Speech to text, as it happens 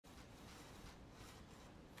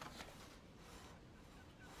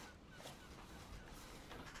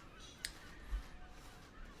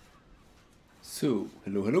So,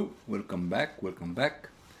 hello, welcome back, welcome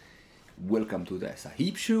to the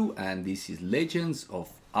Sahiib show, and this is Legends of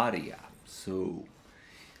Aria. So,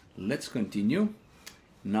 let's continue.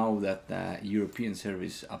 Now that the European server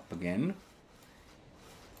is up again,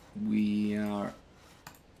 we are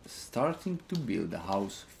starting to build a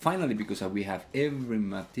house finally, because we have every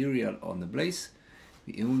material on the place.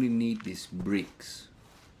 We only need these bricks.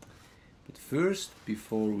 But first,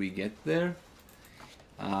 before we get there,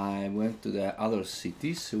 I went to the other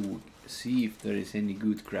cities to see if there is any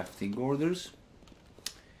good crafting orders,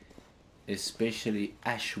 especially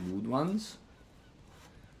ash wood ones.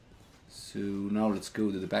 So now let's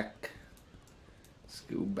go to the back. Let's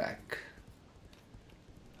go back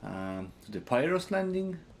to the Pyros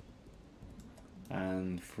landing,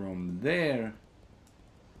 and from there,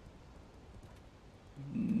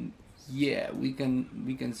 yeah, we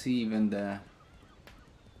can see even the.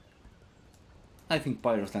 I think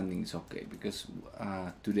Pyros landing is okay, because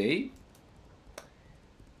today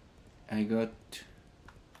I got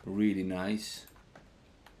really nice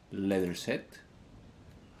leather set.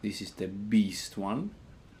 This is the beast one,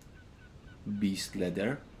 beast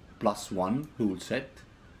leather +1 whole set,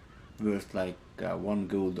 worth like 1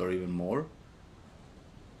 gold or even more.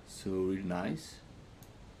 So really nice.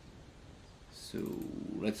 So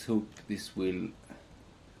let's hope this will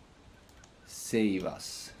save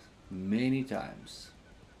us many times.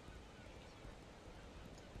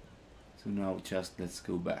 So now just let's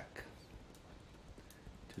go back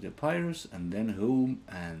to the Pyros and then home,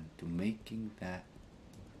 and to making that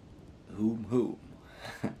home.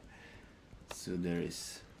 So there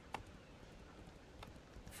is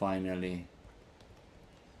finally,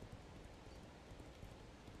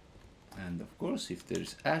 and of course if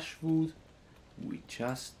there's ash wood, we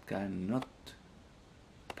just cannot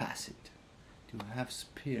pass it. To have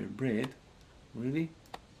spare bread, really?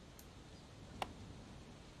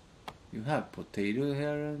 You have potato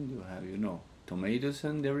here, and you have, tomatoes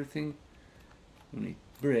and everything. You need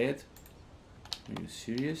bread. Are you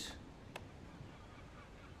serious?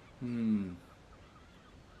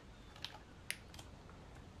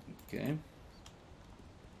 Okay.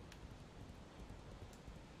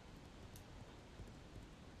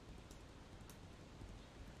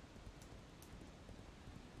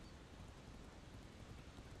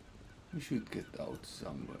 We should get out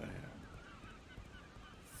somewhere here.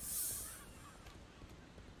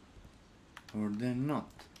 Or then not.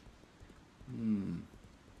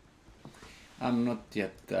 I'm not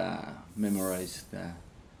yet memorized the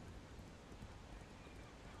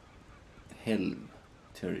Helm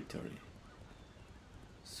territory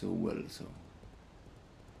so well, so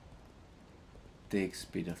takes a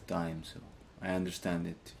bit of time, so I understand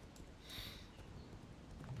it.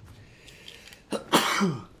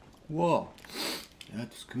 Whoa, that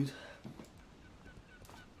was good.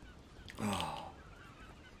 Oh.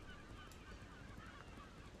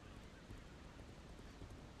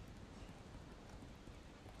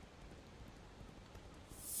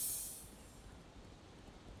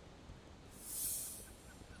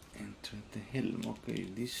 Enter the helm. Okay,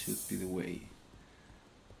 this should be the way.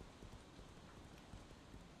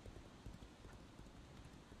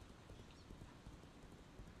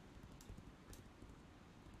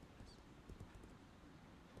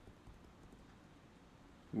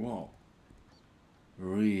 Wow,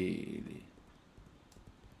 really?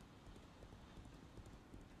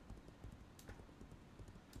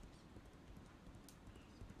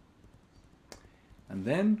 And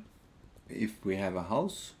then, if we have a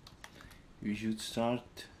house, we should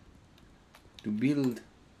start to build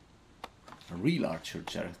a real archer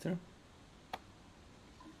character,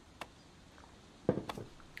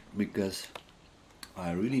 because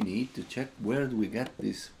I really need to check where do we get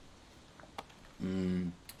this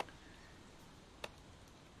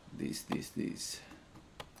these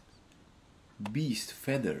beast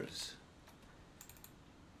feathers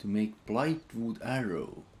to make plightwood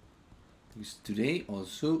arrow. Because today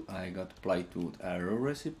also I got plightwood arrow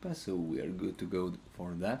recipe, so we are good to go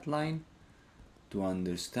for that line to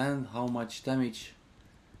understand how much damage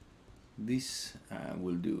this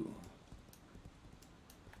will do.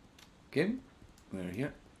 Okay, we're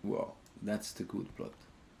here. Wow, that's the good plot.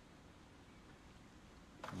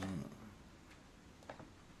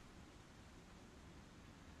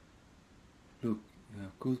 Look, you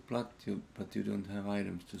have good plot, but you don't have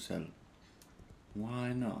items to sell.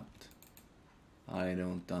 Why not? I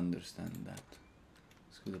don't understand that.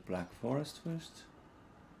 Let's go to Black Forest first.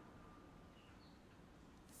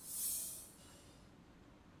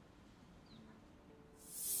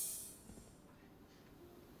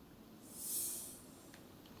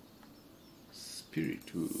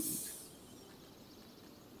 Spirit wood.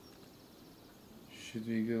 Should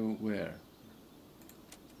we go where?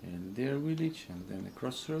 In their village and then the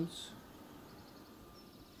crossroads.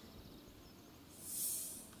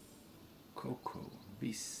 Cocoa,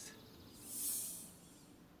 beast.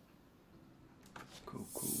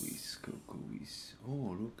 Cocoa is.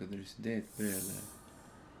 Oh, look, there's dead bear there.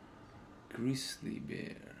 Grizzly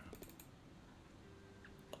bear.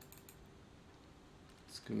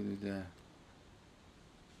 Let's go to the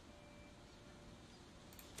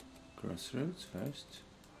crossroads first.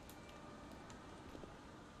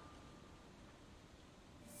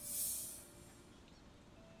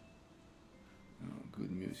 Oh,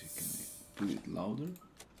 good music. Can we do it louder?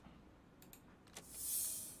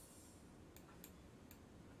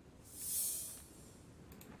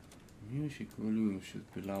 Music volume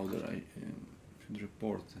should be louder. I should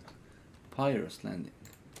report that. Pirates landing.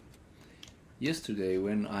 Yesterday,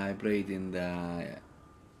 when I played in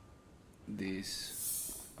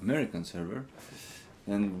this American server,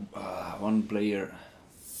 and one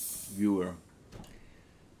viewer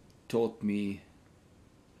taught me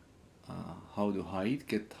how to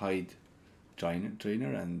get hide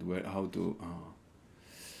trainer, and how to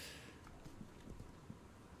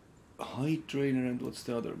hide trainer, and what's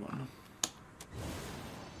the other one?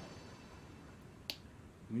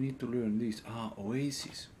 We need to learn this.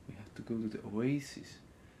 Oasis. We have to go to the Oasis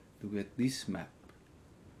to get this map.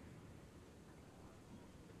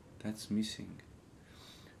 That's missing.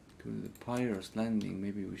 Go to the Pirates landing.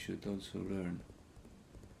 Maybe we should also learn.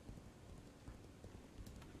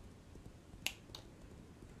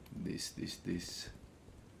 This.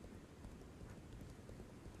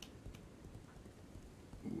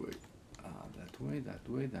 Wait.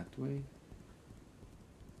 That way.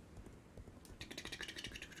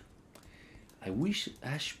 I wish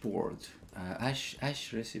ash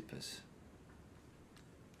recipes,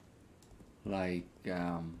 like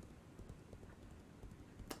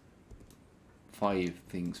 5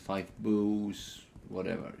 things, 5 bows,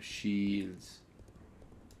 whatever, shields.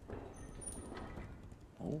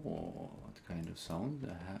 Oh, what kind of sound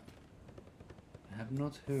I have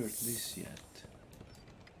not heard this yet.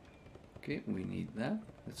 Okay, we need that.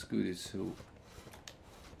 That's good. It's so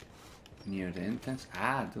near the entrance.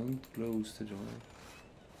 Don't close the door.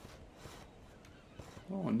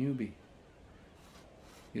 Oh, newbie.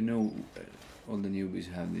 You know, all the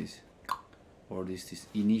newbies have this, or this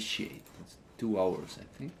initiate. It's 2 hours, I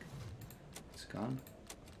think. It's gone.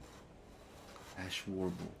 Ash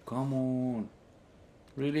warble. Come on.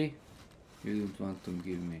 Really? You don't want to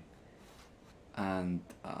give me. And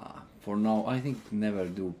for now, I think never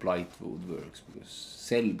do Blightwood works, because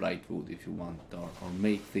sell Blightwood if you want, or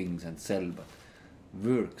make things and sell, but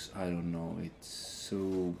works, I don't know, it's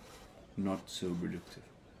so not so productive.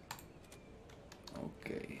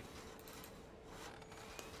 Okay.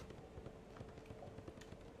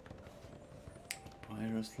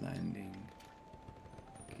 Pirates landing.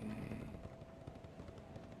 Okay.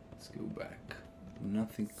 Let's go back.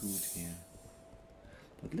 Nothing good here.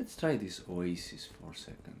 But let's try this Oasis for a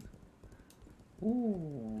second.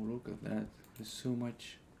 Oh, look at that. There's so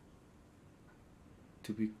much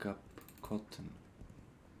to pick up cotton.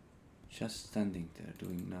 Just standing there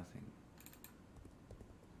doing nothing.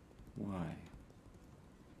 Why?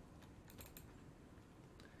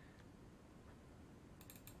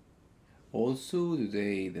 Also,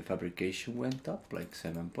 today the fabrication went up like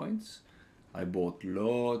 7 points. I bought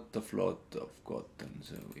lot of cotton,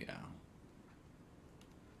 so yeah.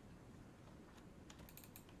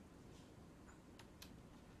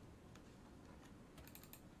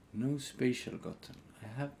 No spatial cotton. I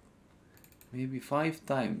have maybe 5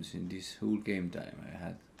 times in this whole game time I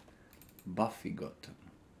had Buffy cotton.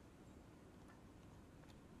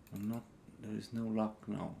 There is no luck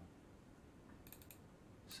now.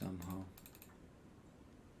 Somehow.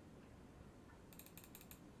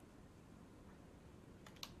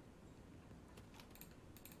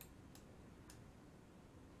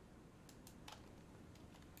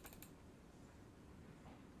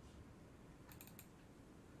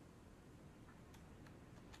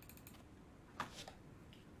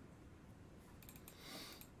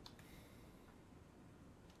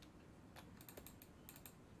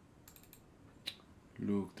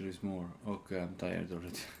 Look, there is more. Okay, I'm tired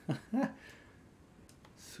already.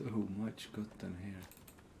 So much cotton here.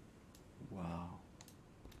 Wow.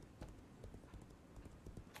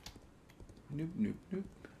 Nope.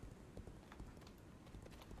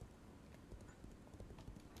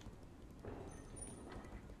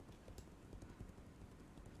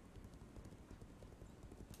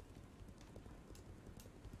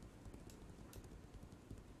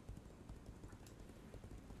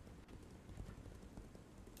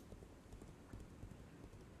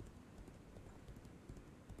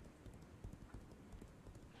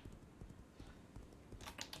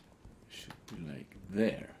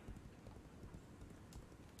 there.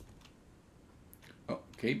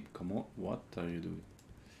 Okay, come on, what are you doing?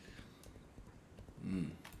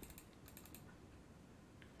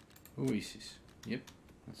 Oasis, yep,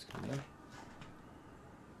 let's go there.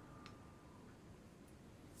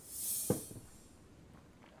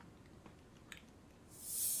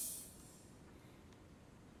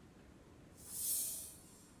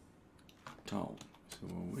 Town, so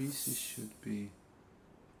Oasis should be...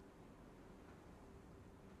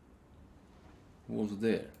 was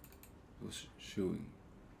there, it was showing.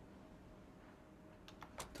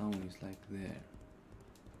 Town is like there.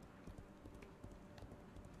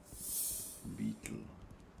 Beetle.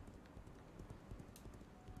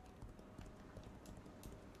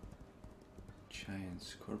 Giant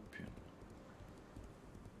scorpion.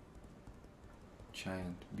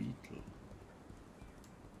 Giant beetle.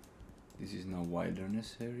 This is now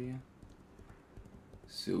wilderness area.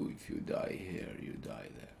 So if you die here, you die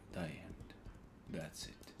there. Die and that's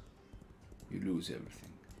it. You lose everything.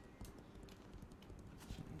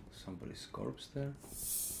 Somebody's corpse there.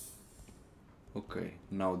 Okay,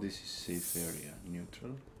 now this is safe area,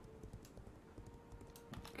 neutral.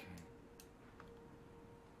 Okay.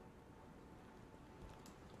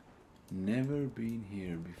 Never been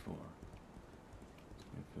here before. It's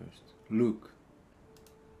my first. Look.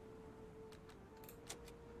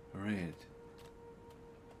 Red.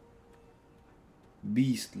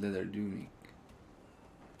 Beast leather tunic.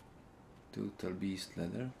 Total beast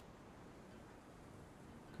leather.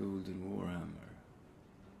 Golden warhammer.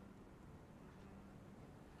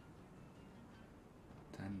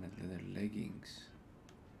 Tanned leather leggings.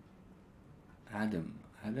 Adam.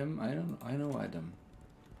 Adam? I know Adam.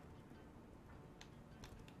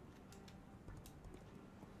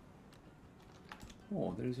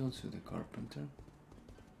 Oh, there is also the carpenter.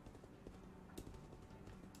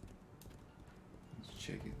 Let's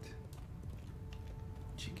check it.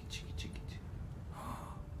 Check it, check it, check it.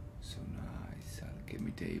 Oh, so nice.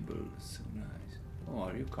 Alchemy table. So nice. Oh,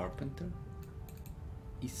 are you carpenter?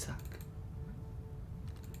 Isaac.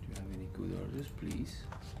 Do you have any good orders, please?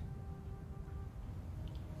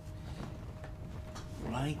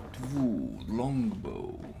 Light wood,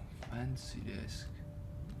 longbow, fancy desk,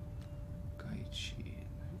 kite shield.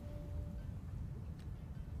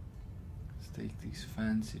 Let's take these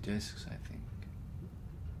fancy desks, I think.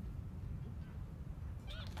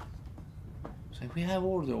 So if we have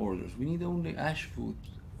all the orders, we need only ashwood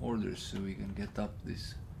orders so we can get up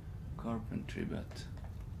this carpentry, but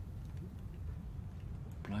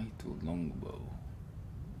Blightwood longbow.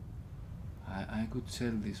 I could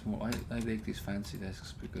sell this more. I like these fancy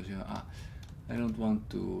desks because, you know, I don't want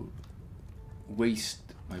to waste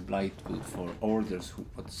my Blightwood for orders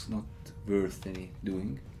what's not worth any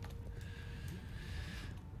doing.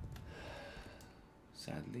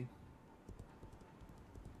 Sadly.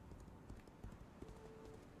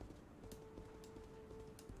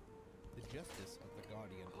 The justice of the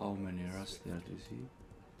Guardian. How many rust there do you see?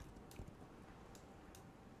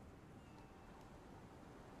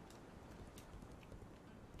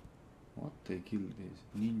 What they killed is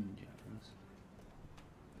ninjas.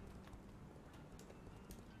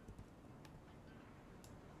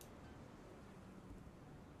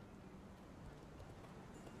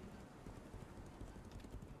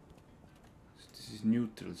 So this is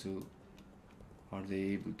neutral, so are they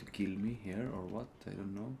able to kill me here or what? I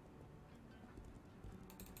don't know.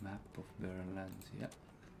 Map of barren lands, yeah,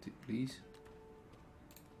 please.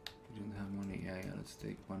 You don't have money, yeah, let's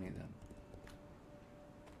take money then.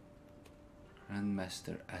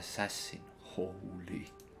 Grandmaster Assassin. Holy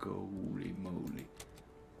moly.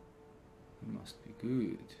 He must be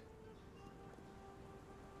good.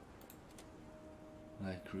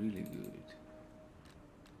 Like really good.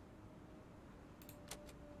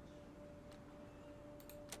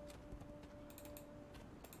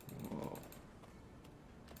 Whoa.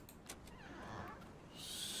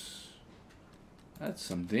 That's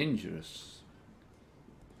some dangerous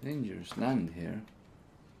land here.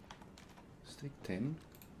 Take 10.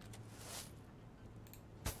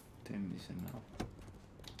 10 is enough.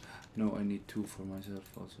 No, I need 2 for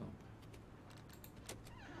myself also.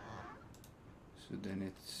 So then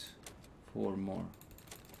it's 4 more.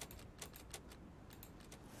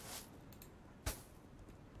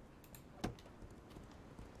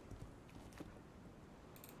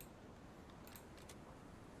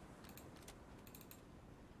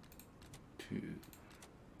 Two,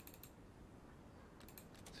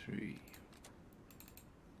 3,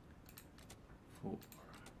 4,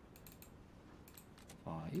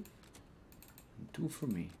 5, and 2 for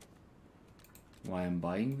me. Why I'm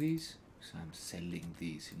buying these? Because I'm selling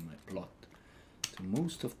these in my plot. So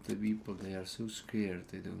Most of the people, they are so scared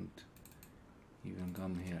they don't even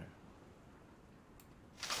come here.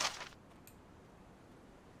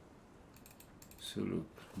 So look,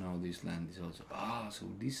 now this land is also... so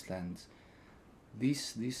this lands...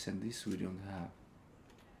 This and this we don't have.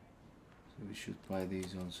 So we should buy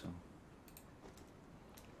these also.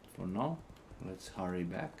 For now, let's hurry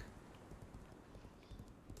back.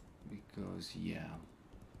 Because, yeah...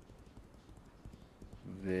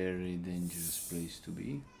 Very dangerous place to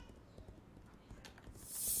be.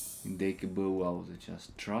 And take a bow out and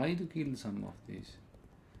just try to kill some of these.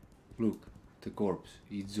 Look, the corpse.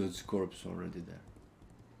 It's just corpse already there.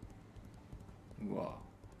 Wow.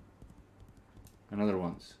 Another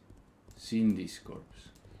one's seen this corpse.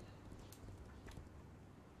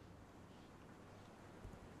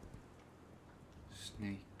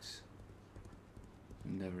 Snakes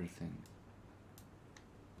and everything.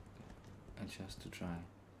 And just to try.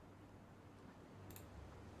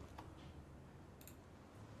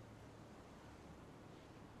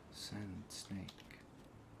 Sand snake.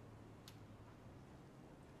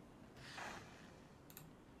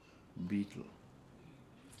 Beetle.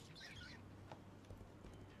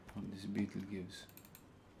 What this beetle gives.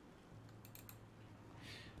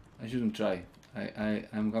 I shouldn't try.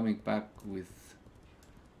 I'm coming back with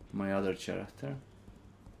my other character.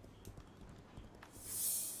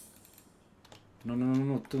 No,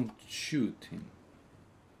 don't shoot him.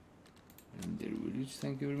 And the village,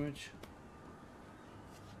 thank you very much.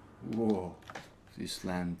 Whoa, this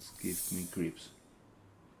land gives me creeps.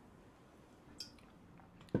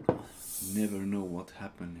 Never know what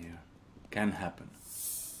happened here. Can happen.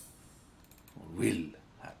 Or will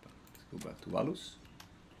happen. Let's go back to Valus.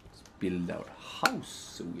 Let's build our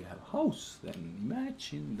house. So we have a house then.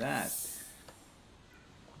 Imagine that.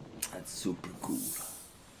 That's super cool.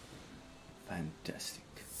 Fantastic.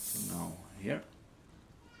 So now here.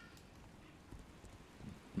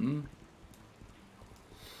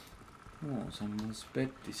 Oh, someone's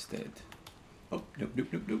pet is dead. Oh,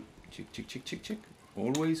 nope. Check.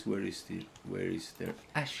 Always, where is their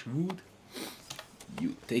ash wood?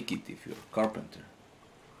 You take it if you're a carpenter.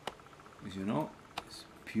 Because you know, it's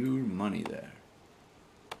pure money there.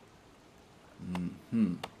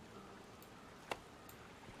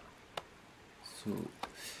 So,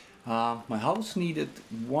 my house needed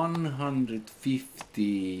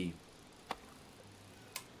 150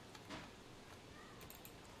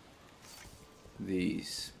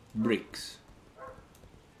 these bricks.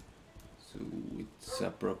 So it's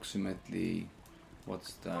approximately,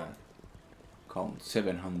 what's that count,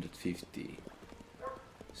 750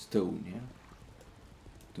 stone, yeah,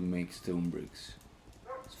 to make stone bricks.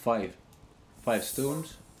 It's five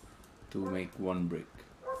stones to make one brick.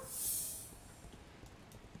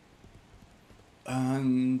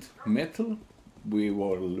 And metal, we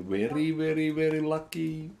were very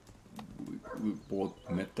lucky. We bought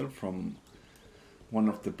metal from one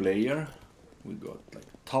of the player. We got like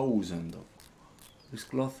 1,000 of this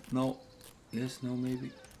cloth. No, yes, no,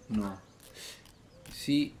 maybe no.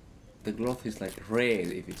 See, the cloth is like red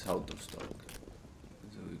if it's out of stock.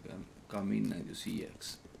 So you can come in and you see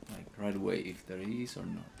like right away if there is or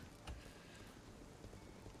not.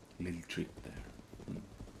 Little trick there.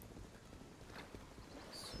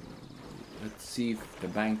 So let's see if the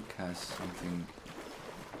bank has something.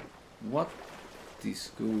 What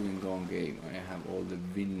is going on, game? I have all the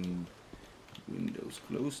windows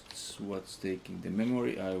closed. What's taking the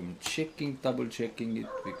memory? I'm double checking it,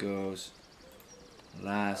 because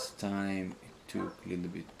last time it took a little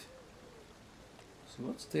bit. So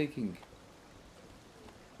what's taking?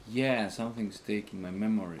 Yeah, something's taking my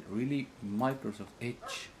memory. Really, Microsoft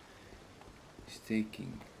Edge is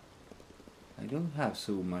taking. I don't have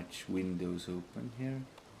so much windows open here.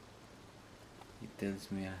 It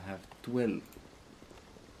tells me I have 12,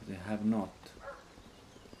 but I have not.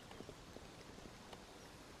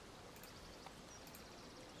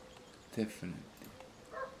 Definitely.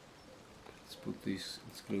 Let's put this,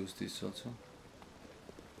 let's close this also.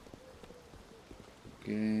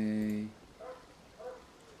 Okay.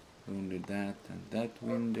 Only that and that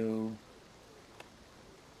window.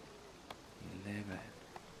 11.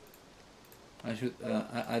 I should,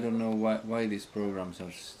 I don't know why these programs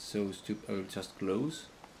are so stupid. I will just close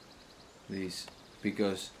this,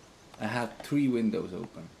 because I had 3 windows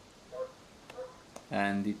open.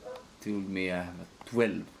 And it told me I have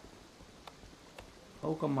 12.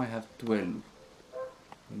 How come I have 12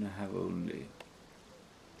 when I have only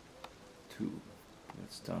 2?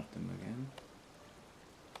 Let's start them again.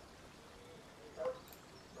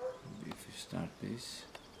 Maybe if we start this.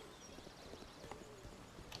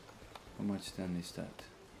 How much then is that?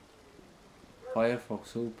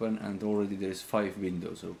 Firefox open and already there's 5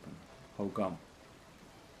 windows open. How come?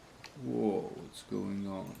 Whoa, what's going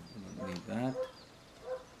on? I don't need that.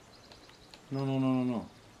 No.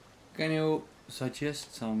 Can you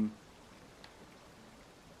suggest some...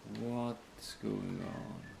 What's going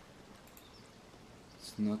on?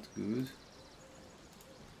 It's not good.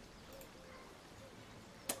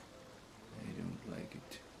 I don't like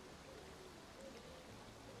it.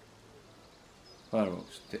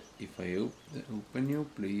 Firefox, if I open you,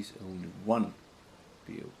 please only one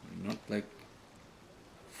be open, not like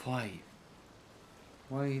 5.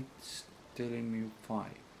 Why it's telling me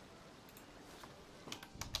 5?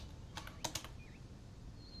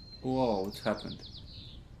 Whoa, what's happened?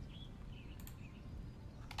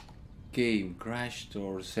 Game crashed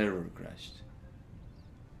or server crashed?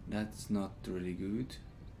 That's not really good.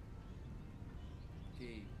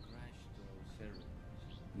 Game crashed or server crashed?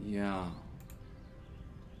 Yeah.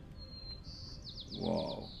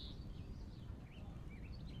 Wow.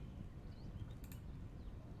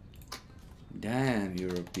 Damn,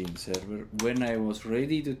 European server. When I was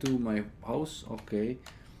ready to do my house, okay.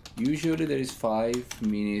 Usually there is 5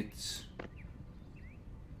 minutes.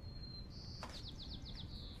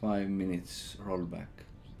 5 minutes rollback.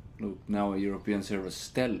 Look, now a European server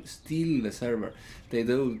still a server. They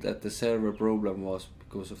told that the server problem was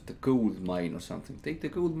because of the gold mine or something. Take the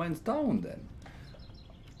gold mines down then.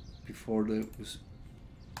 Before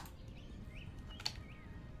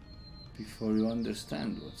you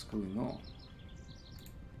understand what's going on.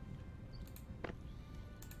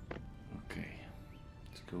 Okay,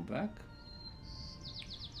 let's go back.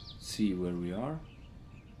 See where we are.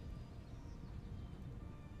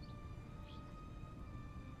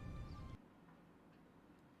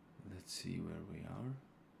 Let's see where we are.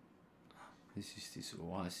 This is this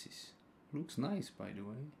Oasis. Looks nice, by the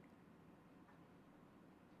way.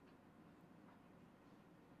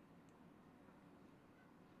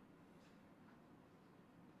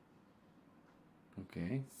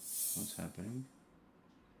 Okay, what's happening?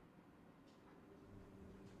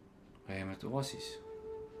 I am at Oasis.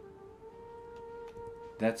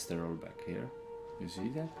 That's the rollback here. You see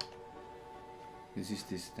that? This is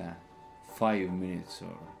this 5 minutes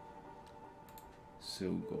or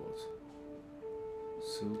so-called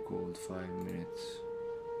 5 minutes.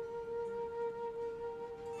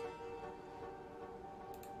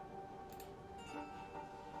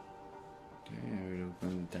 Okay, I will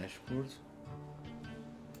open the dashboard.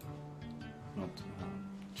 Not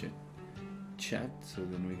chat, so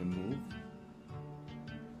then we can move.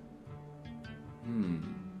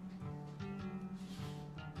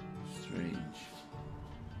 Strange.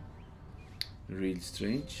 Real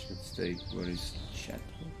strange. Let's take where is chat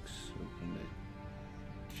box. Open the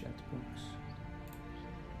chat box.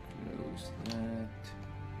 Close that.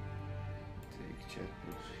 Take chat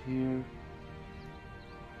box here.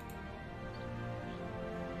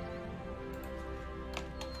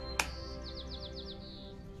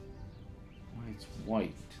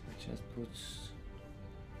 White. The chat box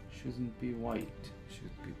shouldn't be white,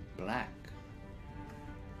 should be black.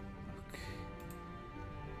 Okay.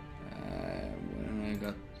 When I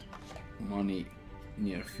got money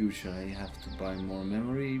near future, I have to buy more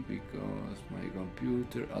memory because my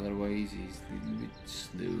computer otherwise is a little bit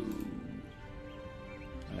slow.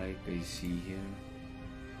 Like I see here.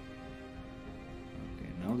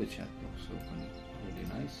 Okay, now the chat box open. Really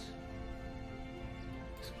nice.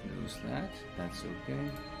 Close that, that's okay.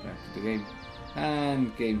 Back to the game.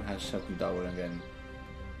 And game has shut down again.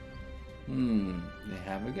 They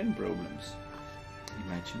have again problems.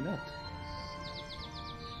 Imagine that.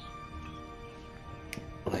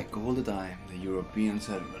 Like all the time, the European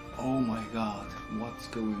server. Oh my god, what's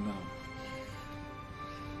going on?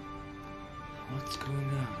 What's going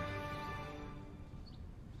on?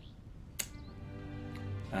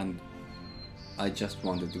 And I just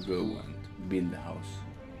wanted to go and build a house.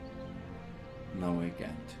 No, I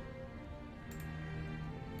can't.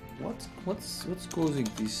 What's causing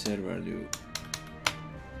this server to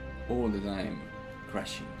all the time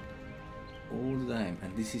crashing? All the time,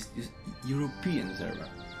 and this is just European server.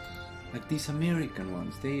 Like these American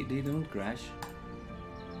ones, they don't crash.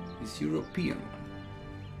 It's European one.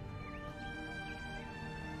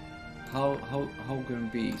 How can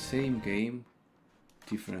it be same game,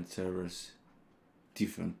 different servers,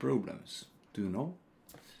 different problems? Do you know?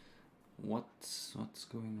 What's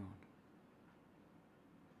going on?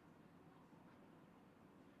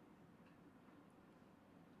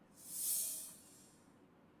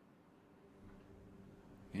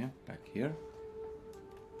 Yeah, back here.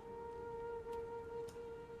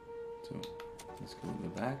 So let's go to the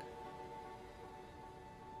back.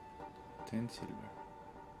 10 silver.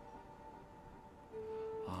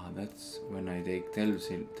 Ah, that's when I take 10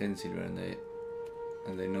 silver and I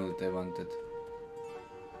know that I wanted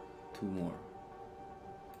 2 more.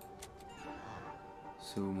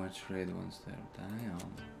 So much red ones there. Damn.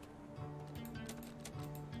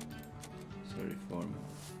 Sorry, 4 more.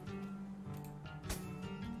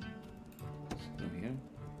 Let's go here.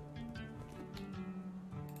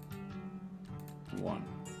 1,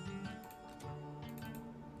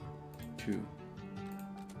 2,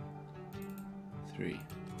 3,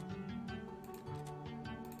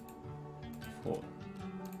 4,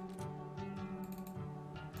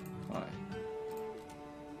 5,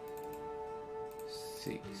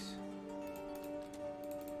 6,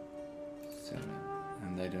 7,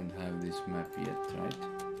 and I don't have this map yet, right?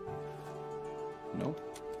 No,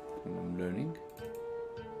 and I'm learning.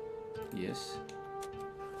 Yes,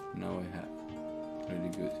 now I have. Really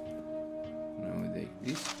good. Now we take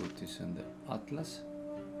this, put this on the Atlas.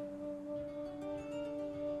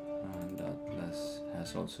 And Atlas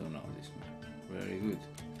has also now this map. Very good.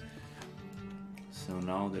 So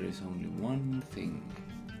now there is only one thing.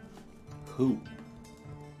 Hope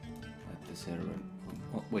at the server.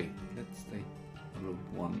 Oh wait, let's take a look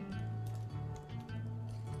one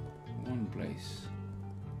place.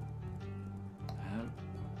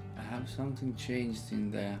 I have something changed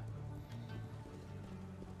in the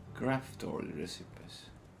craft order recipes.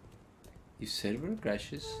 If server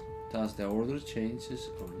crashes, does the order changes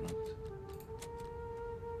or not?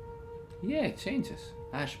 Yeah, it changes.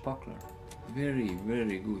 Ash buckler. Very,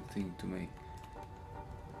 very good thing to make.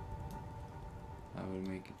 I will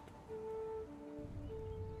make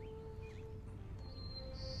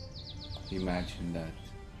it. Imagine that.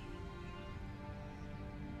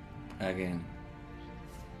 Again.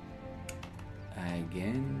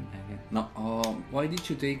 No, why did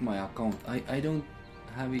you take my account? I don't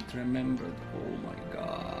have it remembered. Oh my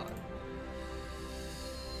god.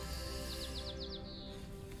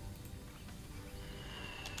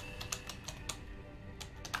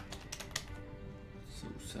 So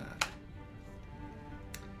sad.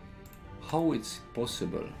 How it's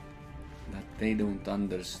possible that they don't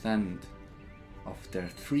understand after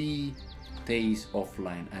 3 days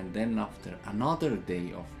offline and then after another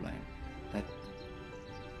day offline that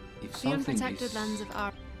if something is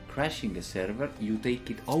crashing the server, you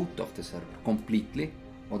take it out of the server completely,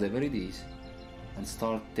 whatever it is, and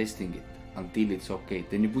start testing it until it's okay.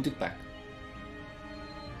 Then you put it back.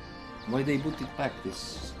 Why they put it back?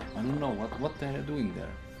 This I don't know what they are doing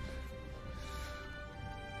there.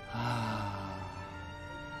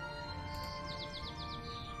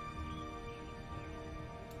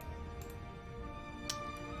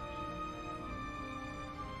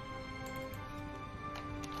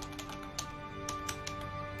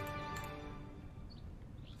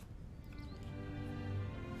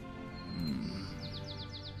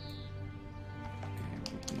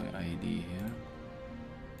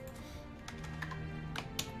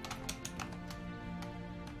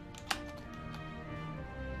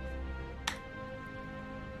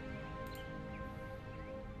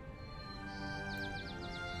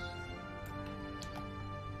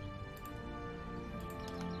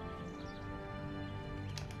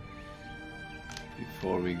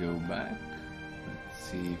 Before we go back, let's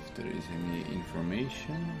see if there is any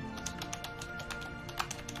information.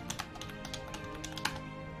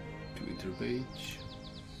 Twitter page.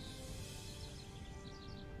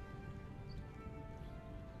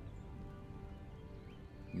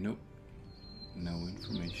 Nope, no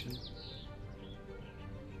information.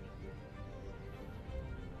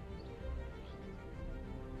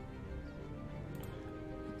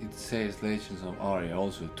 It says Legends of Aria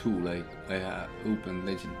also 2, like I have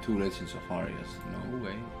opened 2 Legends of Arias. No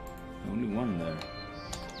way, only 1 there.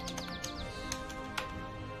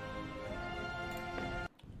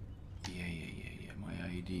 Yeah, my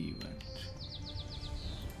ID went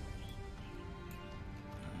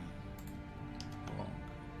wrong.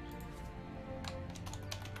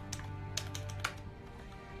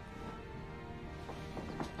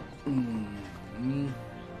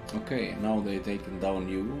 Okay, now they've taken down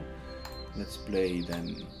you. Let's play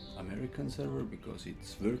then American server because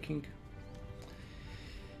it's working.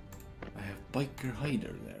 I have Biker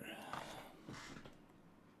Hider there.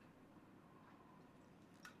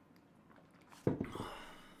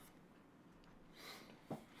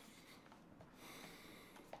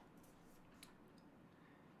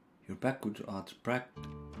 Your pack will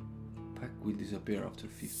disappear after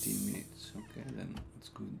 15 minutes. Okay, then that's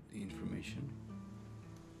good information.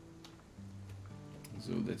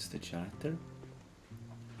 So that's the character.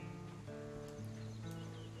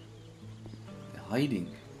 The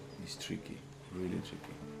hiding. is tricky, really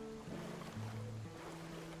tricky.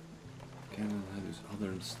 Cannot have those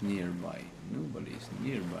others nearby. Nobody is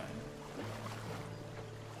nearby.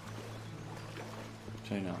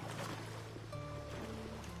 Try now.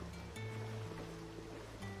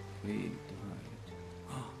 Fail to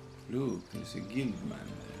hide. Look, there's a guild man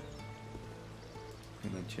there.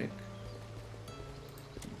 Can I check?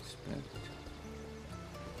 Inspect.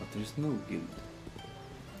 But there's no guild.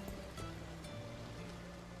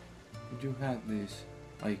 Would you have this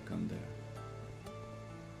icon there?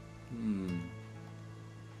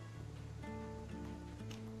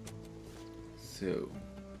 So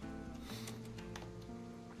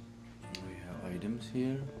we have items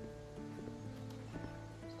here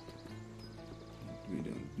that we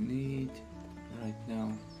don't need right now.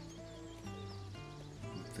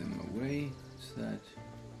 Put them away. What's that?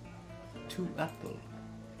 2 apple.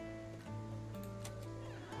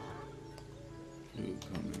 Look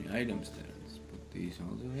how many items there. Let's put these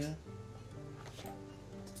also here.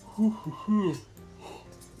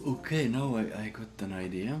 Okay, now I got an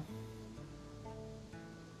idea.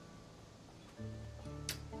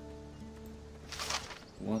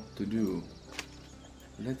 What to do?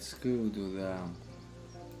 Let's go to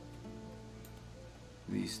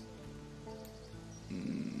these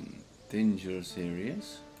dangerous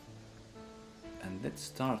areas and let's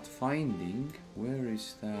start finding where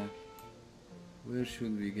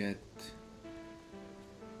should we get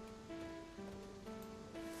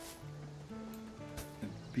a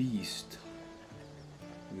beast.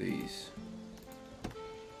 These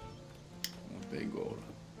a big goal.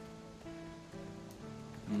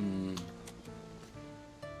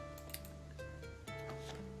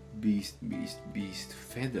 Beast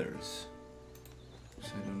feathers. So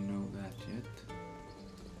I don't know that yet.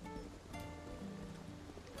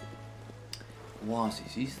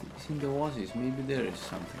 Oasis. Is in the Oasis? Maybe there is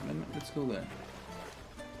something. Let's go there.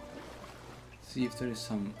 See if there is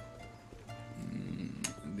some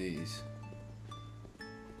these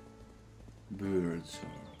birds or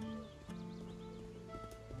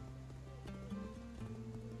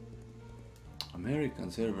American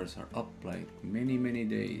servers are up like many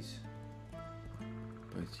days,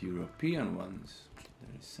 but European ones,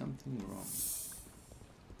 there is something wrong.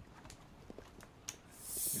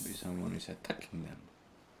 Maybe someone is attacking them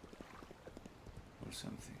or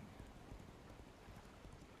something.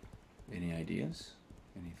 Any ideas?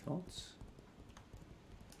 Any thoughts?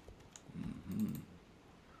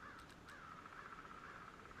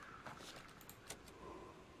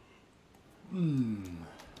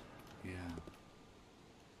 Yeah.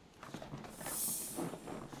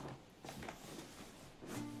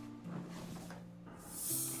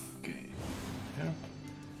 Okay. Here.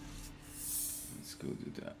 Let's go to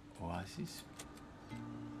the Oasis.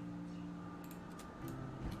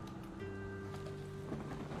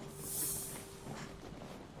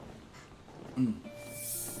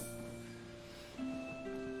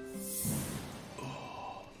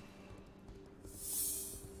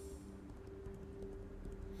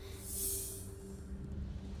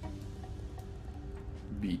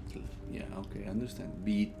 Beetle, yeah, okay, understand.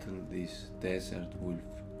 Beetle, this desert wolf.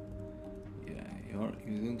 Yeah,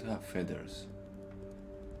 you don't have feathers.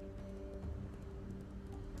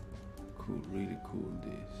 Cool, really cool.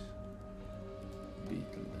 This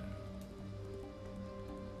beetle there.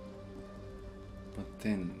 But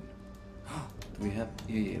then we have.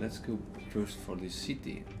 Yeah, let's go first for the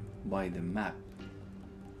city by the map,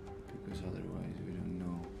 because otherwise we don't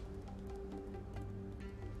know.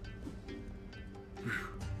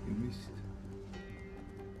 You missed.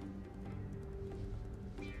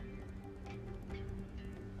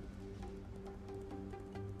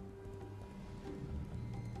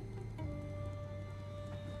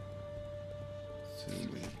 So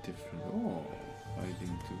we have different. Oh,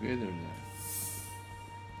 fighting together there.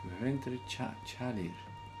 We have entered Chalir.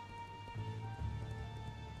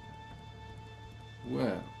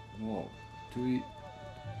 Well, whoa. Do we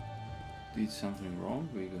did something wrong?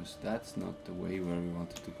 Because that's not the way where we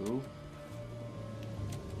wanted to go.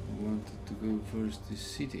 We wanted to go first this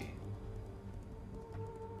city.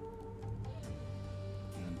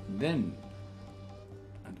 And then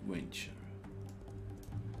adventure.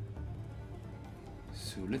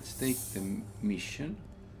 So let's take the mission.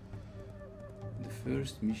 The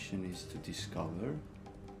first mission is to discover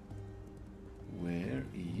where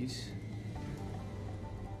is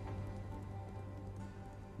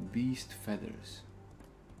beast feathers.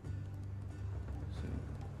 So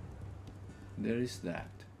there is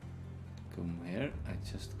that. Come here, I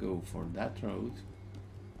just go for that road.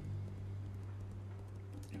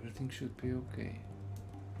 Everything should be okay.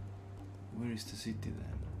 Where is the city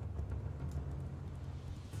then?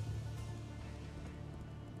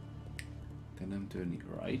 Then I'm turning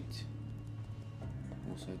right.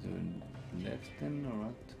 Also turn left then, or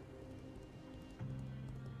what?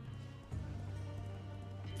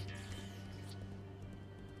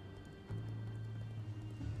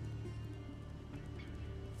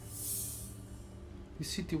 The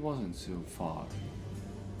city wasn't so far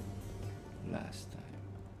last time.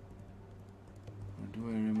 Or do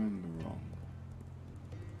I remember wrong?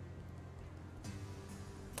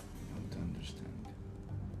 I don't understand.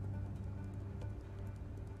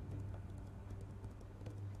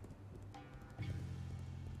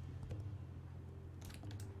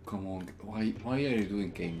 Come on, why are you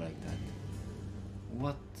doing game like that?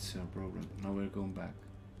 What's your problem? Now we're going back.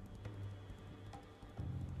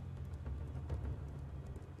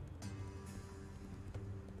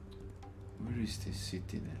 Where is this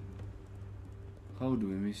city then? How do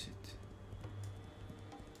we miss it?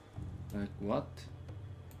 Like what?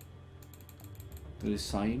 There is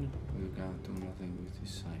sign? We can't do nothing with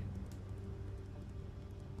this sign.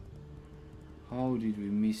 How did we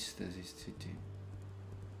miss this city?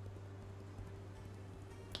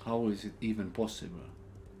 How is it even possible?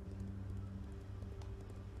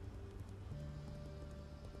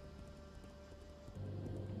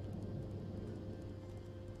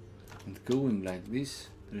 And going like this,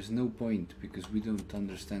 there's no point because we don't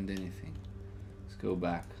understand anything. Let's go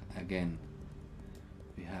back again.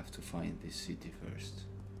 We have to find this city first.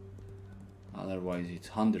 Otherwise it's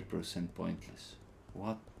 100% pointless.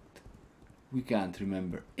 What? We can't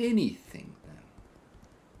remember anything then.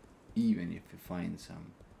 Even if we find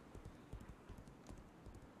some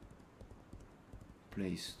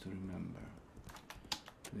place to remember.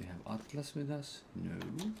 Do we have Atlas with us? No.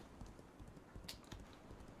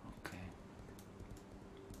 Okay.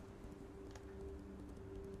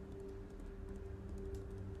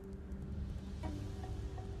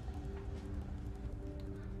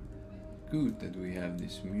 Good that we have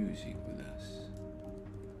this music with us.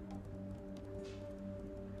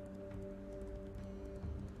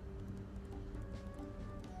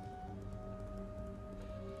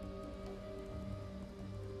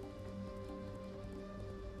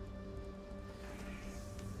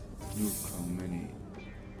 Look how many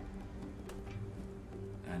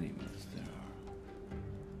animals there are.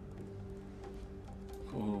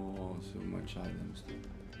 Oh, so much items there.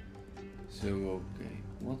 So, okay,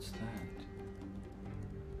 what's that?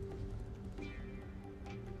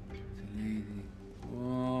 The lady.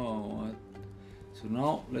 Whoa, what? So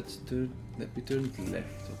now let me turn to the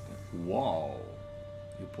left, okay. Wow,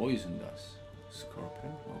 you poisoned us.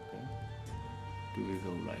 Scorpion, okay. Do we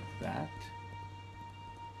go like that?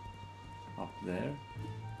 Up there.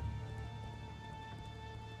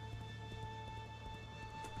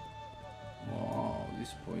 Wow,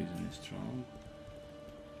 this poison is strong.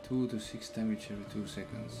 2 to 6 damage every 2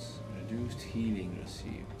 seconds. Reduced healing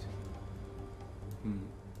received.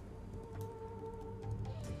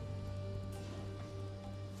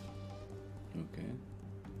 Okay.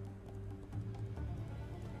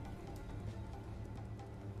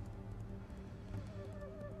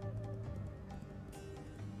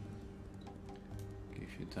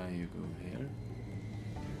 If you die, you go here.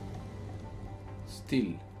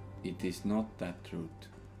 Still, it is not that route.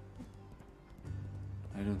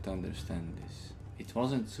 I don't understand this. It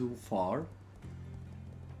wasn't so far.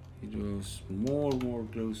 It was more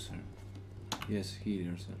closer. Yes, heal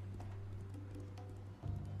yourself.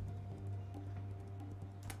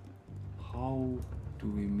 How do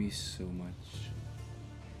we miss so much?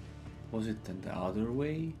 Was it the other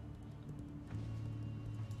way?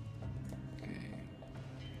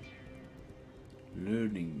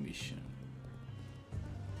 Learning mission.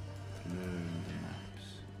 Learn the maps.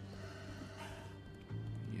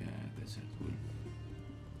 Yeah, that's it. Cool.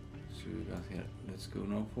 So we got here. Let's go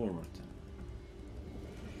now forward.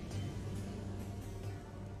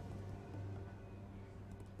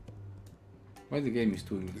 Why the game is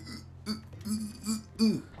doing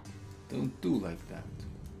don't do like that.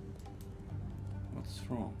 What's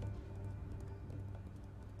wrong?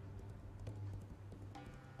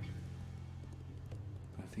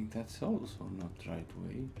 I think that's also not right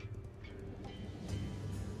way.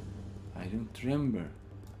 I don't remember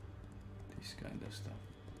this kind of stuff.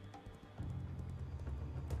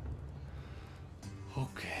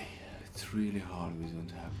 Okay, it's really hard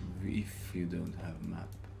if you don't have a map.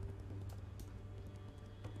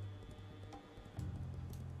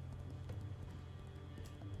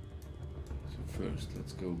 So first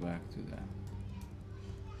let's go back to that.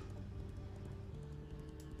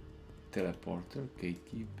 Teleporter,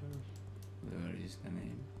 gatekeeper, where is the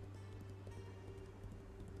name?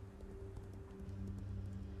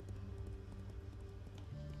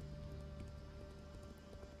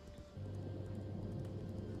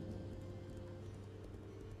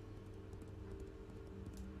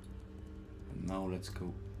 Now let's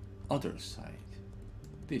go other side.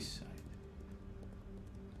 This side.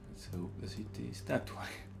 Let's hope the city is that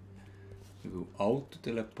way. You go out to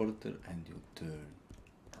teleporter and you turn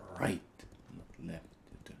right, not left.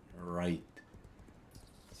 You turn right.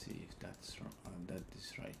 Let's see if that's wrong. That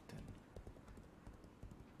is right then.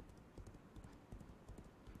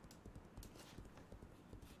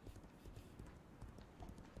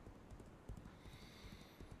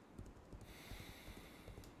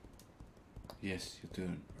 Yes, you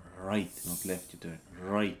turn right, not left. You turn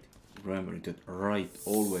right. Remember, you turn right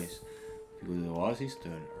always. If you go to the Oasis,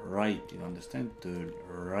 turn right. You understand? Turn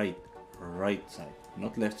right. Right side,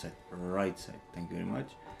 not left side. Right side. Thank you very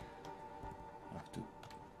much. You have to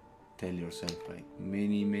tell yourself like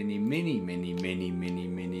many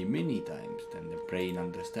times. Then the brain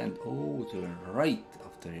understand. Oh, turn right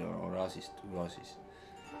after your Oasis to Oasis.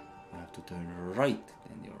 You have to turn right.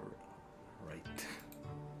 Then you're right.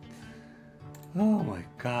 Oh my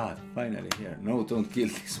god, finally here. No, don't kill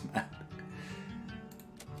this man.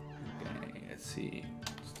 Okay, let's see.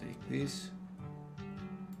 Let's take this.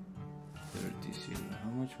 30 silver.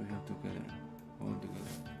 How much we have together? All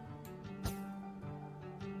together.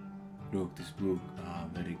 Look, this book. Ah,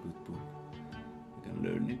 very good book. We can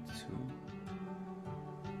learn it soon.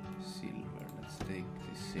 Silver. Let's take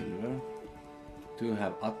this silver. Do you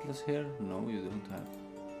have Atlas here? No, you don't have.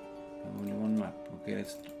 I have only one map. Okay,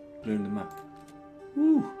 let's learn the map.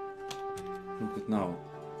 Woo! Look at now.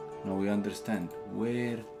 Now we understand.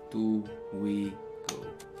 Where do we go?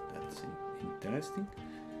 That's interesting.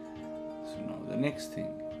 So now the next thing.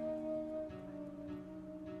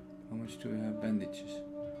 How much do we have bandages?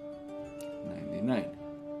 99.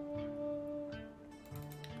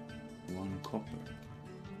 1 copper.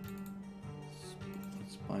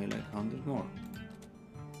 Let's buy like 100 more.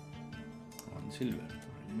 1 silver.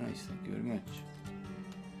 Very nice, thank you very much.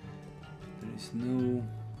 There is no...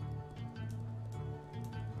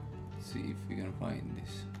 Let's see if we can find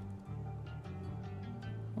this.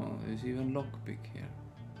 Oh, there's even lockpick here.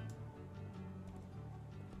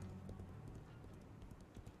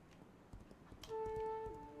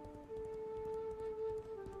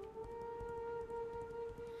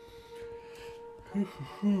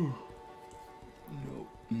 No.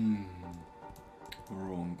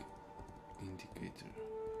 Wrong indicator.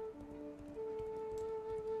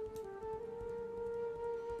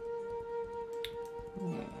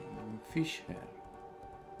 Oh, fish hair.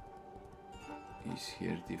 Is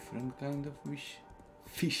here different kind of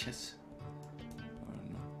fishes or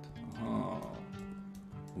not? Oh,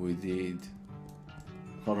 we did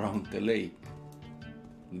around the lake.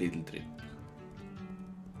 Little trip.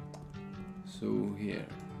 So here.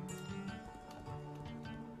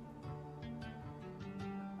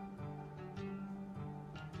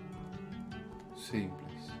 Same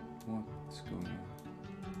place. What's going on?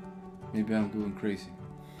 Maybe I'm going crazy.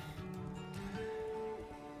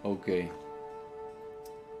 Okay.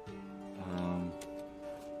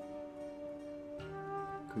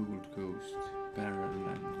 Gold Coast, Barrel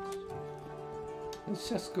Lands. Let's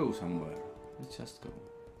just go somewhere. Let's just go.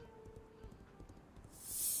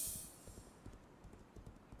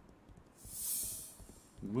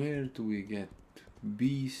 Where do we get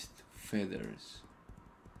beast feathers?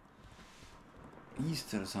 Is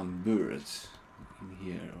there some birds in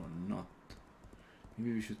here or not?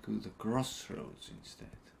 Maybe we should go to the crossroads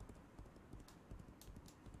instead.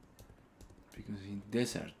 Because in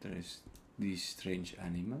desert there is these strange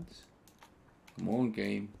animals. Come on,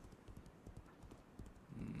 game.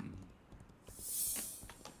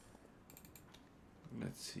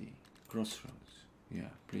 Let's see. Crossroads. Yeah,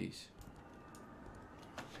 please.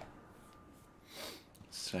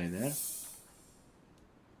 Let's try there.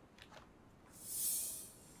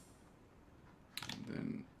 And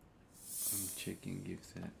then I'm checking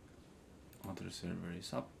if the other server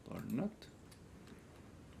is up or not.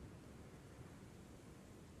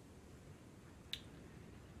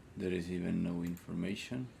 There is even no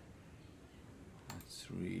information. That's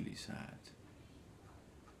really sad.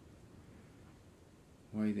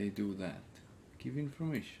 Why they do that? Give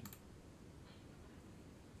information.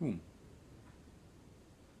 Boom.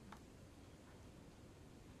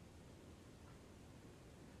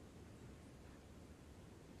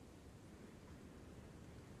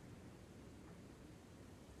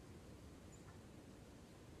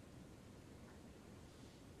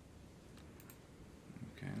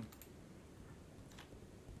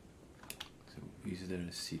 Is there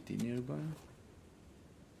a city nearby?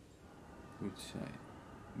 Which side?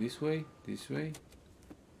 This way? This way?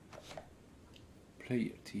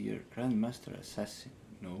 Player tier, Grandmaster Assassin.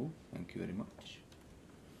 No, thank you very much.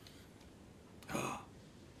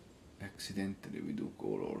 accidentally we do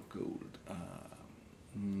color code.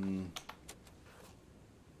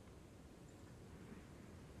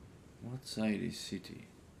 What side is city?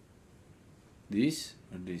 This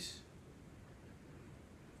or this?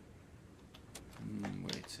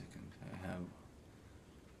 Wait a second. I have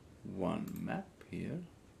one map here.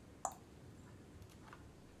 I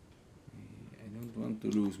don't want to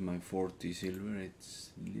lose my 40 silver.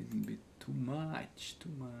 It's a little bit too much.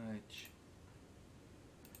 Too much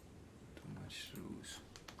to lose.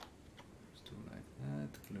 Let's do like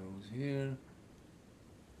that. Close here.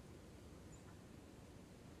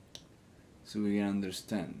 So we can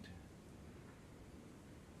understand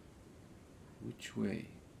which way.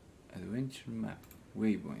 Adventure map,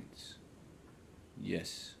 waypoints.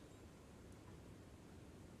 Yes.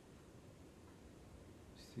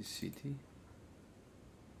 Is this city?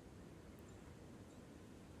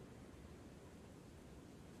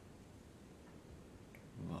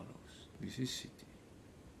 Valos. This is city.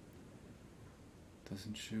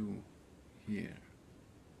 Doesn't show here.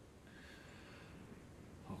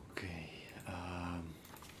 Okay.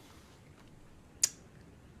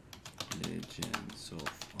 Legends of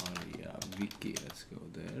Aria wiki. Let's go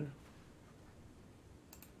there.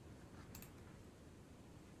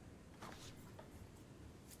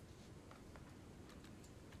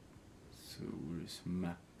 So where is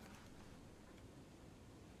map?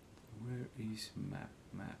 Where is map?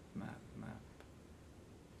 Map.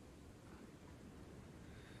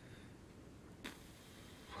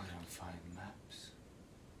 I don't find maps.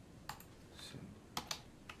 So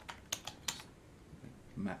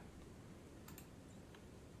map.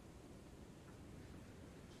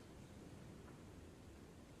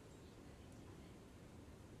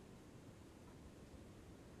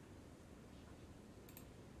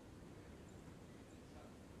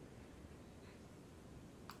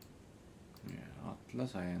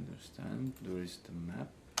 Atlas, I understand. There is the map.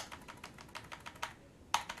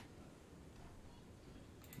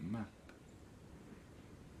 Map.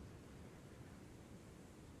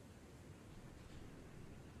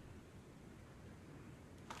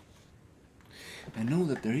 I know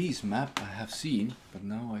that there is map, I have seen, but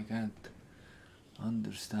now I can't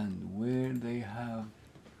understand where they have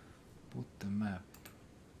put the map.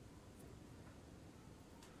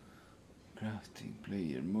 Crafting,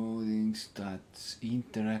 player modding, stats,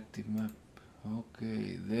 interactive map.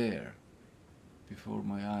 Okay, there. Before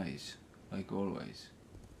my eyes, like always.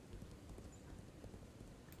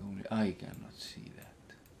 Only I cannot see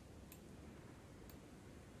that.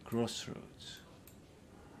 Crossroads.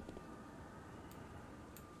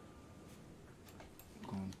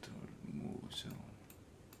 Control move zone.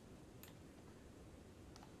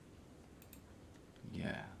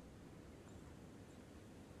 Yeah.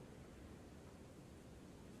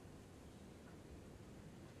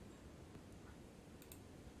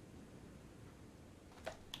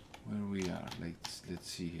 Where we are, let's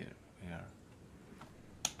see here. We are.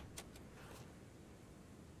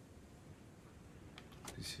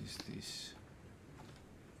 This is this.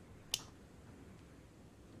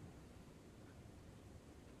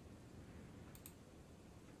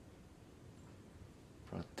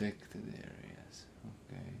 Protected areas.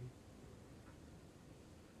 Okay.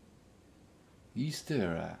 Is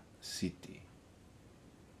there a city?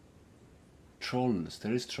 Trolls.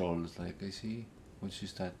 There is trolls. Like I see. What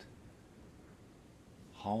is that?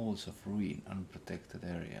 Halls of Ruin, unprotected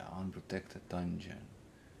area, unprotected dungeon,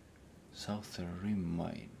 Southern Rim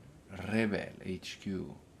Mine, Rebel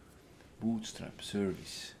HQ, Bootstrap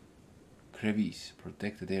Service, Crevice,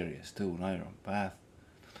 protected area, Stone Iron Path,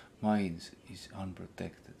 Mines is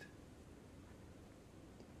unprotected,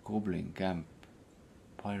 Goblin Camp,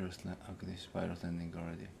 Pyros, okay, this is Pyros Landing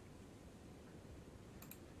already,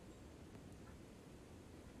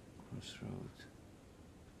 Crossroad.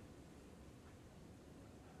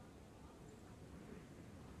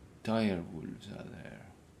 Dire wolves are there.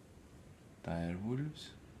 Dire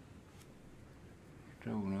wolves.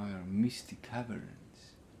 Drone Iron, Misty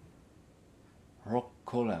Caverns. Rock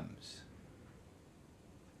columns.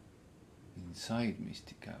 Inside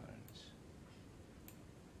Misty Caverns.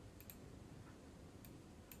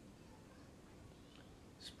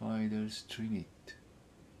 Spiders Trinit.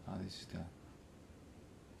 Ah, this is the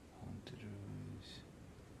haunted ruins.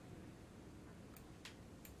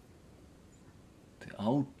 The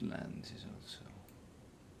Outlands is also.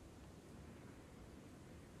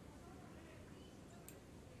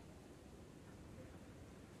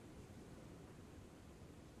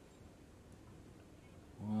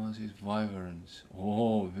 Oasis, wyverns.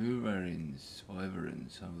 Oh, wyverns.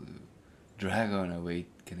 How the dragon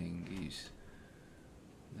awakening is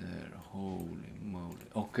there. Holy moly.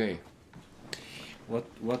 Okay,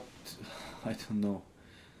 What? I don't know.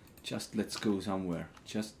 Just let's go somewhere.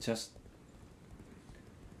 Just.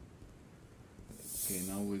 Okay,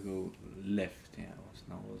 now we go left. Yeah,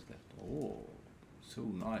 now was left. Oh, so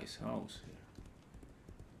nice house here.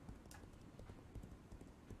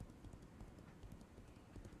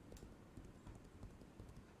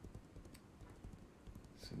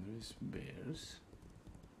 So there is bears.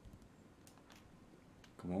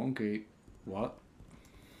 Come on, Kate. What?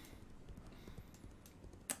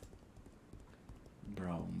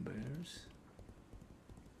 Brown bears.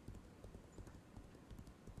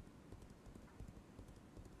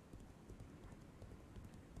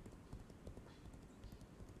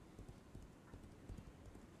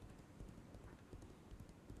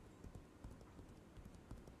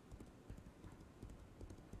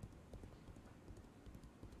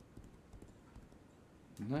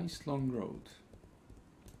 Nice long road.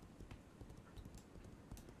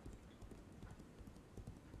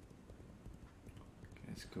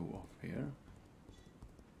 Let's go off here.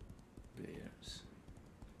 Bears.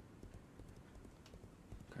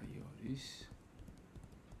 Coyotes.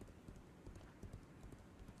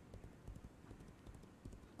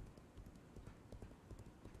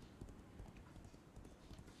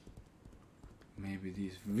 Maybe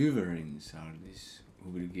these wyverns are this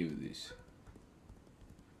who will give this.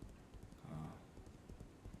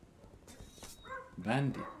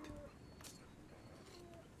 Bandit.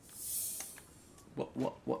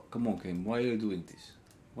 What? Come on, game. Why are you doing this?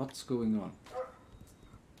 What's going on?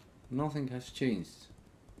 Nothing has changed.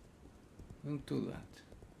 Don't do that.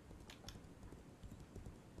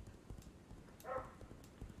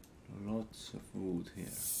 Lots of wood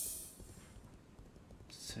here.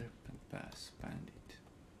 Serpent Pass, bandit.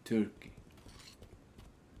 Turkey.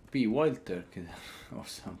 Be wild turkey or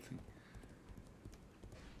something.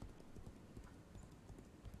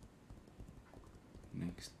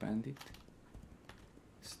 Next bandit.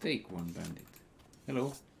 Stake one bandit.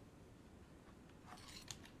 Hello.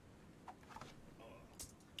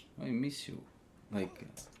 I miss you. Like,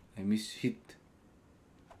 I miss hit.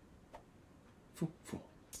 Foo.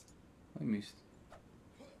 I missed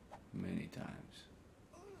many times.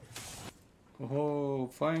 Oh,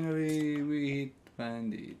 finally we hit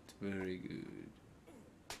bandit. Very good.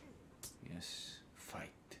 Yes,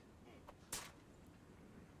 fight.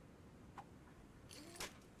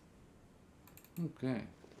 Okay.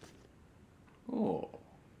 Oh,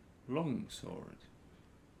 long sword.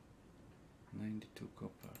 92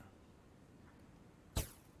 copper.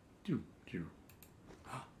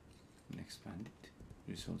 Next bandit.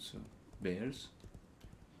 There's also bears.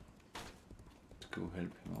 Let's go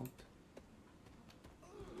help him out.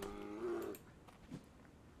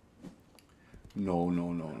 No.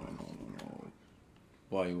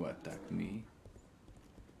 Why you attack me?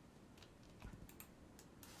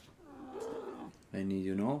 I need,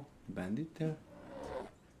 you know, bandit there.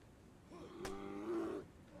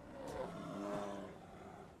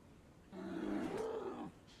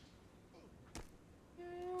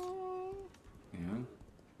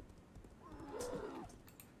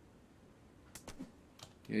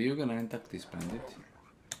 Yeah, you're gonna attack this bandit.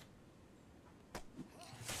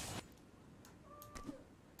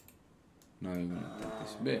 Now you're gonna attack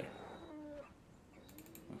this bear.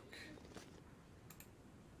 Okay.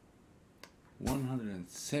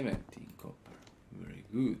 117 copper. Very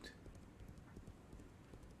good.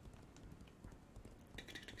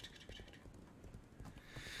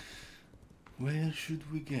 Where should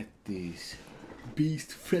we get these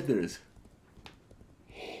beast feathers?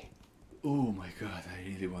 Oh my god, I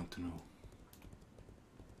really want to know.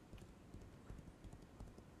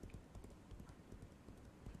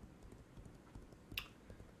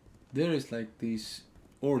 There is like these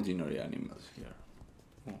ordinary animals here.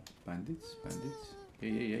 Oh, bandits.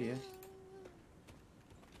 Yeah.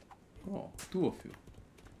 Oh, 2 of you.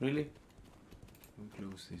 Really? I'll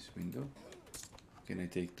close this window. Can I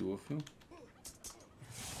take 2 of you?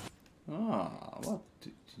 Ah, what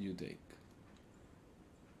did you take?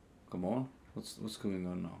 Come on, what's going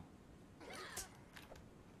on now?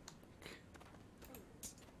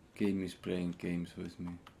 Game is playing games with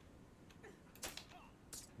me.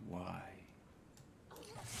 Why?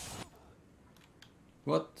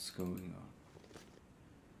 What's going on?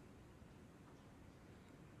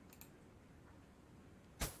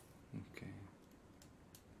 Okay.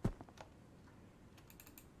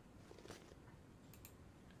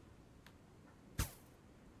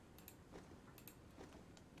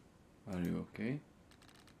 Are you okay?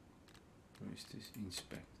 Or is this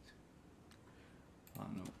inspect? Oh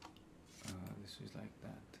no. This is like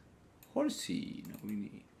that. Horsey! No, we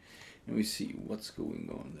need. Let me see what's going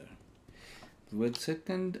on there. 1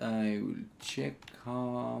 second, I will check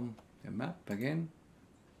the map again.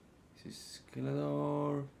 This is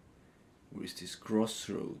Skelador. Where is this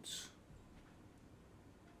crossroads?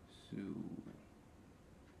 So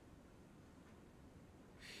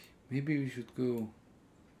maybe we should go.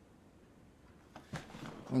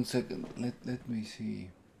 1 second, let me see.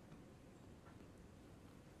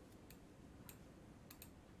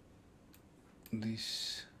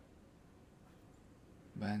 This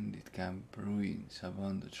bandit camp, ruins,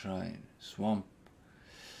 abandoned shrine, swamp,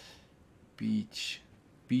 beach,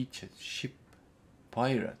 beached ship,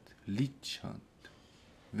 pirate, lich hunt,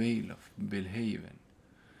 Vale of Belhaven,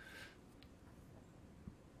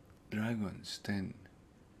 Dragon's Den,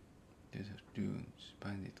 desert dunes,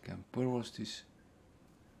 bandit camp. Where was this?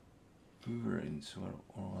 Burns or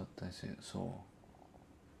what I saw?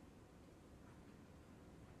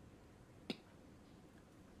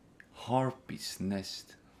 Harpy's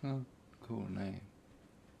Nest. Huh, cool name.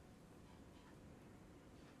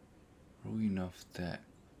 Ruin of the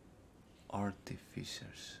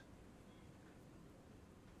Artificers.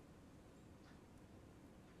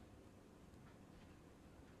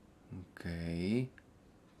 Okay.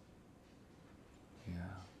 Yeah.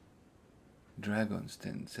 Dragon's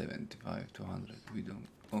Den 75 to 100. We don't.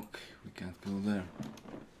 Okay, we can't go there.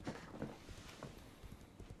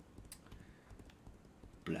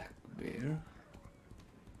 Black Bear.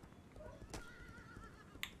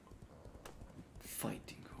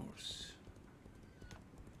 Fighting horse.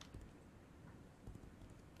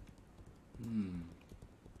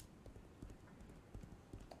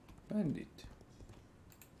 Bandit.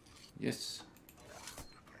 Yes.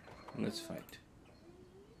 Let's fight.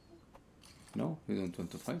 No, we don't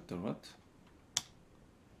want to fight or what?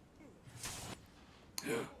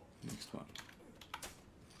 Next one.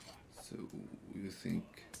 So you think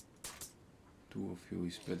 2 of you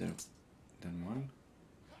is better than 1?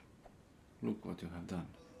 Look what you have done.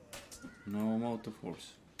 No amount of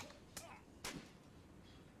force.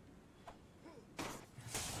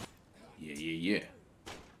 Yeah.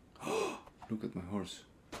 Look at my horse.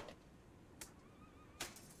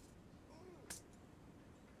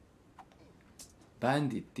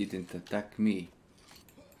 Bandit didn't attack me.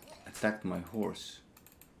 Attacked my horse.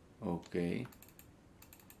 Okay.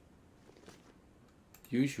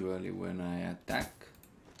 Usually when I attack,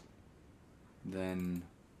 then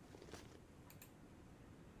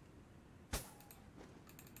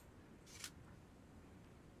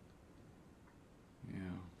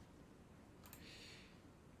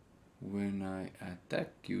when I attack,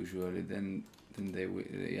 usually then they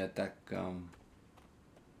attack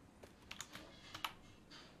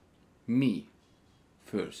me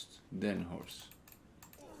first, then horse.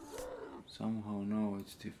 Somehow now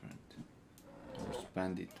it's different. There's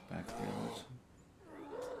bandit back there also.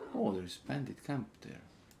 Oh, there's bandit camp there.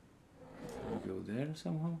 Can we go there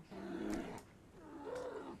somehow?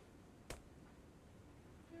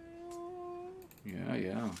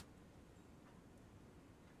 Yeah.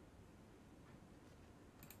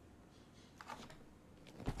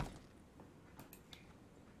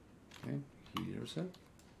 Okay, heal yourself.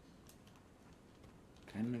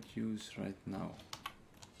 Cannot use right now.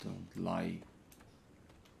 Don't lie.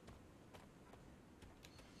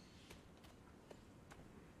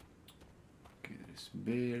 Okay, there's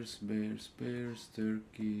bears,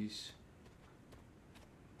 turkeys.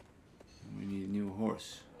 We need a new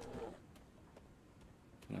horse.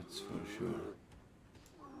 That's for sure.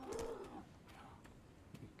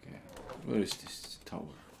 Okay, where is this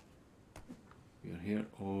tower? We are here.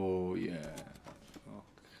 Oh yeah.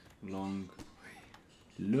 Okay.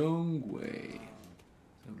 Long way.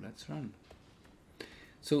 So let's run.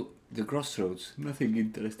 So the crossroads, nothing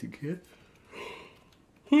interesting here.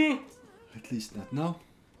 At least not now.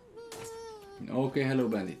 Okay, hello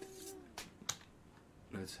bandit.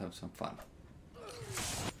 Let's have some fun.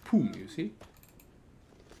 Boom, you see?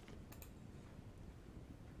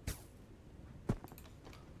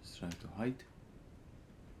 Let's try to hide.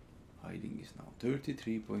 Hiding is now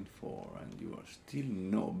 33.4 and you are still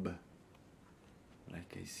knob.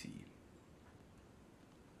 Like I see.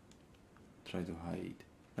 Try to hide.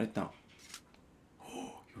 Right now.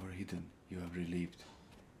 Oh, you are hidden. You have relieved.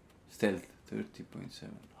 Stealth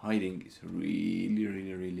 30.7. Hiding is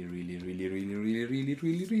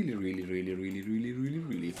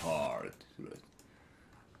really hard.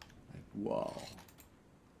 Like wow.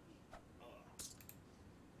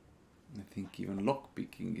 I think even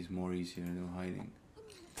lockpicking is more easier than hiding.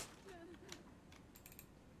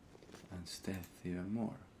 And stealth even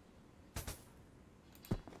more.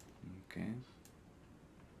 Okay.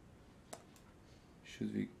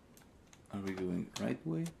 Are we going right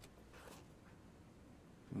way?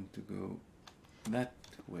 want to go that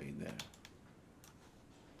way there.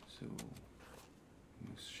 So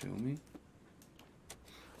just show me.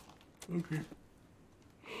 Okay.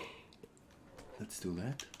 Let's do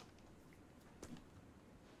that.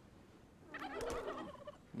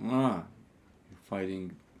 Ah, you're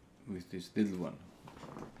fighting with this little one.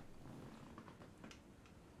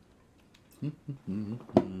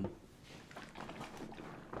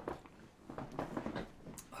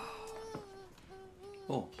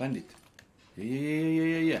 Oh, bandit.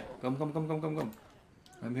 Yeah. Come.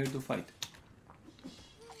 I'm here to fight.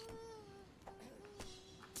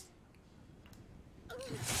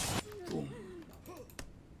 Boom.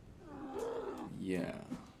 Yeah.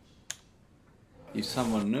 If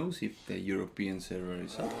someone knows if the European server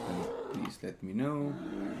is up, then please let me know.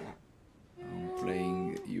 I'm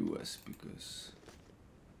playing US because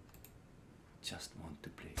just want to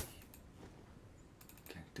play.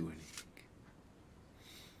 Can't do anything.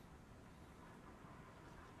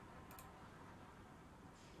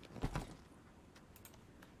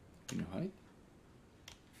 Can you hide?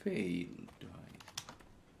 Fail to hide.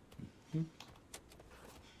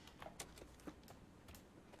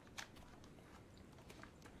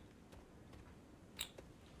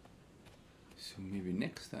 So maybe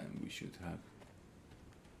next time we should have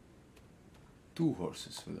 2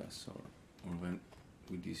 horses with us, or when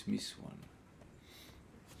we dismiss one.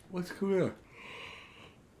 What's going on?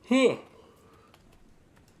 Huh.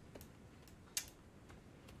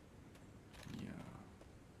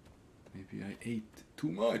 Maybe I ate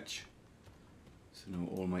too much. So now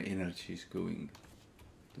all my energy is going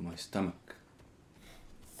to my stomach.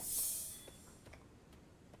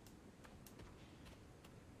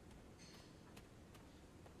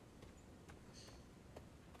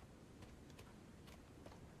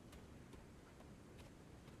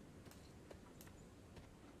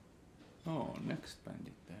 Oh, next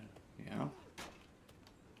bandit there. Yeah.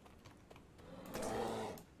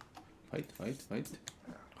 Fight.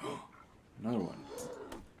 Another one.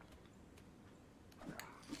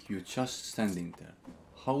 You're just standing there.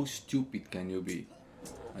 How stupid can you be?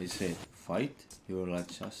 I said fight, you're like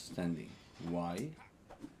just standing. Why?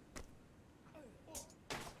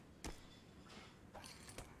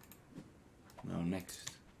 Now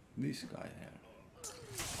next, this guy here.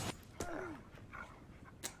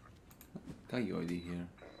 Coyote here.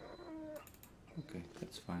 Okay,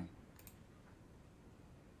 that's fine.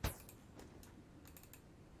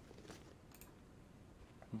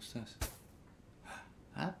 What's that?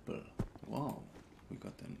 Apple. Wow, we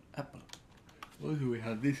got an apple. Why do we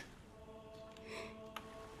have this?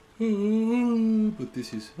 But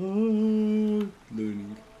this is hard.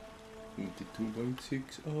 Learning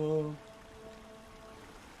 22.6.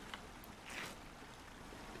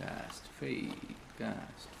 Cast fade.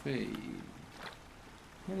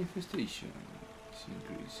 Manifestation is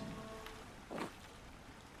increasing.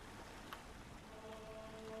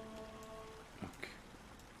 Okay.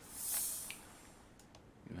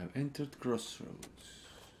 You have entered crossroads.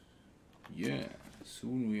 Yeah,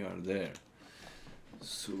 soon we are there.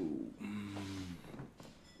 So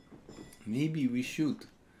maybe we should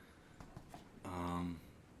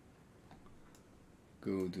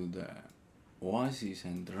go to the Oasis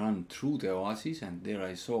and run through the Oasis, and there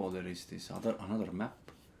I saw there is this another map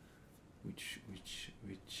which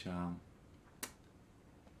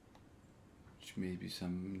may be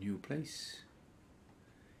some new place,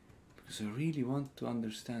 because I really want to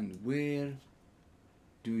understand where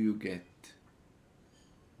do you get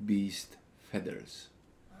beast feathers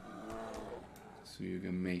so you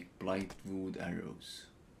can make blight wood arrows.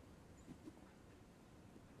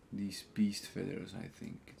 These beast feathers, I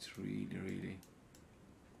think it's really.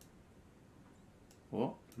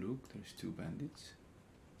 Oh, look, there's 2 bandits.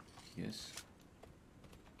 Yes.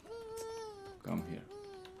 Come here.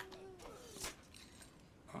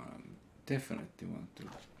 Definitely want to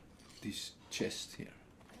this chest here.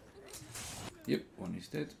 Yep, one is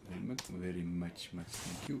dead. Very much.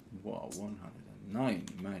 Thank you. Wow, 109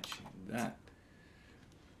 matching that.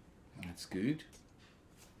 That's good.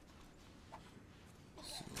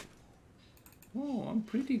 So, oh, I'm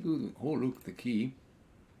pretty good. Oh, look, the key.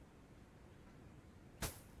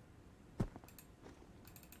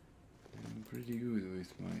 I'm pretty good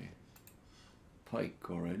with my pike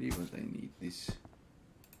already, but I need this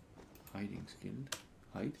hiding skill.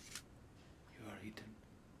 Hide. You are hidden.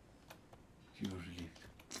 You are relieved.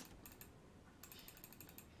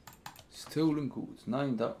 Stolen goods.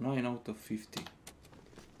 9 out of 50.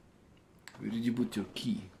 Where did you put your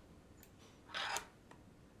key?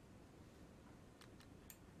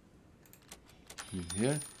 In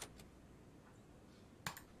here?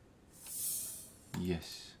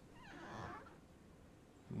 Yes.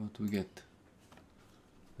 What do we get?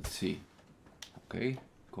 Let's see. Okay,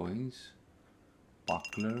 coins,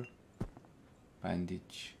 buckler,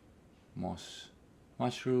 bandage, moss,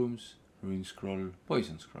 mushrooms, rune scroll,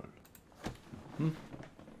 poison scroll.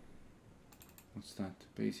 What's that?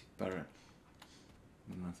 Basic barrel.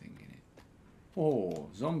 Nothing in it. Oh,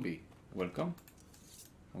 zombie. Welcome.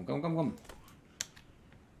 Come.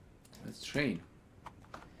 Let's train.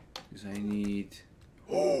 Because I need...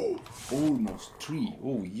 Oh, almost 3.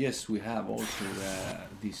 Oh, yes, we have also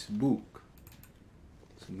this book.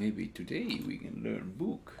 So maybe today we can learn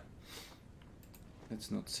book.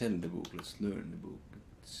 Let's not sell the book, let's learn the book.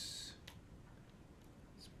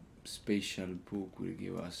 Spatial book will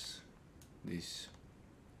give us this.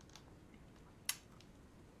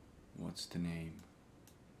 What's the name?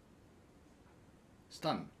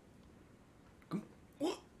 Stun.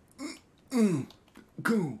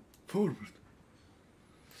 Go forward.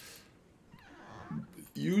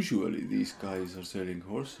 Usually these guys are selling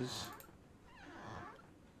horses.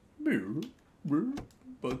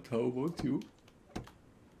 But how about you?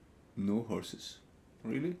 No horses.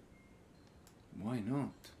 Really? Why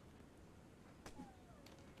not?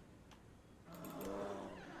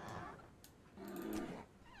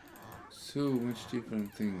 So much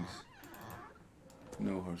different things.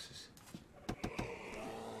 No horses.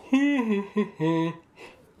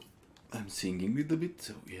 I'm singing a little bit,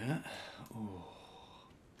 so yeah. Oh.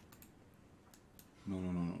 No.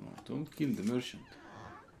 Don't kill the merchant.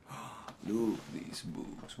 Look, these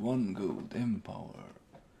books. 1 gold, empower.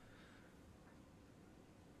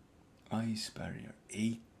 Ice barrier,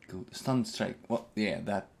 8 gold. Stun strike. What? Yeah,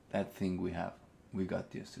 that thing we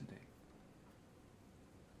got yesterday.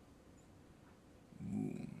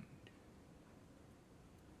 Wound.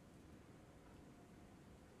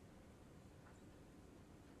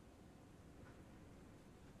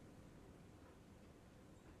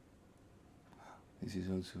 This is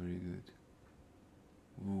also very good.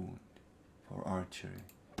 Wound for archery.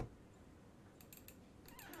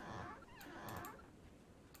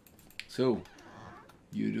 So,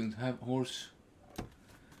 you don't have horse.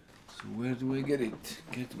 So where do I get it?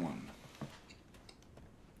 Get one.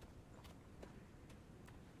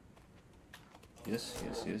 Yes.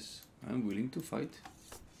 I'm willing to fight.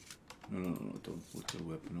 No. Don't put your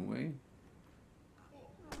weapon away.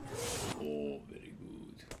 Oh, very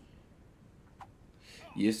good.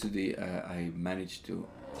 Yesterday I managed to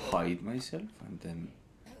hide myself, and then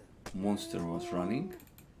monster was running,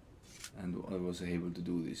 and I was able to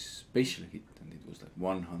do this spatial hit, and it was like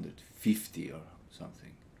 150 or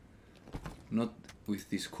something. Not with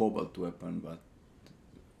this cobalt weapon, but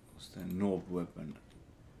it was the knob weapon.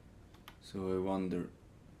 So I wonder.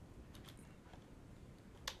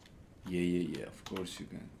 Yeah, of course you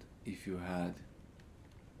can't. If you had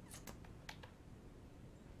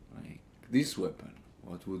like this weapon,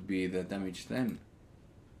 what would be the damage then?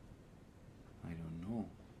 I don't know.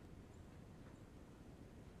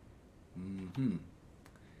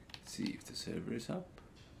 Let's see if the server is up.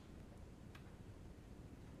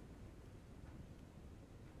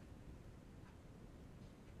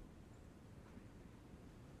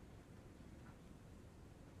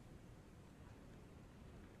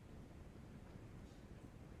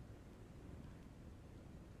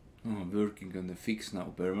 Oh, I'm working on the fix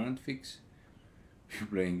now, permanent fix. You're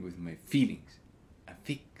playing with my feelings. A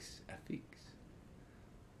fix.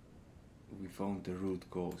 We found the root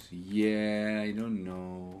cause. Yeah, I don't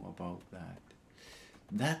know about that.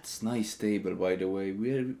 That's nice table, by the way.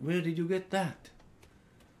 Where did you get that?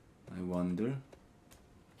 I wonder.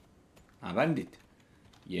 Ah, bandit.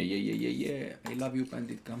 Yeah. I love you,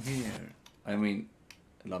 bandit. Come here. I mean,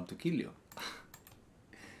 I love to kill you.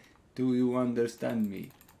 Do you understand me?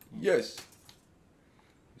 Yes.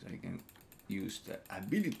 So I can use the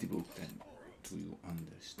ability book then. Do you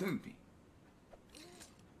understand me?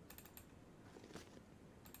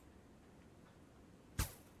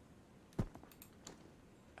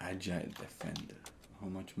 Agile defender. How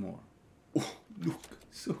much more? Oh, look.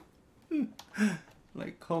 So,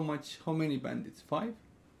 like how many bandits? 5?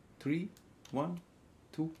 3? 1?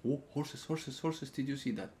 2? Oh, horses. Did you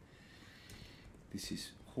see that? This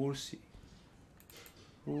is horsey.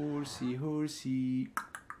 Horsey.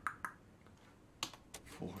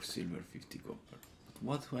 4 silver, 50 copper. But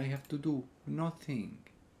what do I have to do? Nothing.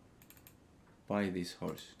 Buy this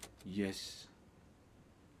horse. Yes.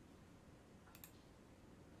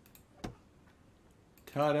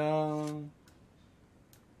 Ta-da!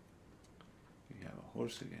 We have a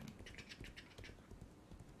horse again.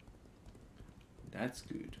 That's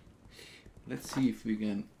good. Let's see if we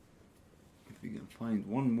can we can find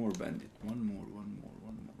one more bandit. One more.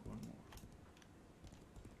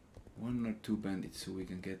 One or two bandits so we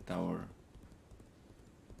can get our...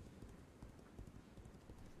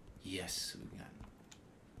 Yes, we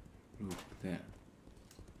can. Look, there.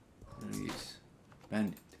 There he is.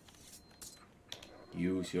 Bandit.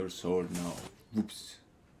 Use your sword now. Whoops.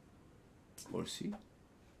 Horsey?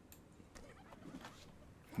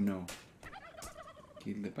 No.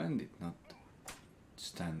 Kill the bandit, not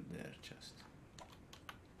stand there just.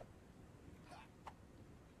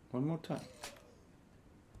 One more time.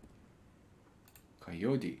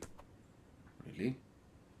 Coyote. Really?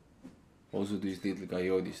 Also these little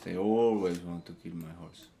coyotes, they always want to kill my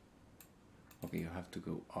horse. Okay, you have to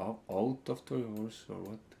go out of the horse or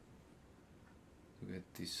what? To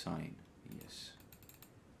get this sign. Yes.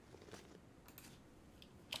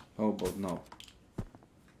 How about now?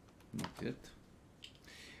 Not yet.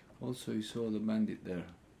 Also, you saw the bandit there.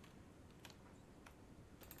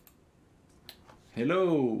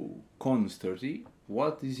 Hello, Cons 30.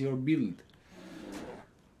 What is your build?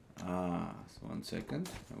 So 1 second,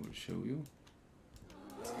 I will show you.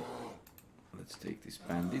 Let's take this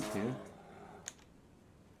bandit here.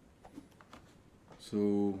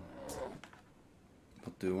 So,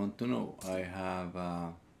 what do you want to know? I have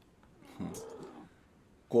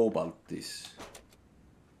cobalt this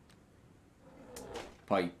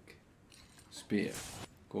pike spear,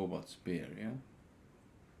 cobalt spear, yeah.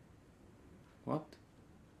 What?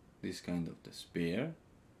 This kind of the spear.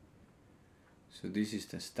 So this is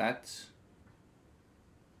the stats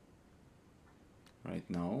right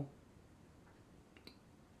now.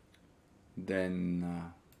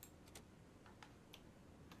 Then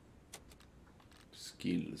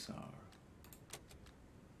skills are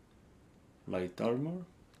light armor,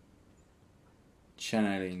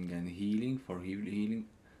 channeling and healing for healing.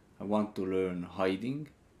 I want to learn hiding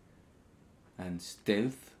and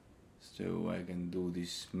stealth, so I can do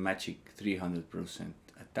this magic 300%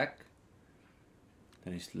 attack.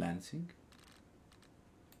 Then is lancing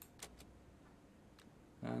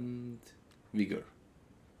and vigor.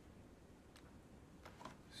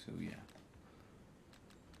 So yeah.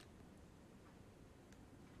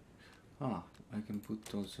 I can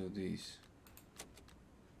put also these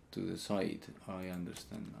to the side. I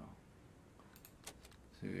understand now.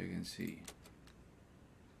 So you can see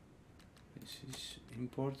this is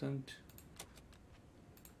important.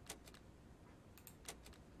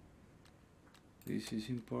 This is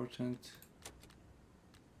important.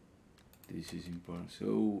 This is important.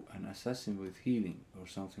 So an assassin with healing or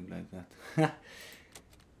something like that.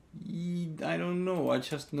 I don't know. I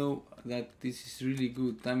just know that this is really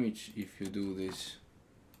good damage if you do this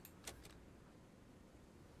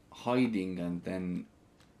hiding and then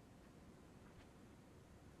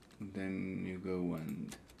you go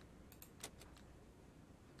and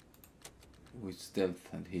with stealth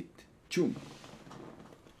and hit. Choom.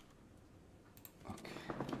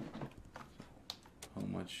 How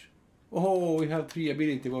much? Oh, we have 3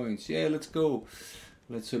 ability points. Yeah, let's go.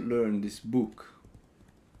 Let's learn this book.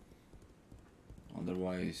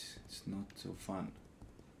 Otherwise, it's not so fun.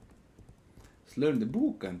 Let's learn the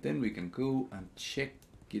book and then we can go and check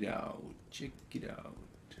it out. Check it out.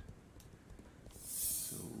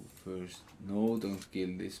 So first, no, don't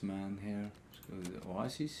kill this man here. Let's go to the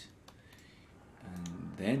Oasis.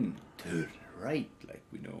 And then turn right, like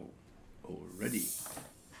we know already.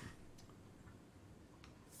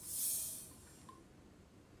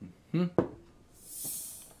 Let's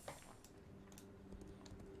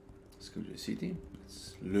go to the city.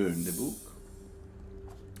 Let's learn the book.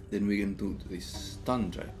 Then we can do this stun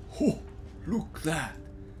drive. Oh, look that!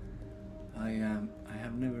 I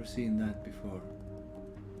have never seen that before.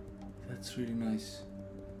 That's really nice.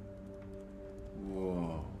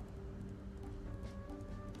 Whoa,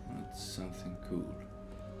 that's something cool.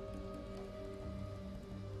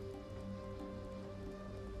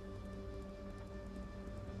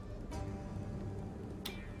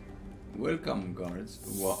 Welcome, guards.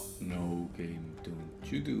 What? No game,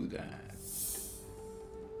 don't you do that.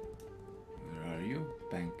 Where are you?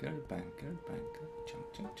 Banker, banker, banker.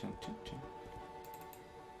 Chunk, chunk, chunk, chunk, chunk.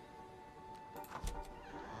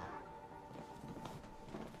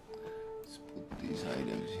 Let's put these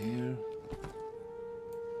items here.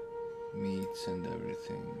 Meats and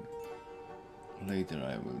everything. Later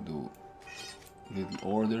I will do little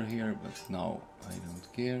order here, but now I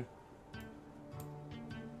don't care.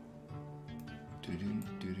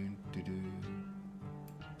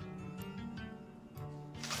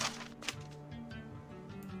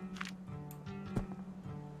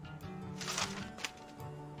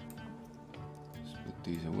 Let's put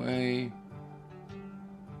these away.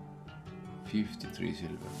 53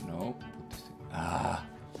 silver. No. Put this thing. Ah,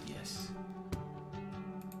 yes.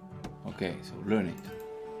 Okay, so learn it.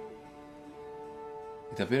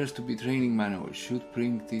 It appears to be training manual. Should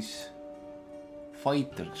bring this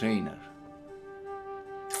fighter trainer.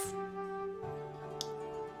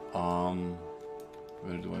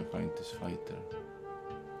 Where do I find this fighter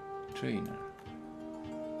trainer?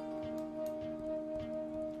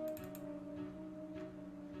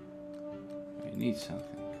 I need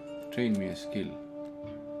something. Train me a skill.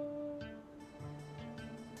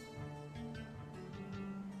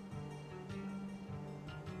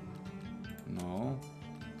 No.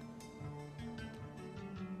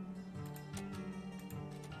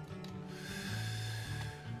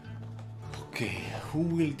 Okay, who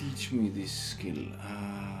will teach me this skill? I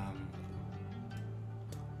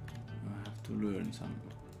have to learn some.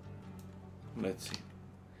 Let's see.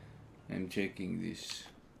 I'm checking this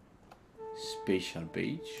special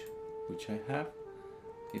page, which I have.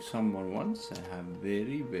 If someone wants, I have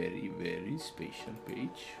very, very, very special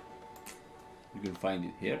page. You can find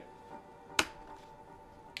it here.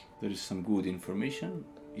 There is some good information.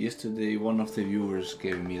 Yesterday, one of the viewers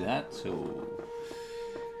gave me that, so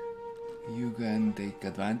you can take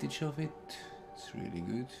advantage of it. It's really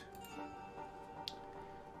good.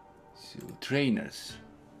 So, trainers.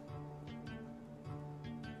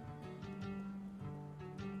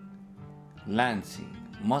 Lancing,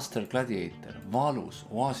 Master Gladiator, Valus,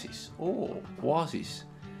 Oasis. Oh, Oasis.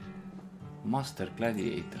 Master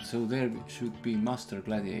Gladiator. So there should be Master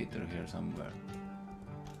Gladiator here somewhere.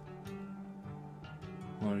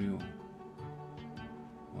 Who are you?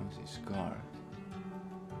 Oasis Guard.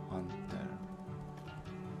 Hunter.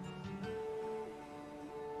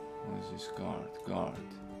 Oasis Guard.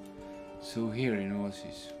 So here in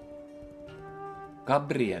Oasis.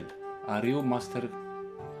 Gabriel, are you Master?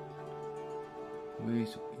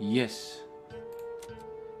 Yes.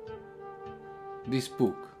 This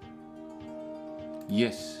book.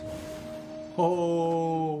 Yes.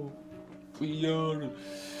 Oh, we are.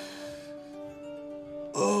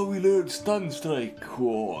 Oh, we learned stun strike.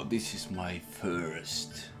 Oh, this is my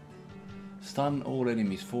first. Stun all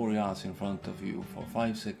enemies 4 yards in front of you for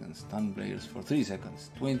 5 seconds. Stun players for 3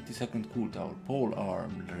 seconds. 20-second cooldown. Pole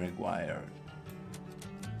arm required.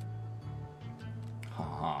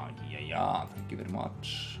 Haha, yeah, thank you very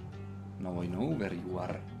much. Now I know where you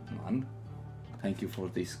are, man. Thank you for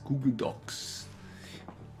this Google Docs.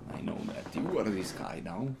 I know that you are this guy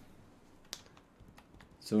now.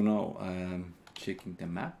 So now I'm checking the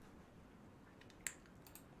map.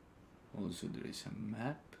 Also there is a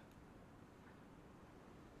map.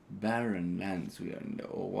 Barren lands. We are in the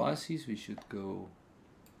Oasis. We should go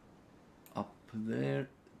up there.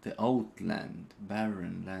 The outland.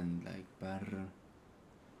 Barren land, like barren.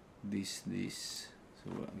 This.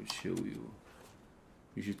 So I will show you.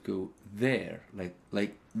 You should go there,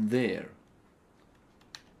 like there.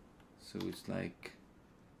 So it's like,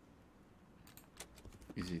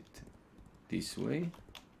 is it this way?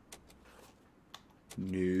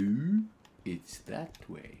 No, it's that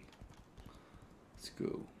way. Let's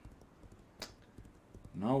go.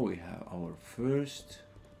 Now we have our first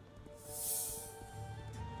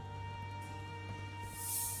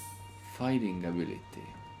fighting ability.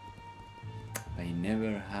 I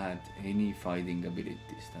never had any fighting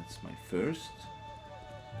abilities. That's my first.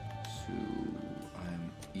 So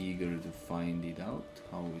I'm eager to find it out,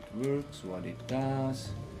 how it works, what it does,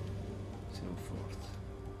 so forth.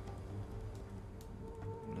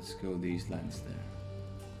 Let's go these lands there.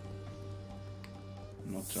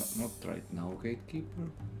 Not right now, gatekeeper.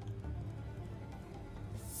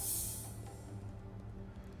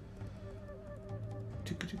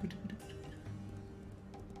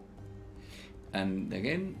 And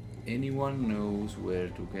again, anyone knows where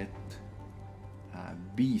to get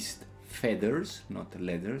beast feathers, not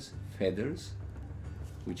leathers, feathers,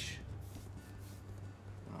 which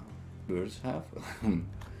birds have,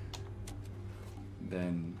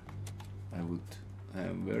 then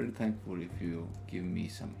I'm very thankful if you give me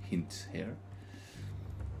some hints here.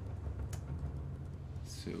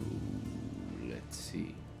 So let's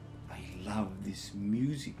see. I love this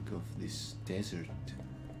music of this desert.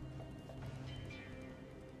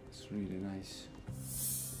 It's really nice.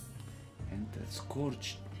 And that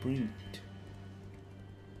scorched print.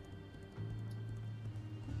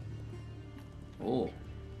 Oh,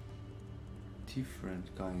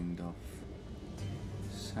 different kind of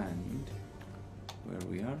sand. Where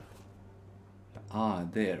we are? Ah,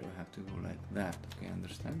 there. We have to go like that. Okay,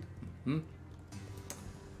 understand?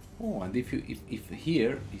 Oh, and if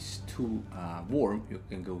here is too warm, you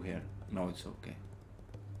can go here. No, it's okay.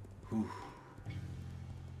 Whew.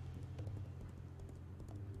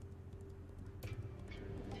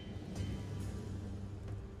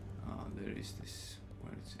 is this?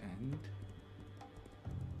 Where it's ending.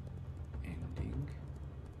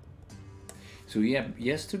 So yeah,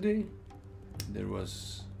 yesterday there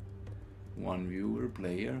was one viewer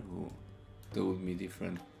player who told me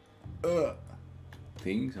different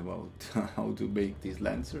things about how to make this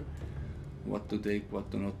Lancer, what to take, what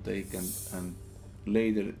to not take, and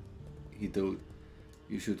later he told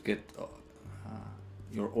you should get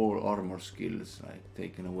your all armor skills like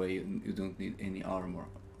taken away. You don't need any armor.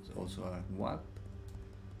 Also, what?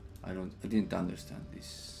 I didn't understand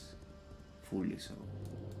this fully. So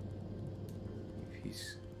if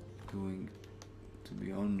he's going to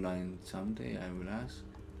be online someday, I will ask.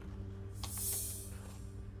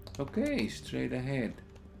 Okay, straight ahead.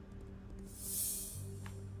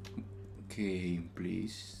 Okay,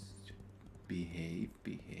 please behave.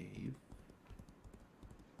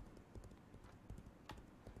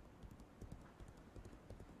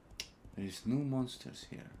 There is no monsters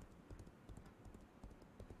here.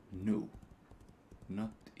 No,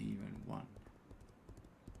 not even one.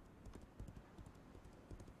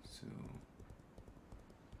 So,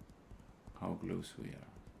 how close we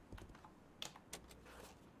are?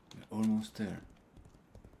 We're almost there.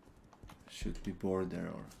 Should be border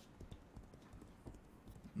or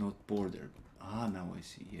not border. Ah, now I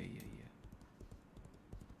see. Yeah.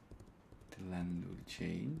 The land will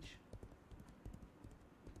change.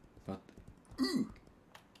 But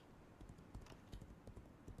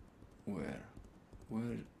where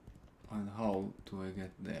and how do I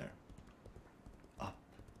get there? Up.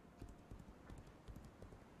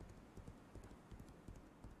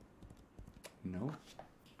 No.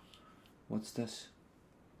 What's this?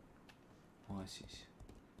 Oasis.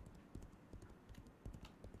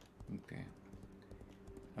 Okay.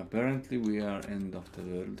 Apparently we are end of the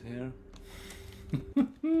world here.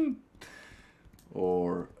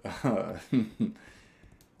 Or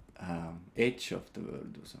edge of the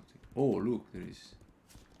world or something. Oh, look, there is.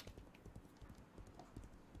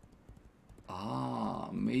 Ah,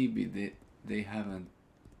 maybe they haven't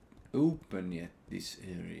opened yet this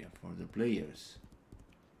area for the players.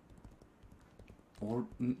 Or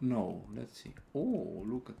no, let's see. Oh,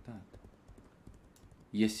 look at that.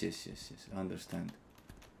 Yes, I understand.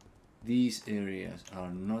 These areas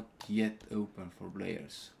are not yet open for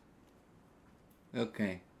players.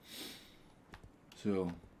 Okay,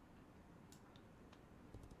 so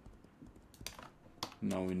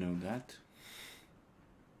now we know that.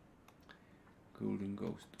 Golden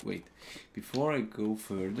Ghost. Wait, before I go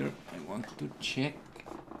further, I want to check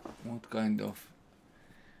what kind of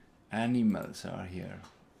animals are here.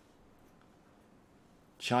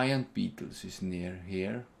 Giant beetles is near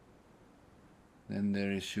here. Then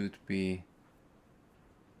there should be,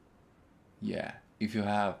 yeah. If you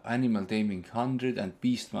have animal taming 100 and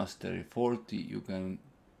beast mastery 40, you can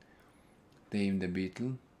tame the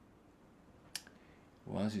beetle.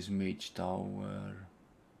 Oasis mage tower,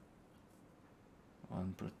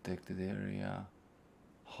 unprotected area,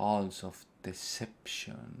 halls of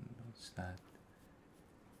deception. What's that?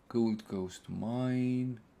 Gold Ghost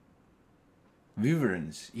mine,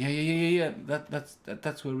 wyverns. Yeah.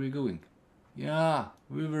 That's where we're going. Yeah,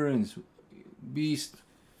 wyverns, beast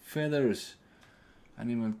feathers.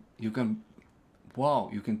 Animal, you can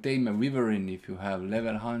tame a wyvern if you have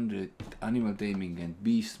level 100 animal taming and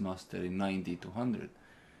beast mastery 90 to 100.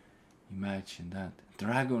 Imagine that.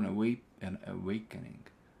 Dragon awakening.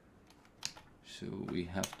 So we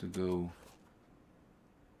have to go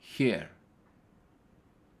here.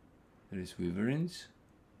 There is wyverns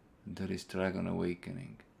and there is dragon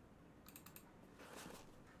awakening.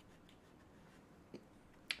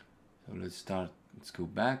 So let's go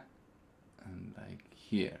back and like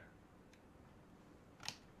here.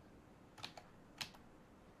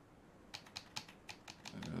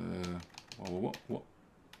 What?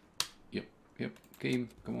 Yep, game,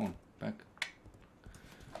 come on, back.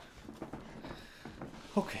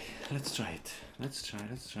 Okay, let's try it. Let's try.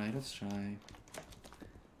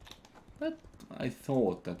 But I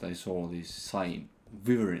thought that I saw this sign,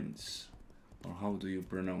 wyverns, or how do you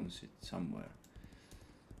pronounce it, somewhere.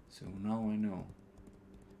 So now I know.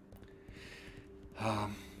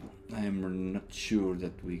 I am not sure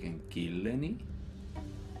that we can kill any.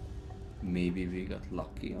 Maybe we got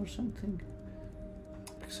lucky or something.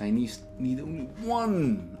 Because I need only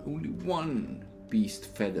one beast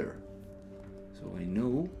feather. So I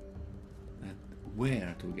know that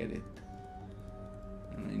where to get it.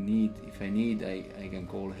 And if I need, I can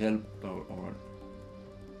call help or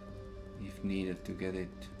if needed to get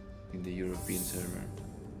it in the European server.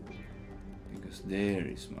 Because there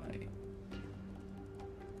is my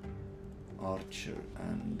archer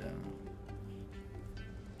and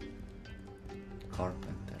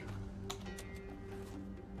carpenter.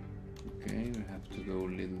 Okay, we have to go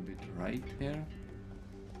a little bit right here.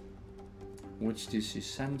 Watch this is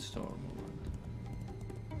sandstorm movement.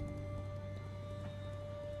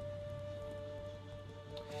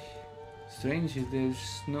 Strangely,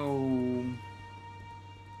 there's no...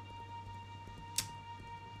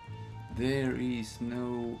 There is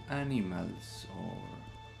no animals or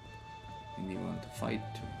anyone to fight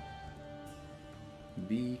to.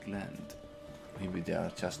 Big land. Maybe they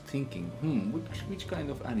are just thinking, which kind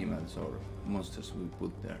of animals or monsters we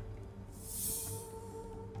put there.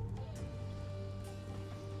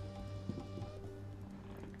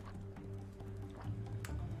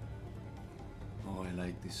 Oh, I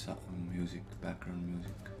like this music, background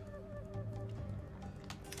music.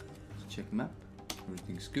 Let's check map.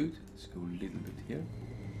 Everything's good. Let's go a little bit here.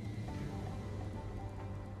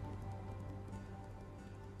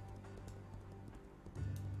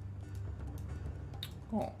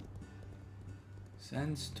 Oh,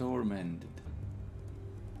 sandstorm ended.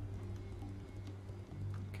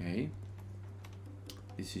 Okay,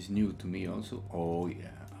 this is new to me also. Oh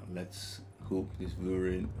yeah, let's hope this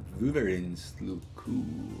Wyverns look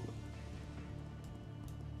cool.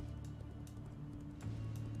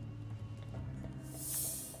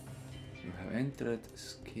 You have entered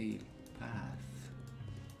scale path.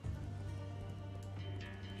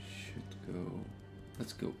 Should go.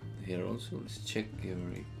 Let's go here also. Let's check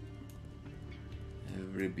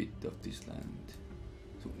every bit of this land.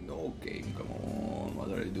 So no game, come on, what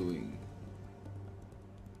are you doing?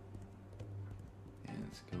 Yeah,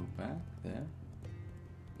 let's go back there.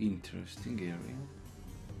 Interesting area.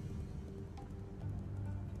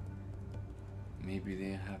 Maybe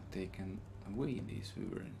they have taken away these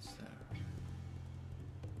wyverns there.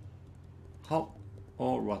 How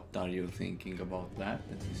or what are you thinking about that?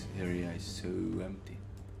 That this area is so empty.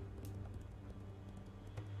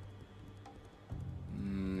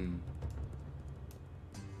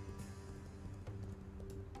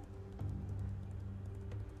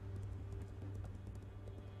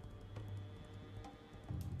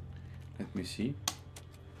 Let me see.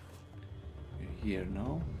 We're here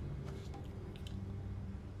now.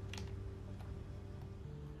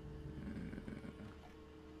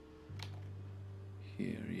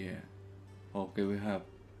 Here, yeah. Okay, we have.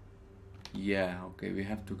 Yeah, okay, we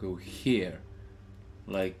have to go here.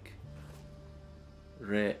 Like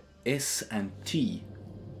S and T,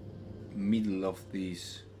 middle of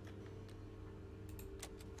these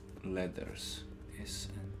letters. S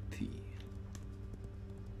and T.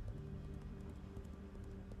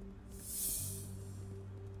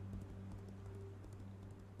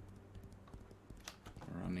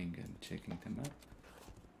 Running and checking the map.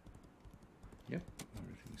 Yep,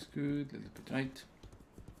 everything's good. A little bit right.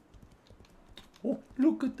 Oh,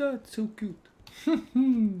 look at that! So cute.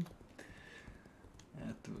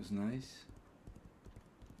 That was nice.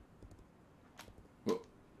 Oh,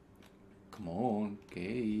 come on,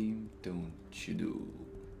 game! Don't you do?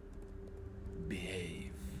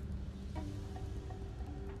 Behave.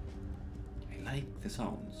 I like the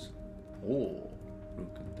sounds. Oh,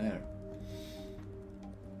 look at there.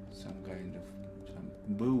 Some kind of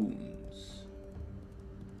bones.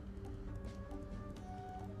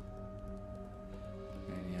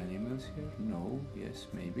 Any animals here? No. Yes,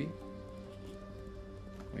 maybe.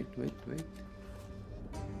 Wait.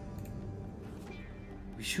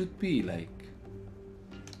 We should be like.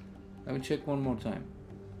 I will check one more time.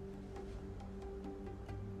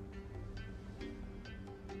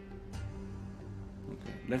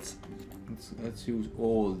 Okay, let's use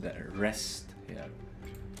all the rest here.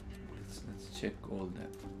 Let's check all the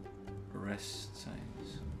rest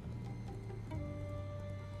signs.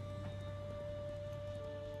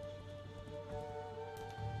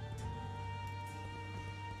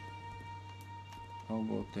 How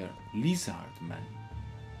about there? Lizard man.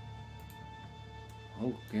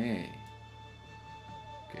 Okay.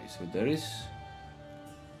 Okay, so there is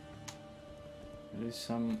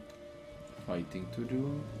some fighting to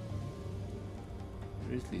do.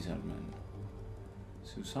 There is lizard man.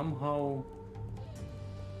 So somehow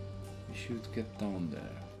we should get down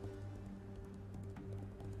there.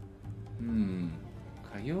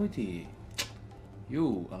 Coyote.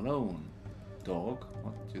 You alone. Dog,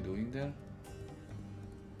 what you doing there?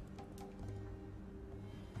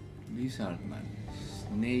 Lizard man.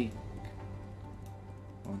 Snake.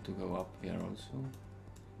 Want to go up here also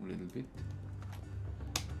a little bit.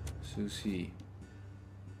 So see.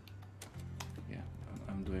 Yeah,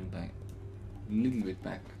 I'm doing like a little bit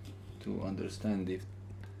back to understand if.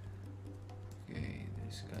 Okay,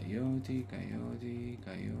 there's coyote.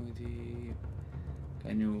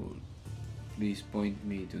 Can you Please point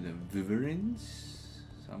me to the Wyverns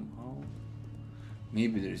somehow.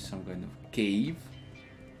 Maybe there is some kind of cave.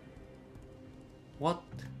 What?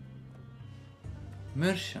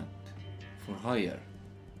 Merchant for hire.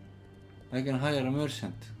 I can hire a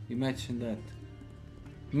merchant. Imagine that.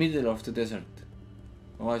 Middle of the desert.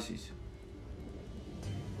 Oasis.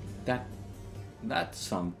 That's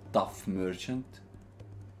some tough merchant.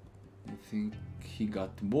 I think he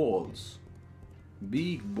got balls.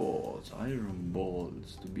 Big balls, iron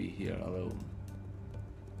balls to be here alone.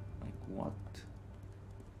 Like what?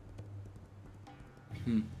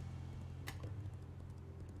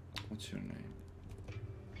 What's your name?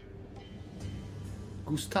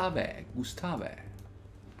 Gustave.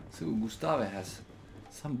 So Gustave has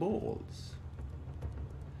some balls.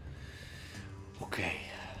 Okay.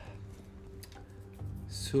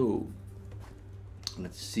 So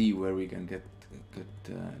let's see where we can get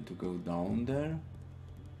to go down there.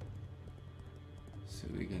 So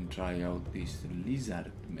we can try out these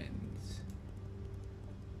lizard men.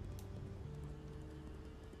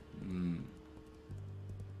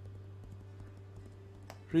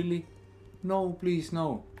 Really? No, please,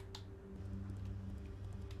 no.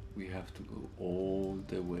 We have to go all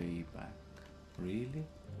the way back. Really?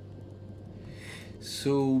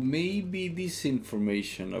 So maybe this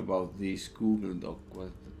information about this Google Doc,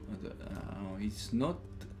 it's not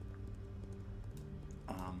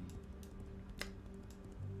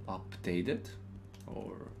updated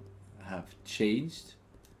or have changed.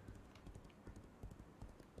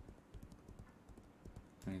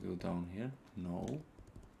 Can I go down here? No.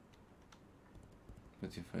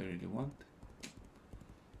 But if I really want,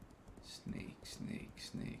 snake.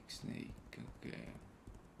 Okay.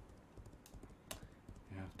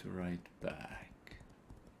 You have to write back.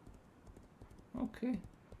 Okay.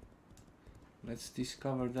 Let's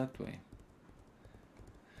discover that way.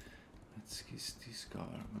 Let's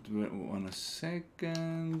discover. But 1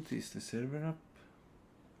 second. Is the server up?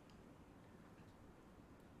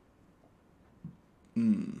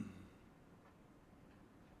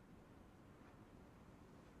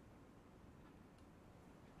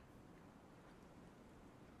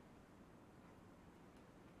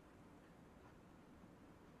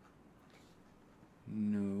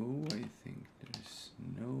 No, I think there's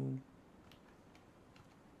no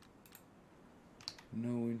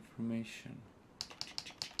information.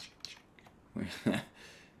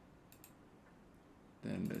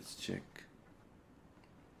 Then let's check.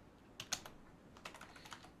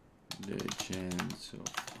 Legends of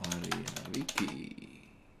Aria Wiki.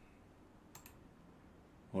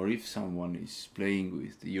 Or if someone is playing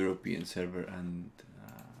with the European server and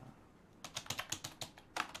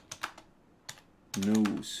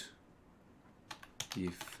knows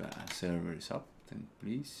if a server is up, then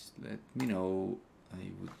please let me know.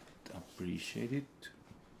 I would appreciate it.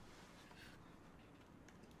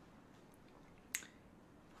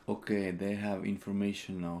 Okay, they have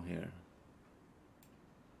information now here.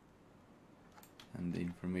 And the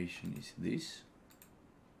information is this.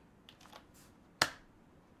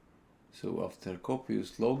 So after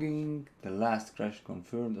copious logging, the last crash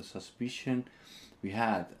confirmed the suspicion we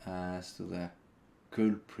had as to the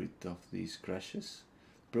culprit of these crashes.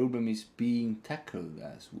 Problem is being tackled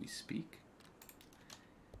as we speak.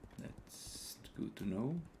 That's good to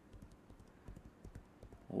know.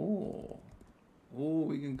 Oh,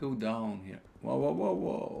 we can go down here.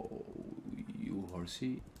 Whoa. You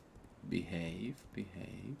horsey. Behave.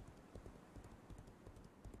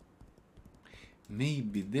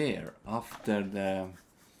 Maybe there, after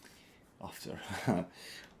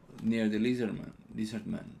near the lizard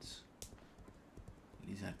men's,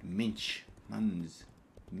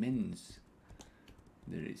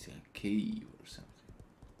 there is a cave or something.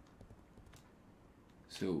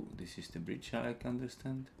 So this is the bridge, I can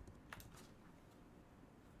understand.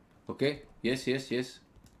 Okay, yes.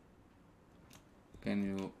 Can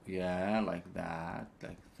you, yeah, like that,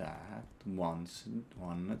 one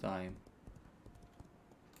at a time.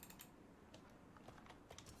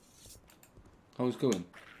 How's it going?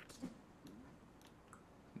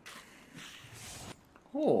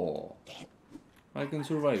 Oh, I can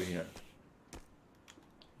survive here.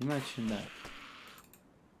 Imagine that.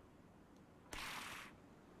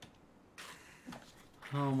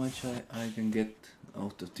 How much I can get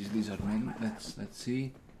out of this lizard man? Let's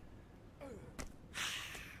see.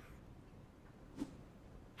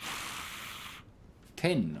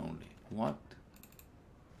 $10 only. What?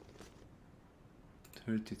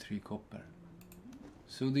 33 copper.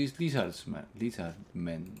 So these lizard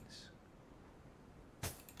men,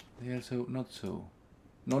 they are so not so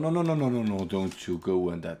No, no, no, no, no, no, no, don't you go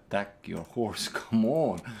and attack your horse. Come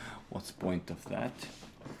on. What's the point of that?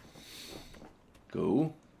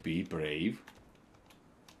 Go, be brave,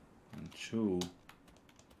 and show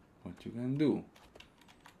what you can do.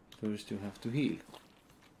 First you have to heal.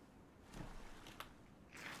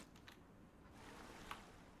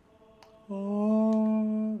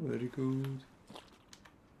 Oh, very good.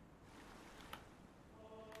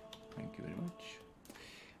 Thank you very much.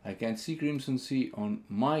 I can't see Crimson Sea on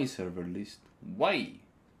my server list. Why?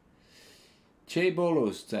 J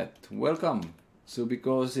Bolos, chat, welcome. So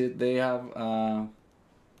because they have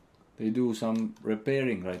they do some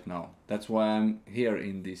repairing right now. That's why I'm here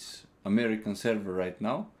in this American server right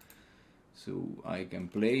now. So I can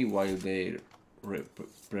play while they're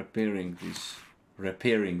repairing this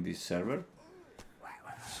server.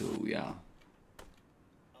 So yeah.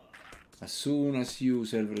 As soon as you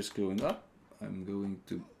server is going up, I'm going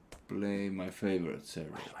to play my favorite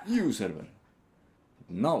server, EU server.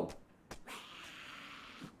 No.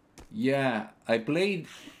 Yeah, I played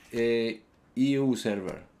a EU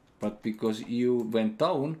server, but because EU went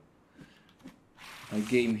down, I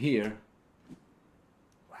came here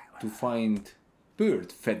to find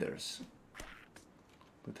bird feathers,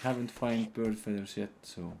 but haven't found bird feathers yet.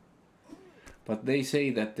 So, but they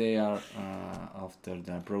say that they are after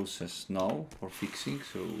the process now for fixing.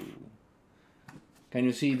 So, can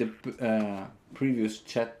you see the previous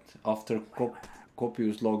chat after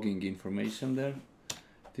copious logging information there?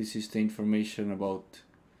 This is the information about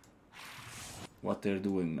what they're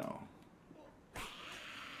doing now.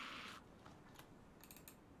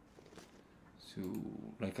 So,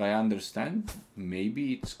 like I understand,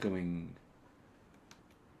 maybe it's going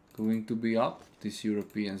to be up, this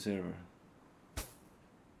European server,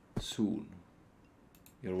 soon.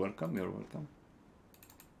 You're welcome, you're welcome.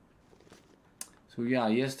 So yeah,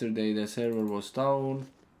 yesterday the server was down.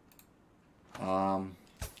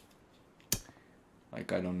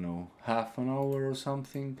 Like I don't know, half an hour or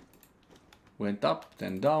something. Went up,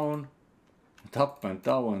 then down, went up and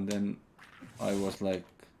down, and then I was like,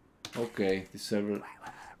 okay, the server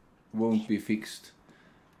won't be fixed.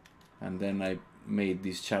 And then I made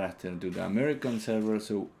this character to the American server,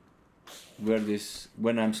 so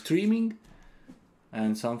when I'm streaming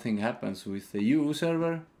and something happens with the EU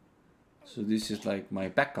server, so this is like my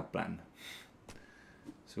backup plan.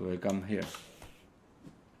 So I come here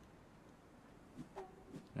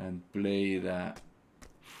and play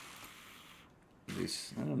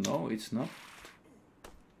this, I don't know, it's not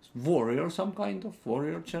warrior, some kind of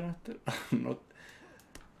warrior character.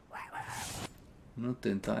 not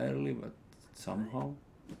entirely, but somehow.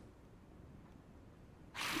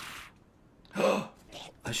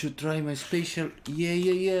 I should try my spatial.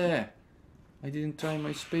 Yeah. I didn't try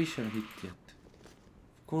my spatial hit yet.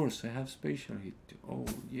 Of course I have spatial hit. Oh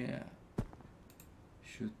yeah.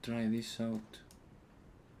 Should try this out.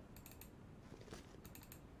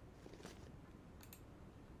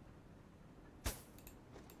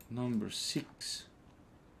 Number 6.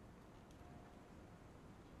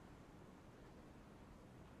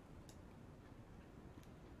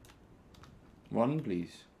 One,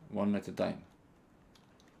 please. One at a time.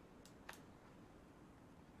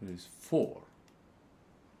 There is 4.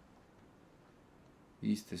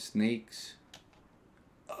 These the snakes.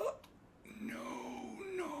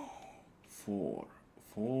 No. 4.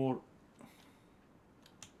 Okay.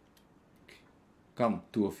 Come,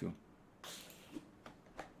 2 of you.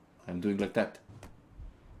 I'm doing like that.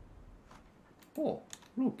 Oh,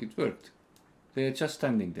 look, it worked. They're just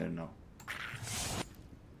standing there now.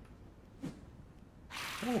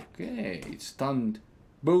 Okay, it stunned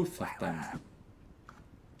both of them.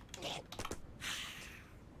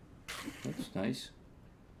 That's nice.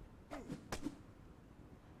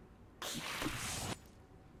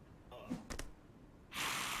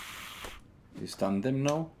 They stunned them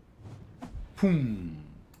now. Boom!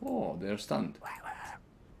 Oh, they're stunned.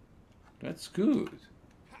 That's good.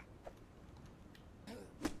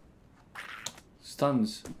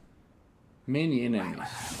 Stuns many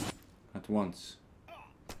enemies at once.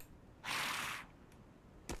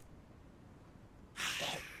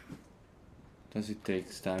 Does it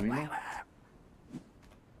take stamina?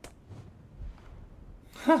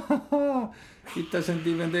 It doesn't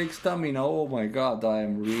even take stamina. Oh my god, I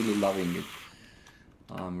am really loving it.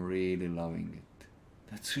 I'm really loving it.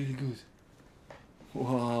 That's really good.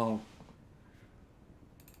 Wow.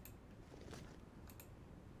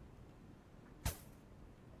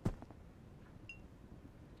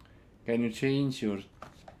 Can you change your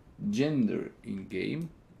gender in game?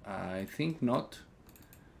 I think not.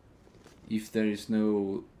 If there is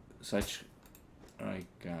no such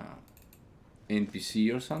like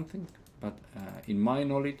NPC or something, but in my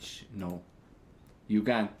knowledge, no. You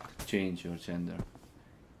can't change your gender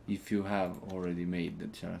if you have already made the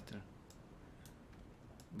character.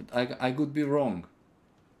 But I could be wrong.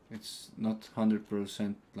 It's not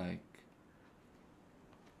 100% like.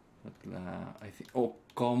 But I think. Oh,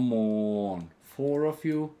 come on! 4 of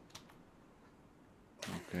you.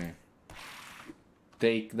 Okay.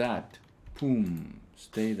 Take that. Boom.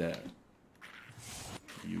 Stay there.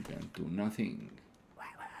 You can do nothing.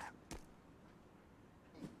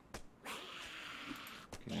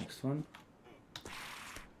 Okay, next one.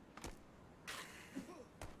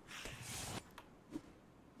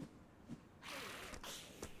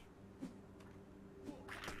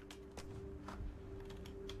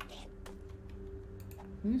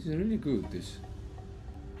 This is really good, this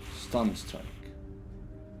stun strike.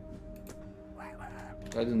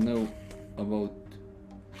 I don't know about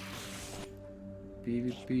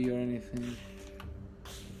PvP or anything.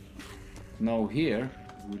 Now here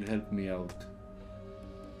will help me out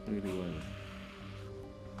really well.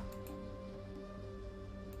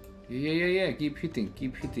 Yeah, keep hitting,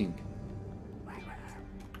 keep hitting.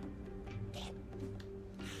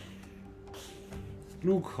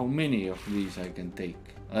 Look how many of these I can take.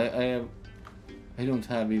 I don't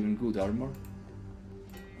have even good armor.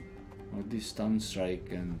 Or this stun strike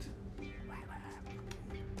and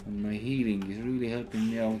my healing is really helping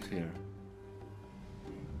me out here.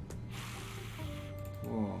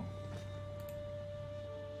 Whoa.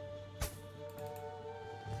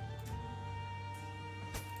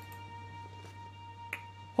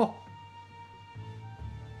 Oh!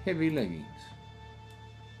 Heavy leggings.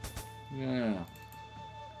 Yeah.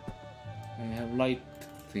 I have light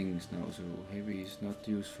things now, so heavy is not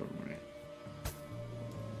useful for me.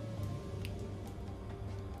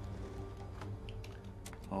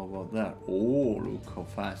 How about that? Oh, look how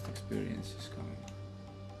fast experience is coming.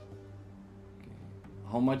 Okay.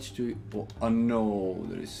 How much do you... Oh no,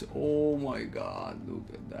 there is... Oh my god, look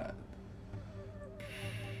at that.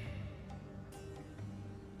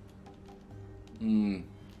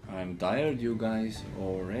 I'm tired, you guys,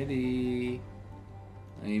 already.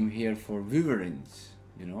 I'm here for wyverns,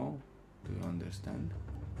 you know? Do you understand?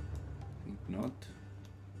 I think not.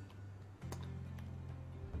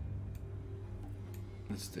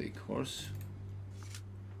 Let's take horse.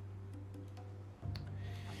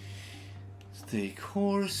 Let's take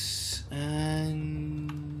horse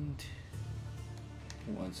and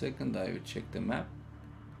 1 second, I will check the map.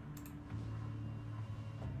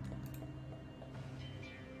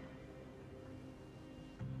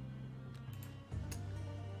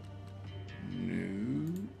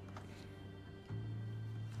 No.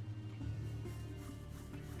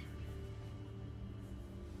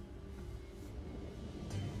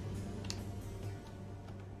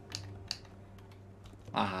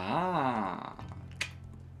 Aha!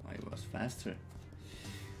 I was faster.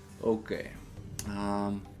 Okay.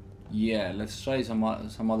 Yeah, let's try some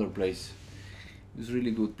other place. It's a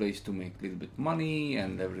really good place to make a little bit money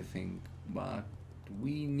and everything, but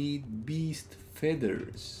we need beast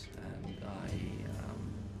feathers, and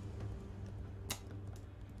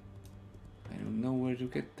I don't know where to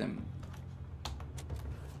get them.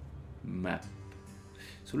 Map.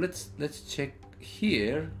 So let's check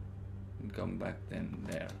here and come back then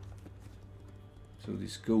there. So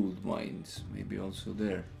these gold mines, maybe also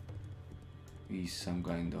there is some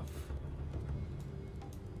kind of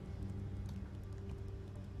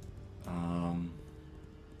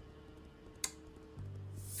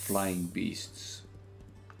flying beasts.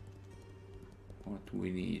 What we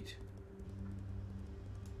need.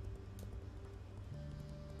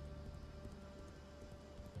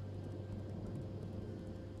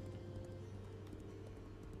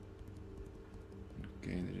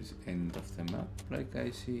 Okay, there is end of the map, like I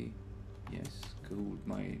see. Yes, gold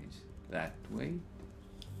mine is that way.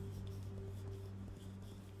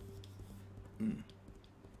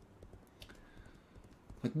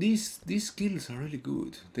 But these skills are really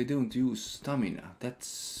good. They don't use stamina. That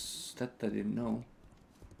I didn't know.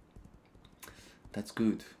 That's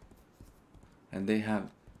good. And they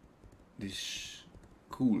have this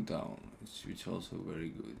cooldown, which also very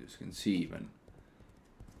good. As you can see even.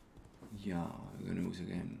 Yeah, I'm gonna use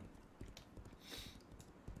again.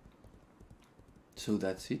 So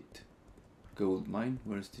that's it. Gold mine.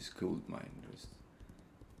 Where's this gold mine? There's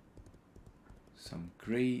some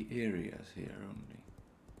gray areas here only.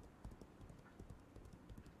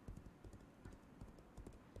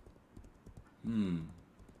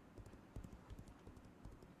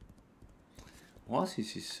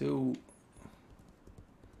 Oasis is so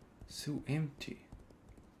empty.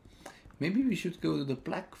 Maybe we should go to the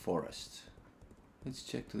Black Forest. Let's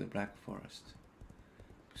check to the Black Forest.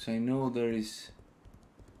 Because I know there is...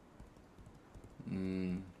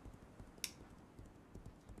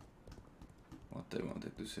 what I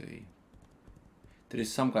wanted to say. There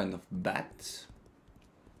is some kind of bats.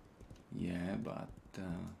 Yeah, but...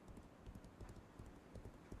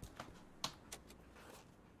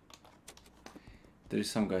 there is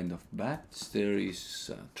some kind of bats. There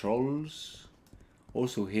is trolls.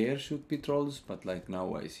 Also here should be trolls, but like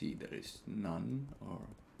now I see there is none. Or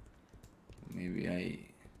maybe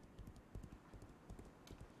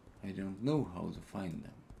I don't know how to find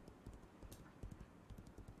them.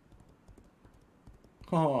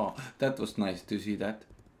 Oh, that was nice to see that.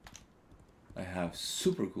 I have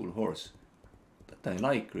super cool horse that I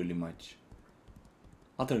like really much.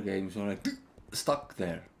 Other games are like stuck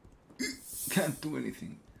there. Can't do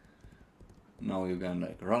anything. Now you can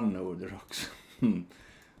like run over the rocks.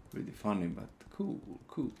 Really funny, but cool.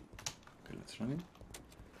 Okay, let's run it.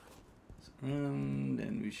 And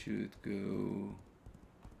then we should go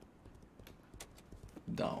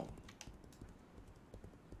down.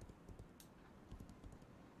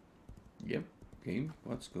 Yep, game,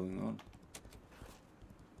 what's going on?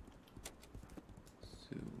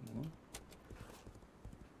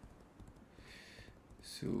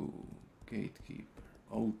 So gatekeeper,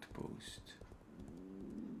 outpost.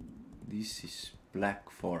 This is Black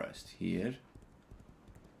Forest here.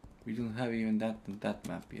 We don't have even that on that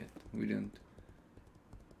map yet. We don't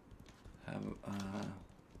have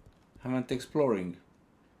haven't exploring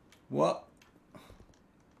what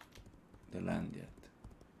the land yet.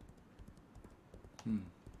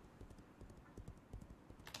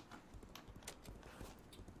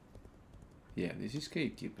 Yeah, this is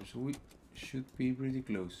gatekeeper, so we should be pretty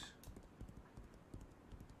close.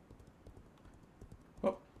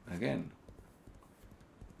 Oh, again.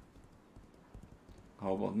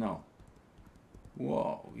 How about now?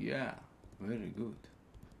 Wow, yeah, very good.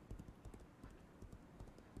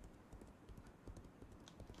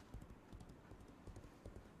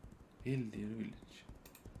 Hildir village.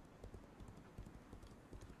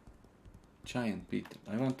 Giant beetle.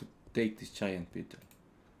 I want to take this giant beetle.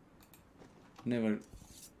 Never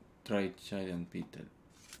tried giant beetle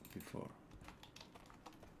before.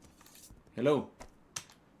 Hello,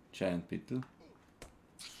 giant beetle.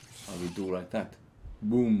 How we do like that?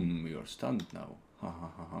 Boom, you're stunned now. Ha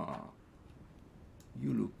ha ha ha.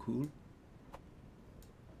 You look cool.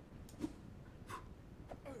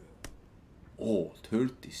 Oh,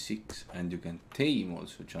 36, and you can tame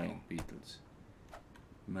also giant beetles.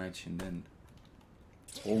 Imagine then.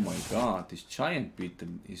 Oh my god, this giant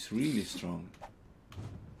beetle is really strong.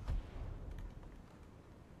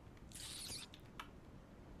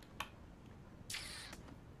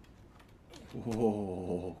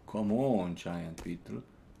 Oh, come on, giant beetle.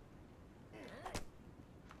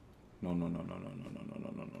 No.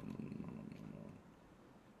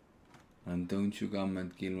 And don't you come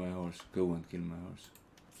and kill my horse. Go and kill my horse.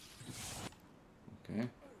 Okay.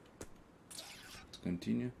 Let's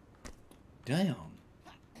continue. Damn.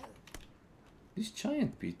 This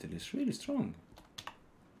giant beetle is really strong.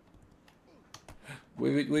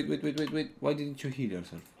 Wait. Why didn't you heal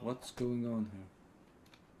yourself? What's going on here?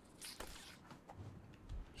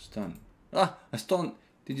 Stun. Ah! I stunned!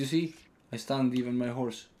 Did you see? I stunned even my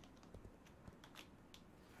horse.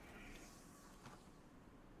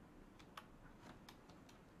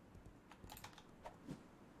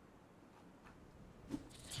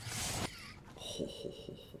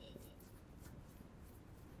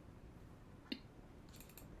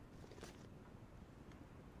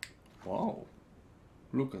 Wow.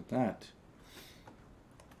 Look at that.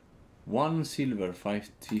 1 silver,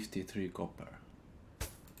 553 copper.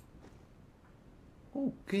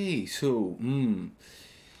 Okay, so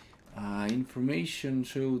information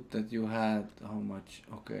showed that you had how much?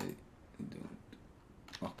 Okay,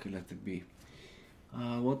 let it be.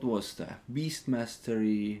 What was that? Beast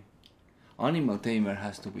mastery. Animal tamer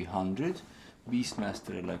has to be 100. Beast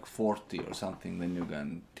mastery like 40 or something. Then you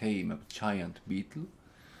can tame a giant beetle.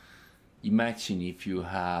 Imagine if you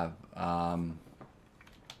have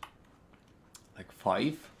like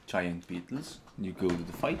 5 giant beetles. You go to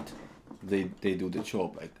the fight. They do the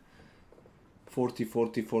job like 40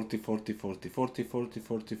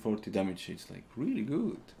 damage. It's like really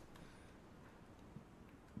good.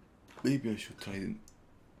 Maybe I should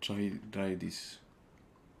try this.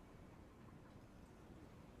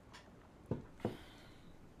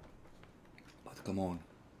 But come on,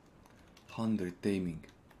 100 taming.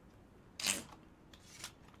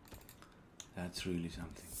 That's really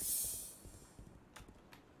something.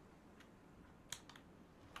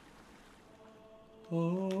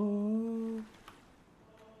 Oh,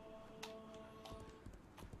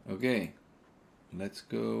 Okay, let's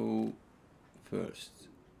go first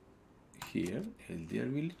here, Elder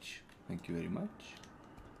Village. Thank you very much.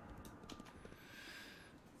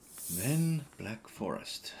 Then Black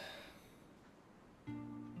Forest.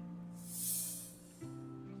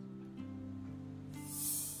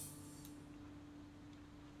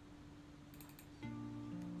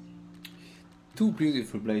 Two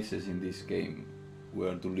beautiful places in this game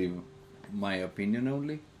where to live, my opinion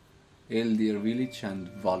only. Eldir Village and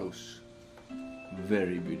Valus.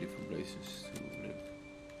 Very beautiful places to live.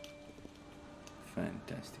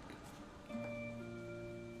 Fantastic.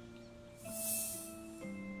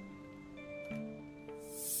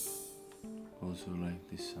 Also like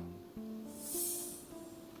this sound.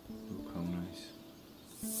 Look how nice.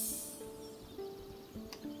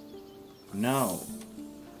 Now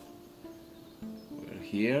we're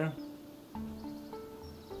here.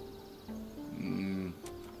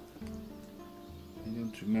 I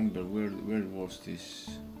don't remember where was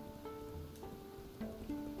this.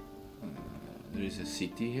 There is a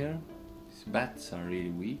city here. These bats are really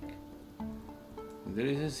weak. There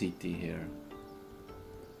is a city here.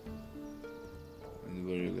 And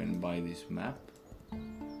where you can buy this map.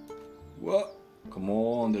 What? Come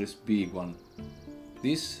on, there is big one.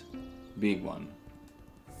 This big one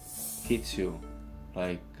hits you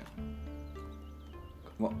like.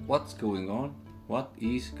 What's going on? What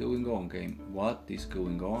is going on, game? What is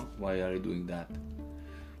going on? Why are you doing that?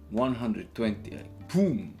 120, like,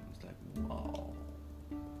 boom! It's like, wow.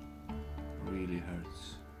 Really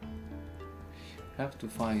hurts. Have to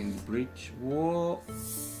find the bridge. Whoa!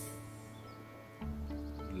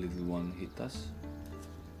 Little one hit us.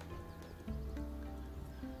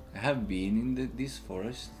 I have been in this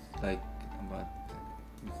forest, like, but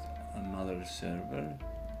with another server.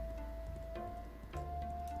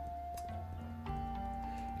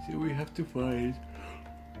 So we have to find,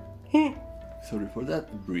 sorry for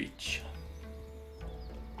that, bridge.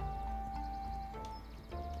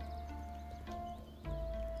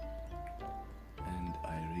 And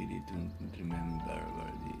I really don't remember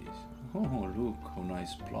where it is. Oh, look, how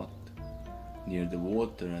nice plot. Near the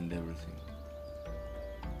water and everything.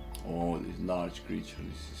 Oh, this large creature,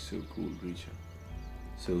 this is so cool creature.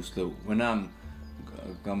 So slow. When I'm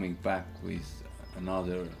coming back with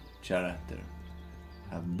another character,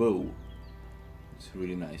 a bow. It's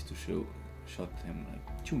really nice to shot him like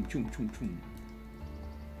chum chum chum chum.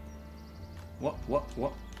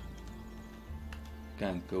 What?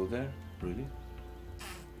 Can't go there, really?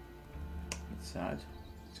 It's sad.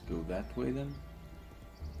 Let's go that way then.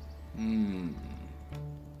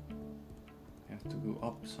 Have to go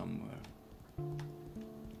up somewhere.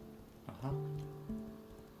 Uh-huh.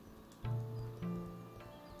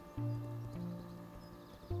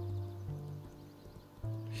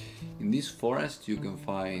 In this forest you can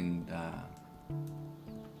find there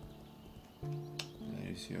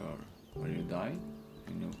is your where you die,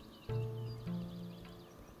 you know.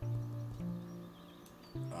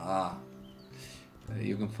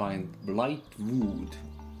 You can find blight wood,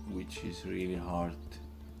 which is really hard.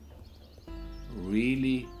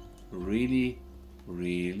 Really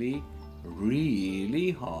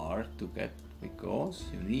hard to get, because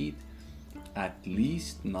you need at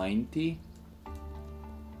least 90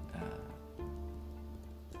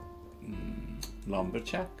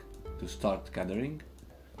 lumberjack to start gathering.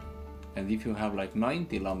 And if you have like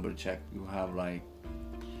 90 lumberjack, you have like,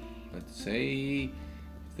 let's say,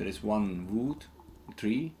 if there is one wood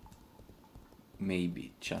tree,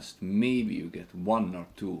 maybe, just maybe you get 1 or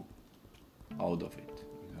 2 out of it.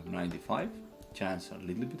 You have 95, chance are a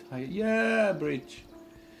little bit higher. Yeah, bridge.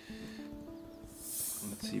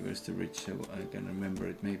 Let's see, where's the bridge so I can remember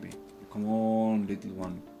it maybe. Come on, little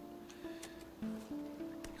one.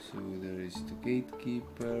 So there is the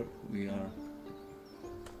gatekeeper. We are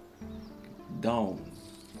down.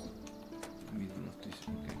 Middle of this.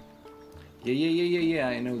 Okay. Yeah.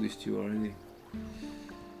 I noticed you already.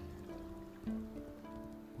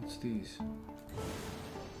 What's this?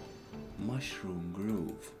 Mushroom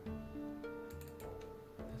Grove.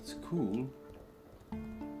 That's cool.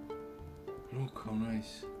 Look how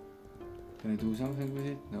nice. Can I do something with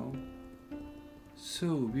it? No.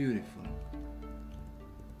 So beautiful.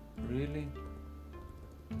 Really?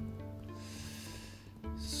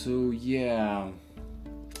 So yeah,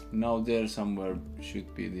 now there somewhere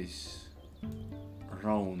should be this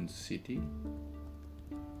round city.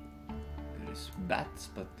 There is bats,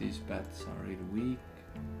 but these bats are really weak.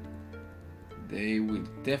 They will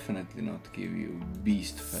definitely not give you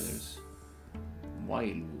beast feathers.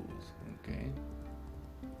 Wildwood, okay.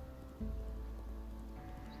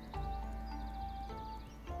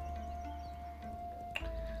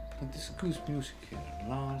 But this goose music here.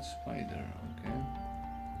 Large spider, okay.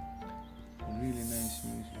 Really nice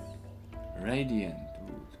music. Radiant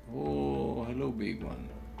wood. Oh, hello, big one.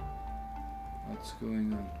 What's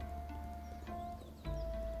going on?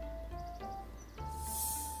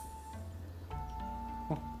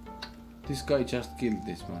 Oh, this guy just killed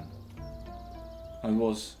this man. And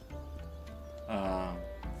was.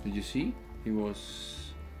 Did you see? He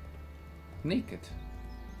was naked.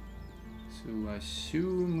 So I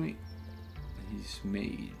assume he's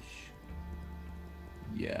mage.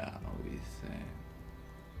 Yeah, with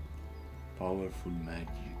powerful magic.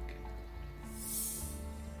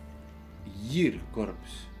 Year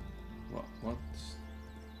corpse. What's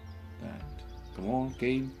that? Come on,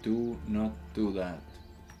 game, do not do that.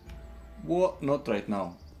 What? Not right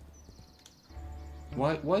now.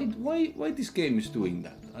 Why this game is doing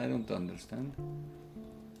that? I don't understand.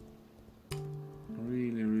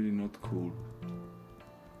 Really, really not cool.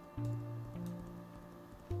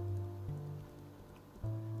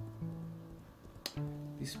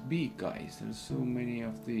 These big guys, there's so many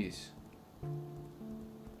of these.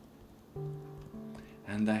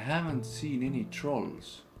 And I haven't seen any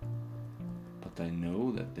trolls. But I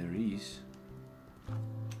know that there is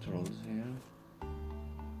trolls here.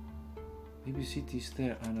 Maybe city's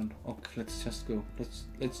there, I don't know. Okay, let's just go.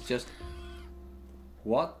 Let's just...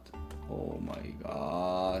 What? Oh my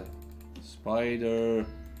god. Spider.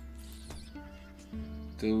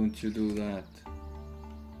 Don't you do that.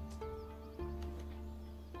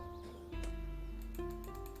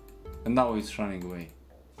 And now it's running away.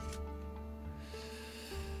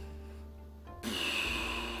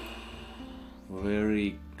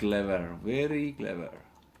 Very clever, very clever.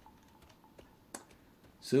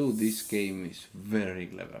 So this game is very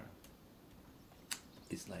clever.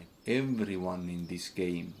 It's like everyone in this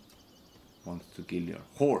game wants to kill your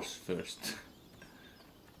horse first.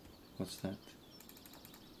 What's that?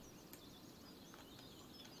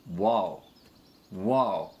 Wow.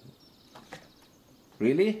 Wow.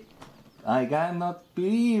 Really? I cannot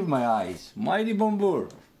believe my eyes. Mighty Bombur.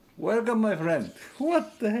 Welcome, my friend.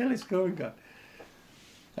 What the hell is going on?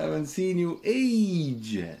 Haven't seen you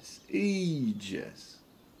ages. Ages.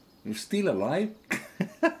 You're still alive?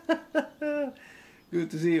 Good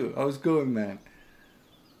to see you. How's it going, man?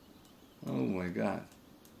 Oh my god.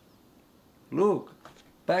 Look,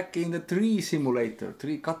 back in the tree simulator,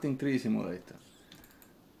 cutting tree simulator.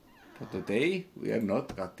 But today we are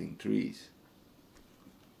not cutting trees.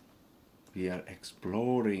 We are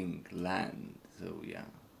exploring land, so yeah.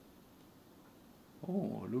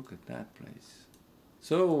 Oh, look at that place.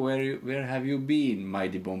 So where have you been,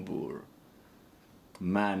 Mighty Bombur?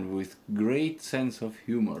 Man with great sense of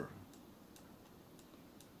humor.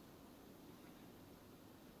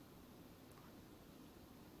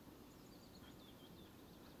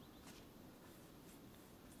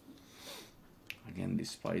 Again,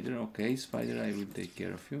 this spider. Okay, spider, I will take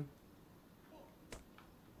care of you.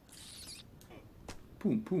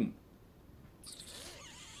 Boom, boom.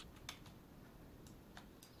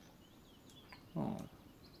 Oh,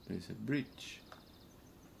 there's a bridge.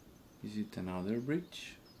 Is it another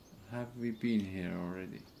bridge? Have we been here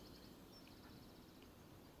already?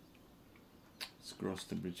 Let's cross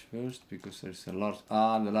the bridge first because there's a large...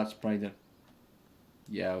 Ah, the large spider.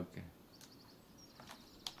 Yeah, okay.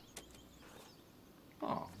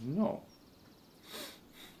 Oh, no.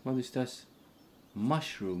 What is this?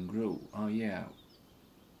 Mushroom grow. Oh, yeah.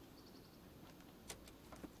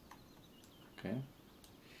 Okay.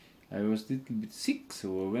 I was a little bit sick,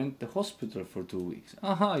 so I went to the hospital for 2 weeks.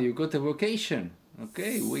 Aha, you got a vacation.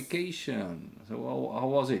 Okay, vacation. So how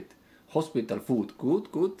was it? Hospital food, good,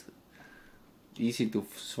 good. Easy to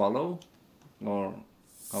swallow, or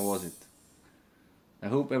how was it? I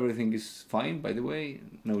hope everything is fine, by the way.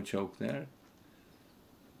 No joke there.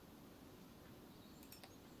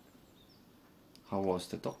 How was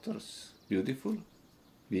the doctors? Beautiful?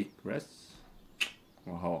 Big breasts?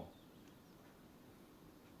 Or how?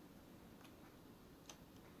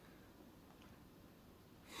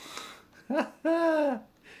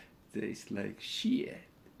 Tastes like shit.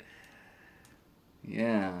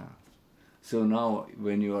 Yeah. So now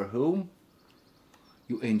when you are home,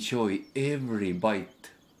 you enjoy every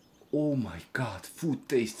bite. Oh my god, food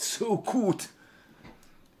tastes so good.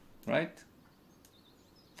 Right?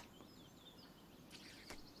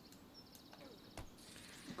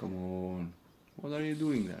 Come on. What are you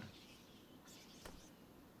doing there?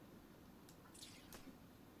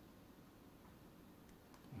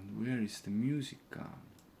 And where is the music gone?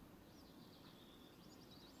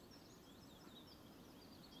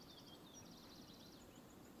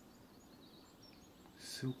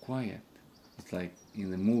 So quiet. It's like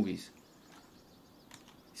in the movies.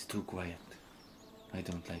 It's too quiet. I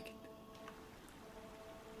don't like it.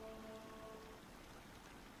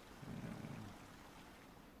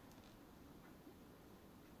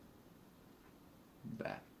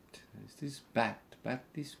 Bat. Is this bat? Bat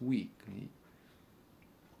this week.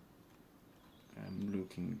 I'm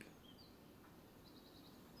looking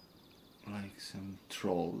like some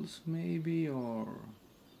trolls maybe, or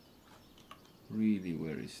really,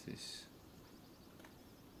 where is this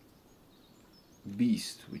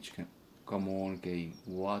beast which can come on game?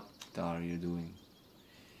 What are you doing?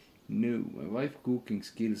 No, my wife cooking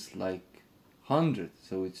skills like 100,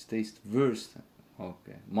 so it tastes worse than,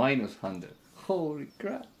 okay, minus 100. Holy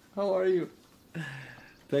crap, how are you?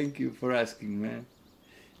 Thank you for asking, man.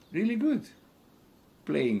 Really good.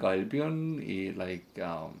 Playing Albion like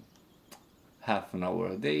half an hour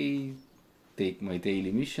a day, take my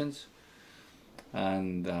daily missions,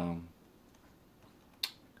 and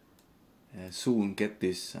soon get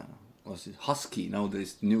this what's it, husky. Now there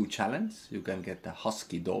is new challenge. You can get a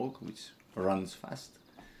husky dog which runs fast,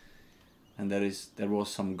 and there was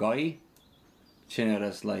some guy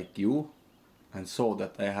generous like you and saw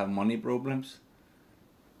that I have money problems.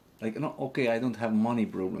 Like, no, okay, I don't have money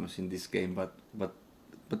problems in this game, but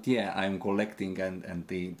yeah, I'm collecting and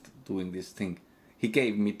doing this thing. He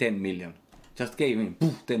gave me 10 million. Just gave him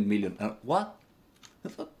 10 million. What? I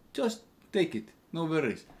thought, just take it. No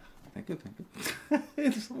worries. Thank you, thank you.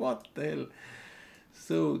 It's what the hell?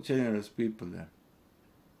 So generous people there.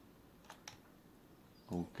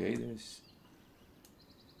 Okay, there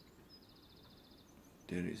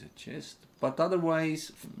is a chest. But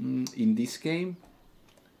otherwise, in this game,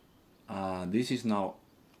 this is now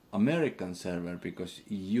American server, because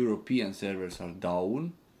European servers are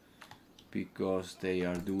down because they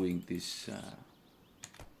are doing this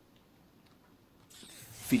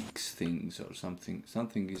fix things or something.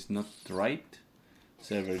 Something is not right.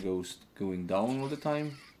 Server going down all the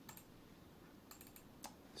time.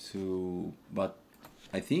 So, but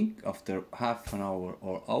I think after half an hour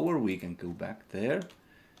or hour we can go back there,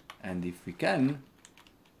 and if we can,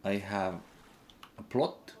 I have a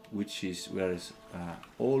plot which is where is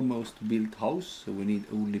almost built house, so we need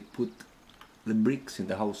only put the bricks in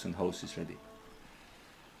the house and house is ready.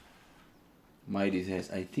 Mighty says,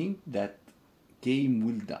 I think that game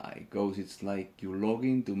will die because it's like you log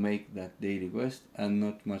in to make that daily quest and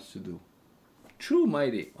not much to do. True,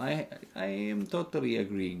 Mighty, I am totally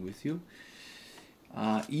agreeing with you.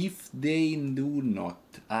 If they do not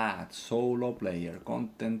add solo player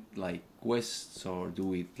content like quests, or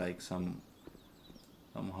do it like somehow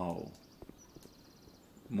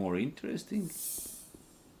more interesting,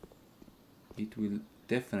 it will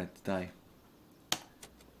definitely die.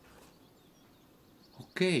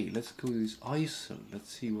 Okay, let's go to this isle. Let's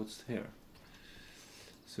see what's there.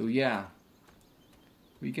 So yeah,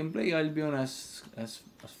 we can play Albion as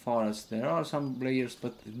far as there are some players,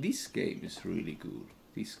 but this game is really cool.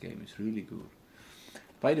 This game is really cool.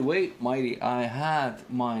 By the way, Mighty, I had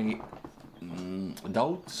my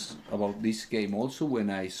doubts about this game also when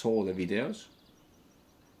I saw the videos.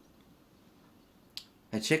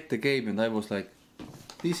 I checked the game and I was like,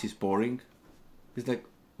 this is boring. It's like,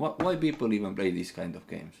 why people even play these kind of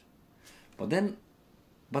games? But then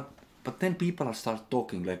people are start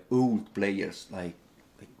talking like old players, like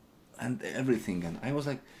and everything, and I was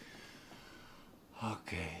like,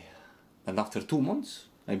 okay. And after 2 months,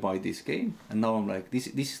 I buy this game, and now I'm like, this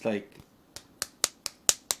is like,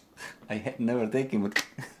 I had never taken, but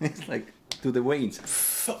it's like to the veins.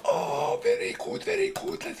 Oh, very good,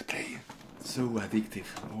 let's play. So addictive.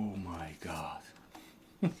 Oh my god.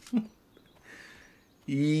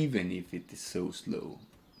 Even if it is so slow,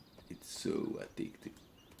 it's so addictive.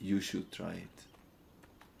 You should try it.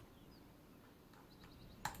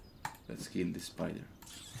 Let's kill the spider.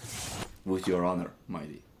 With your honor,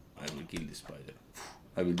 Mighty. I will kill the spider.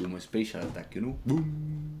 I will do my special attack, you know?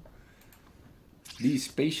 Boom! This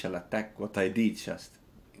special attack, what I did just,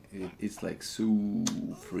 it's like so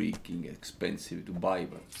freaking expensive to buy,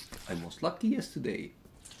 but I was lucky yesterday.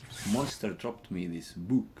 Monster dropped me this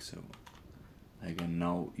book, so I can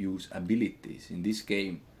now use abilities. In this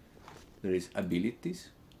game, there is abilities.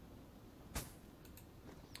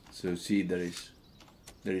 So see, there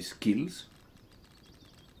is skills.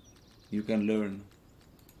 You can learn.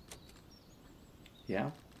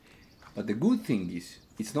 Yeah. But the good thing is,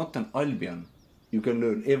 it's not an Albion. You can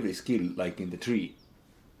learn every skill like in the tree.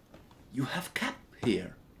 You have cap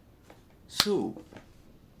here. So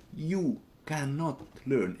you cannot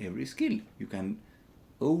learn every skill. You can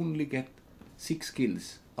only get 6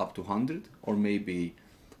 skills up to 100, or maybe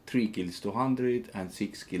 3 kills to 100 and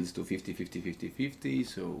 6 kills to 50, 50, 50, 50.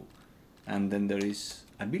 So, and then there is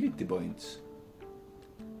ability points.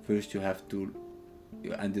 First you have to,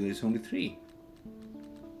 and there is only 3.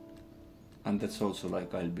 And that's also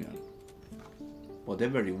like Albion.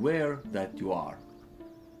 Whatever you wear, that you are.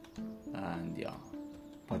 And yeah,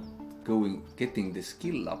 but getting the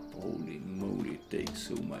skill up, holy moly, it takes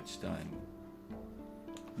so much time.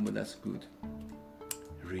 But that's good.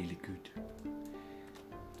 Really good.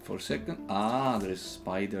 For a second, there's a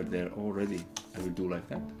spider there already. I will do like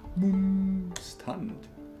that. Boom, stunned.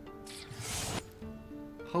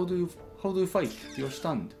 How do you fight? You're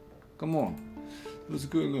stunned. Come on. What's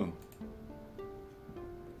going on?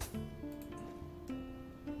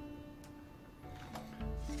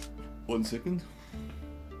 One second.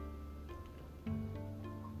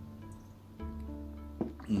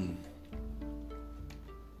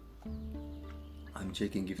 I'm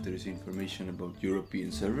checking if there is information about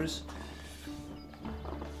European servers.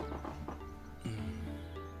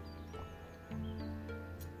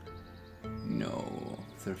 No,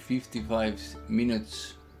 after 55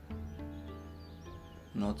 minutes.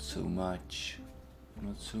 Not so much.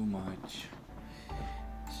 Not so much.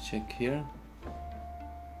 Let's check here.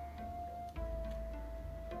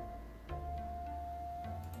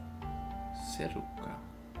 Serukka.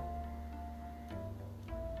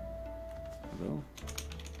 Hello.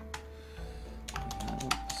 We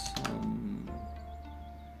have some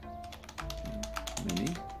many.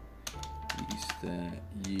 Is the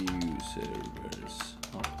EU servers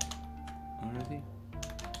up already?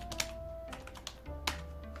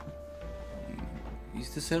 Is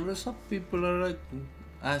the servers up? People are like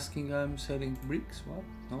asking I'm selling bricks. What?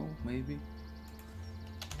 No, maybe.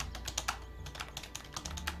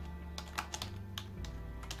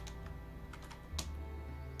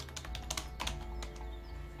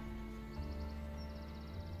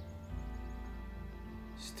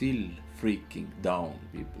 Still freaking down,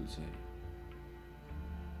 people say.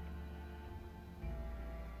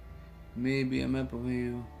 Maybe a map of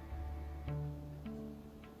you.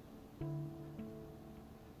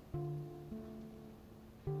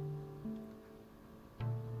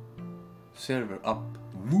 Server up.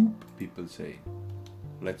 Whoop, people say.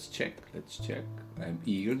 Let's check, let's check. I'm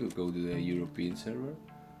eager to go to the European server.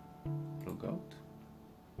 Log out.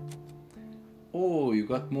 Oh, you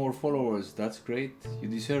got more followers, that's great. You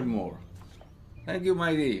deserve more. Thank you,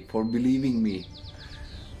 Mighty, for believing me.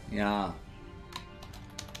 Yeah.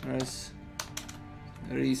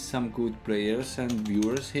 There is some good players and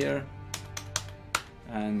viewers here.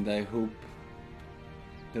 And I hope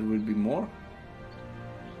there will be more.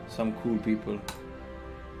 Some cool people.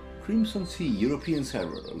 Crimson Sea, European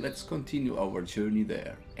server. Let's continue our journey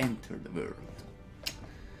there. Enter the world.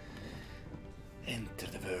 Enter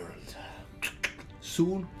the world.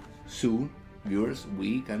 Soon, viewers,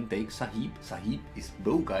 we can take Sahiib. Sahiib is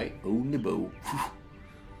bow guy, only bow.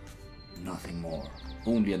 Nothing more.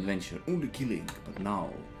 Only adventure, only killing. But now,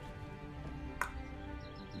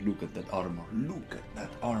 look at that armor. Look at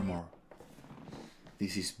that armor.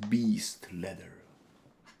 This is beast leather.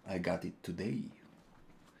 I got it today.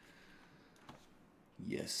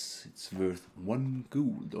 Yes, it's worth 1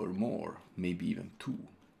 gold or more, maybe even 2.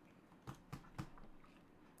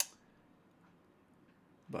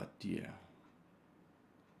 But yeah,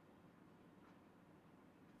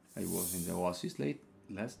 I was in the Oasis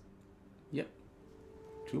yep,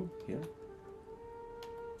 true, here.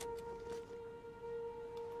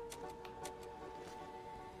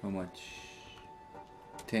 How much?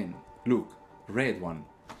 10. Look, red one.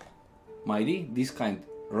 Mighty, this kind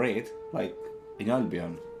red, like in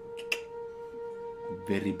Albion.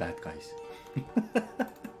 Very bad guys.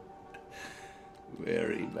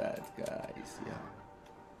 Very bad guys, yeah.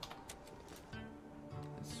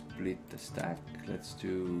 Split the stack. Let's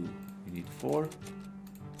do. We need 4.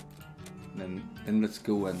 Then let's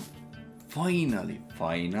go and finally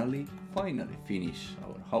finish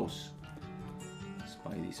our house. Let's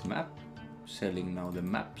buy this map. Selling now the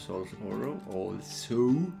maps also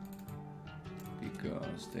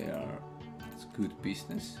because it's good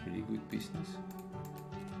business, really good business.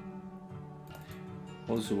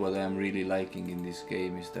 Also, what I'm really liking in this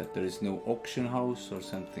game is that there is no auction house or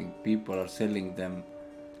something. People are selling them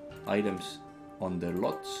items on their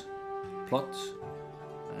plots,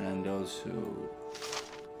 and also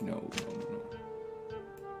no.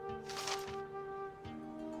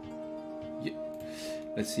 Yeah,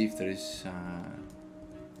 let's see if there is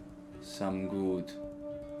some good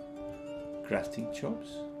crafting jobs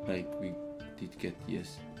like we did get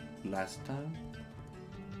last time.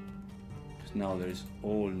 Because now there is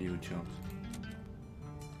all new jobs.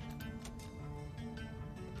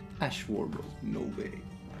 Ash wardrobe, no way.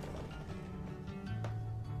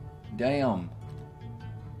 Damn.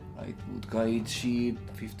 Lightwood, guide, shield,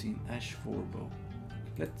 15, ash forebow.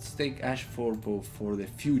 Let's take ash forebow for the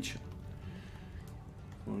future.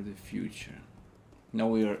 For the future. Now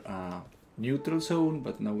we are neutral zone,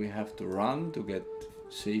 but now we have to run to get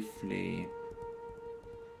safely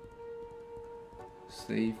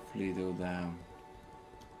to the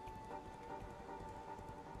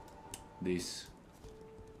this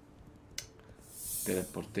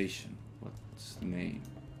teleportation. What's the name?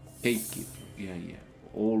 Gatekeeper. Yeah.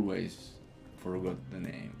 Always forgot the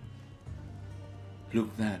name.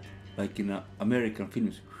 Look that, like in American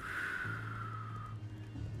films.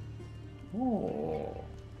 Oh,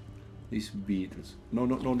 these Beatles. No.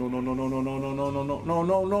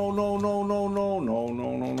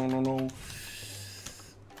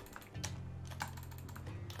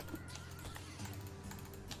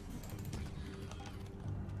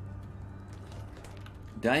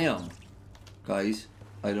 Damn, guys,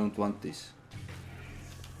 I don't want this.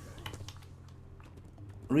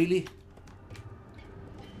 Really?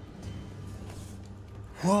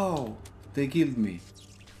 Wow, they killed me.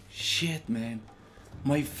 Shit, man.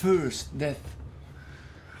 My first death.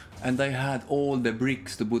 And I had all the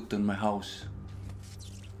bricks to put on my house.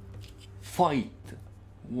 Fight.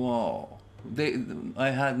 Wow. I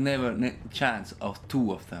had never chance of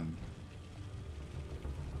 2 of them.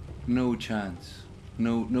 No chance.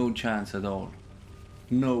 No chance at all.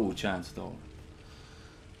 No chance at all.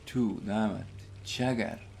 2, damn it.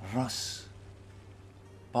 Jagger, Russ,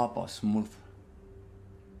 Papa Smooth.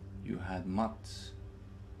 You had mats.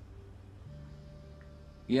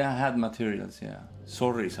 Yeah, I had materials, yeah.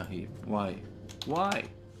 Sorry, Sahiib. Why? Why?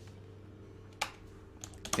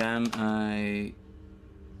 Can I...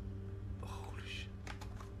 Holy shit.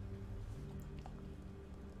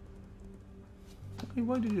 Okay,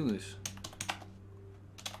 why did you do this?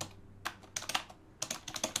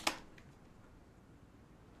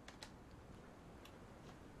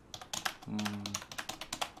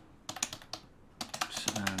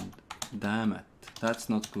 And damn it, that's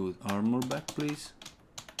not good. Armor back, please.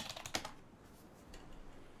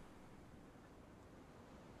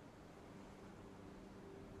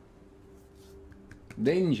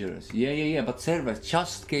 Dangerous. Yeah, but servers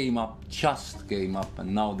just came up,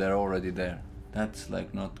 and now they're already there. That's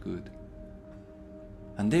like not good.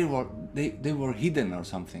 And they were hidden or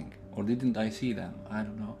something, or didn't I see them? I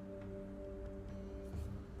don't know.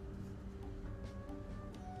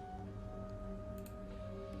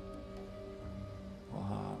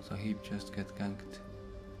 Wow, Sahiib just get ganked.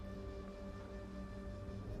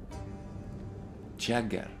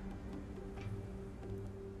 Jagger.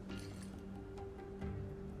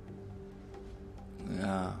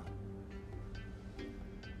 Yeah.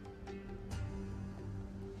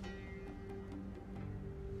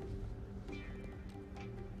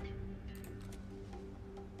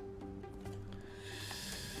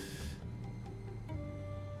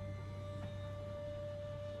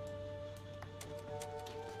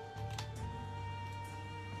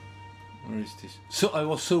 Where is this? So I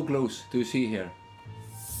was so close to see here.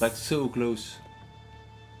 Like so close.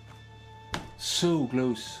 So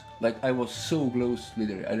close. Like I was so close,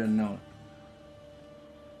 literally. I don't know.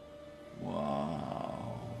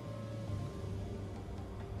 Wow.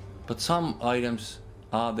 But some items,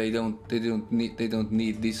 they don't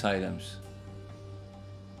need these items.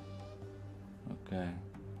 Okay.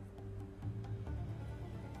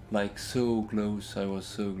 Like so close, I was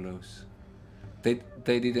so close.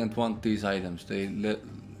 They didn't want these items. They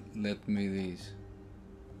let me these.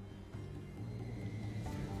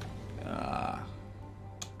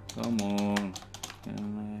 Come on.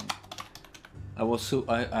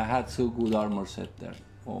 I had so good armor set there.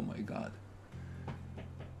 Oh my god.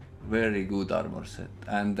 Very good armor set.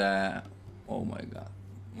 And oh my god.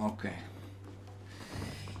 Okay.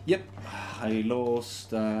 Yep. I lost.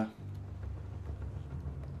 Damn.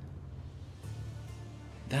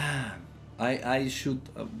 I should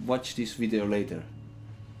watch this video later.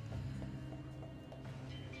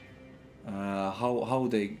 How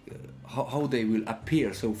they will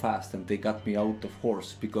appear so fast, and they got me out of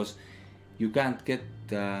horse, because you can't get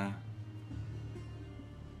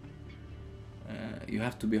you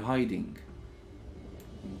have to be hiding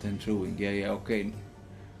and then throwing. Yeah, okay.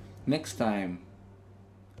 Next time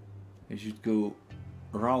I should go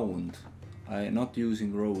round. I not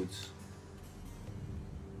using roads.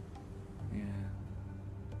 Yeah,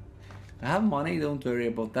 I have money, don't worry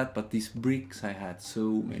about that, but these bricks, I had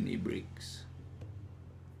so many bricks.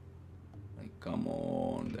 Like, come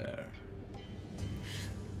on there.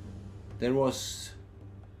 There was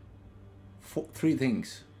 3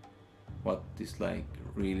 things. what is like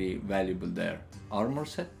really valuable there. Armor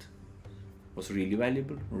set was really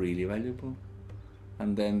valuable, really valuable.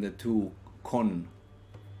 And then the 2 con,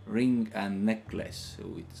 ring and necklace,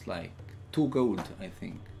 so it's like 2 gold, I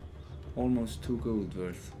think. Almost 2 gold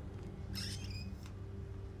worth.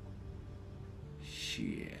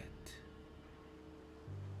 Shit.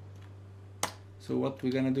 So what we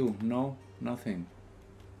gonna do? No, nothing.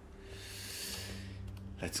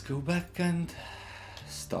 Let's go back and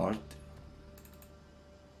start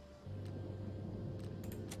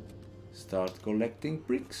collecting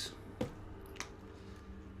bricks.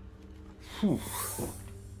 Whew.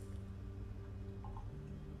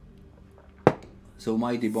 So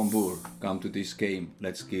Mighty Bombour, come to this game.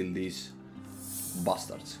 Let's kill these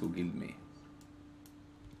bastards who killed me.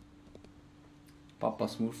 Papa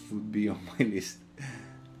Smurf would be on my list.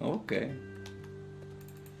 Okay.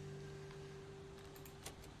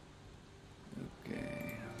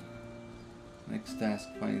 Okay. Next task,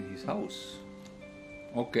 find his house.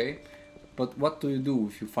 Okay. But what do you do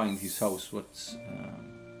if you find his house? What's...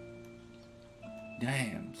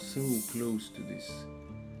 Damn, so close to this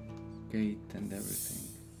gate and everything.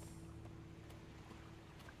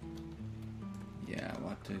 Yeah,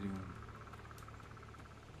 what I do?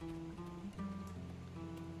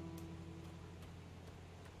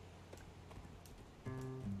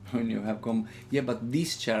 When you have yeah, but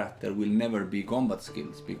this character will never be combat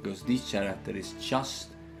skills, because this character is just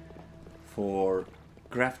for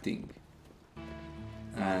crafting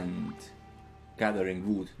and gathering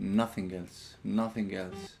wood, nothing else,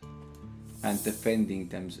 and defending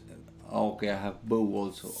them. Okay, I have bow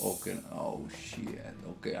also. Okay, oh shit.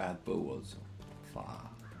 Okay, I have bow also.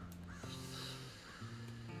 Fuck.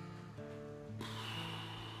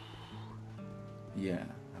 Yeah,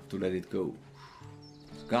 I have to let it go.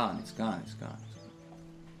 It's gone, it's gone, it's gone.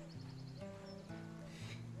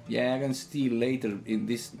 Yeah, I can steal later in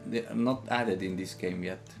this. They're not added in this game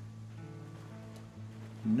yet.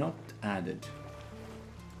 Not added.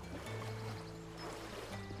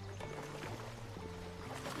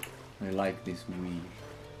 I like this wheel.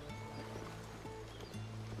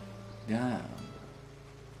 Damn.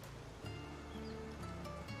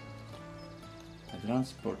 A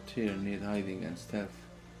transporter need hiding and stealth.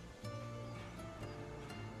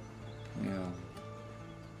 Yeah.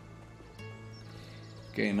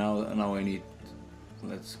 Okay, now I need.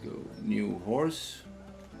 Let's go. New horse.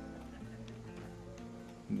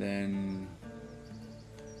 Then.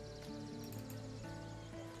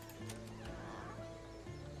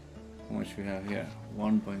 How much we have here?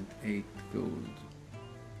 1.8 gold.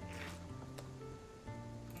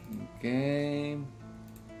 Okay.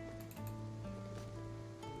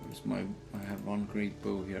 Where's my? I have one great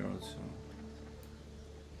bow here also.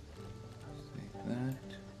 Let's take that.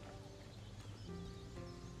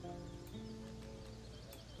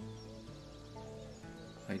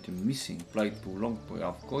 Item missing. Blight bow, long bow.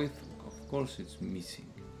 Of course, it's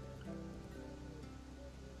missing.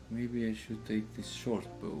 Maybe I should take this short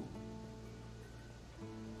bow.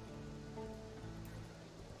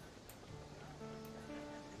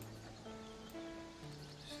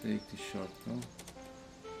 Take the short bow.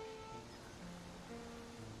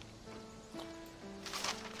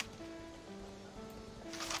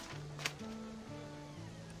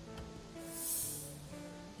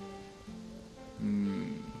 A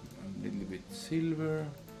little bit silver.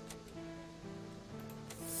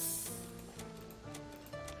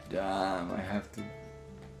 Damn, I have to.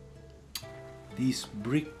 These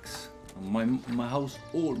bricks. My house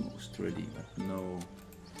almost ready, but no.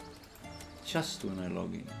 Just when I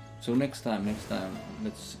log in. So next time,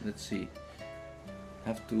 let's see.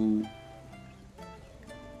 Have to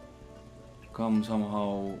come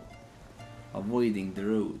somehow avoiding the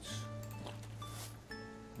roads.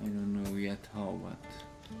 I don't know yet how, but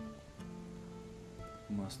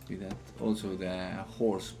must be that. Also the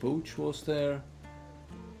horse poach was there.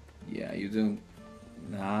 Yeah, you don't.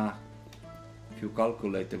 Nah. If you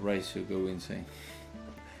calculate the price, you go insane.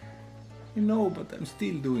 You know, but I'm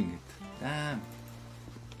still doing it. Damn.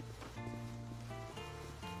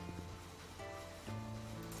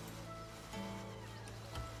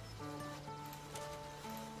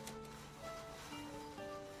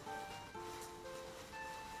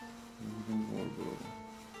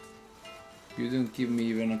 You don't give me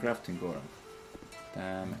even a crafting core.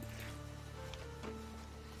 Damn it.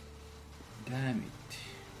 Damn it.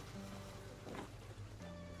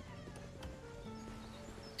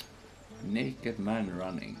 Naked man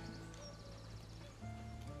running.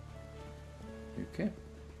 Okay.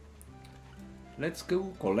 Let's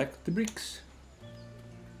go collect the bricks.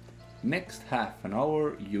 Next half an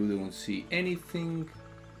hour you don't see anything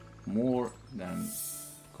more than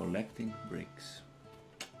collecting bricks.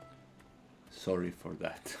 Sorry for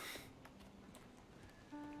that.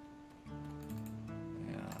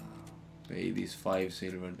 Yeah, pay this 5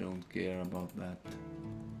 silver, don't care about that.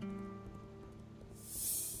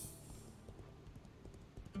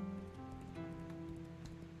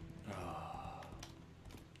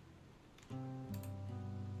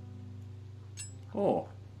 Oh,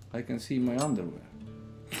 I can see my underwear.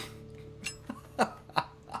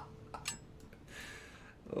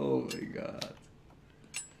 Oh my god.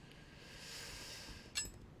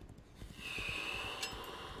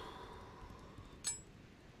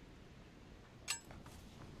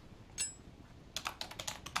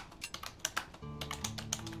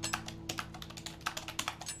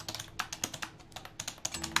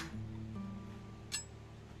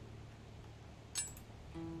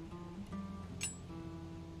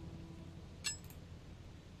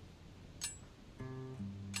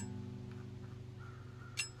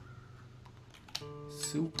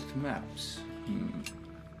 Soaked maps.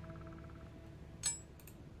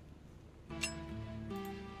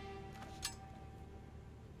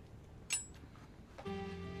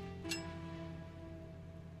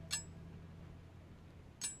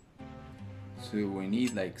 So we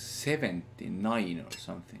need like 79 or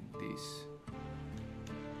something, these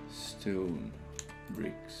stone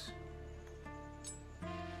bricks.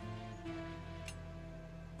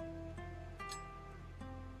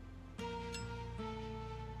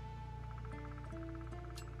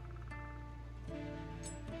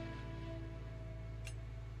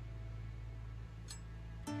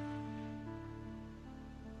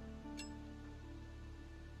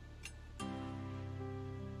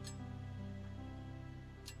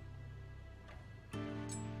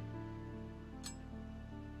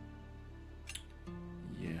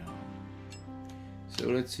 So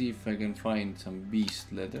let's see if I can find some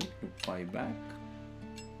beast leather to buy back.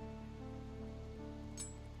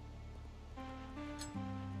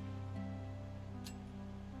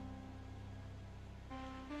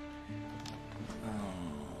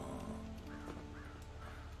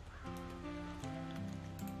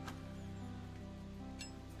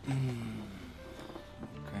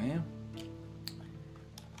 Okay.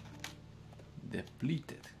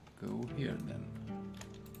 Depleted. Go here then.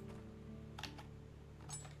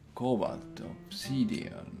 Cobalt,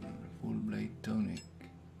 obsidian, full blade tonic.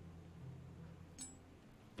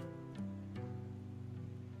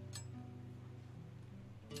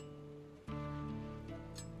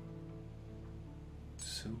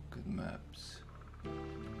 Soaked maps.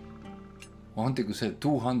 Vahetegu see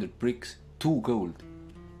 200 bricks, 2 gold.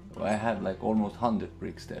 I had like almost 100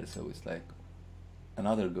 bricks there, so it's like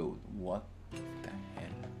another gold. What the hell?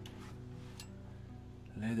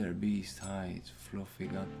 Leather beast hides, fluffy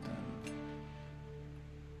goddamn.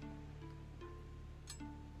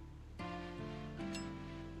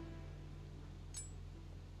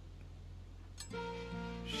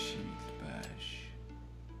 Shield bash.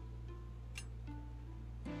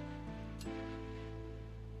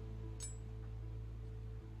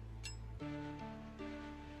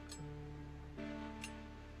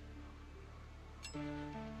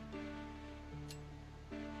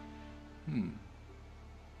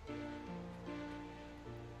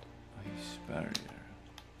 Ice barrier.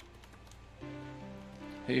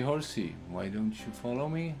 Hey horsey, why don't you follow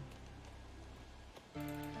me?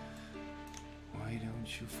 Why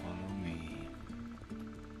don't you follow me?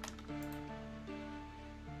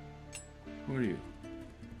 Who are you?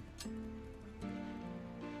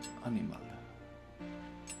 Animal.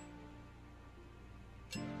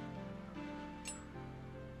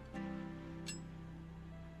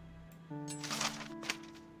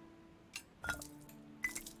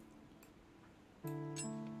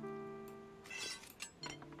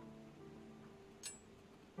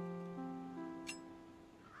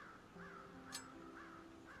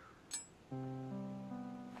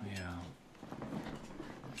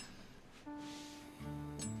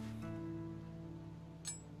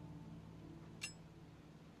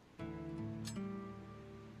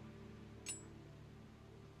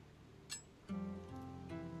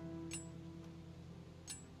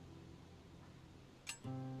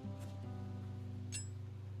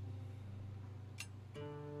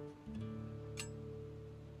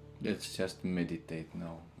 Let's just meditate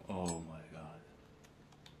now. Oh my god.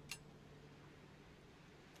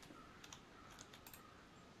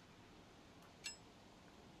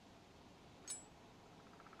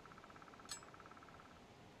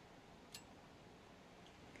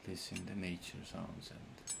 Listen to nature sounds and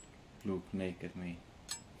look naked me.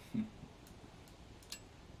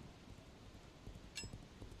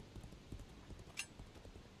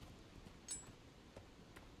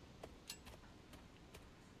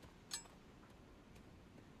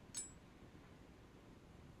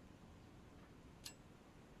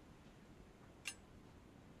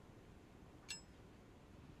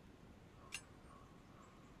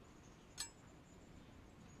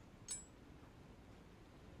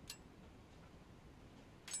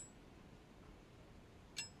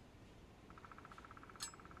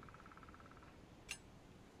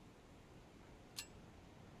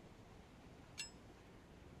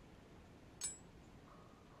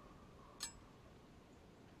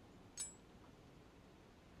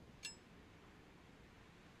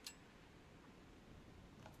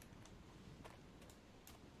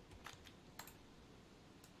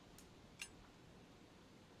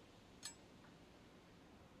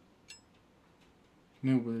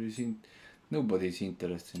 Nobody's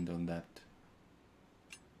interested on that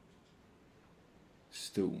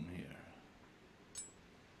stone here.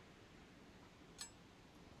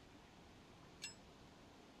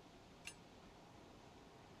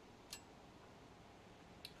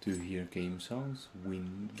 Do you hear game sounds?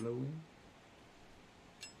 Wind blowing?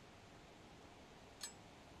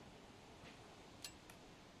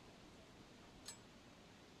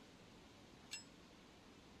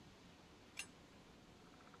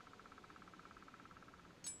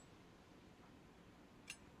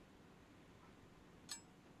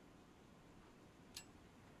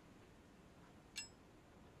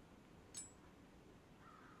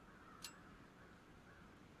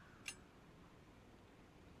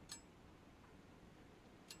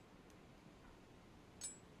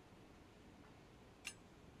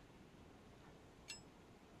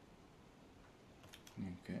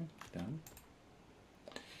 Okay, done.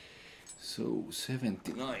 So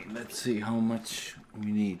 79, let's see how much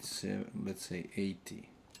we need. Let's say 80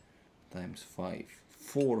 times 5,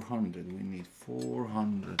 400. We need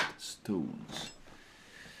 400 stones.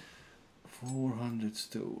 400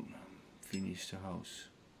 stone. Finish the house.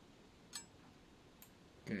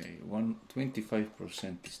 Okay,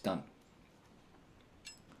 25% is done.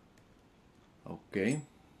 Okay.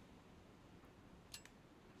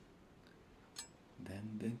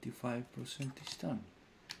 Then 25% is done.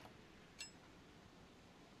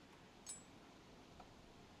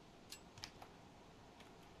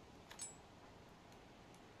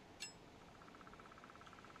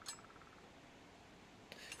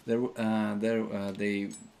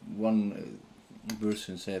 One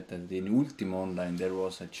person said that in Ultima Online there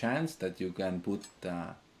was a chance that you can put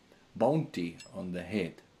bounty on the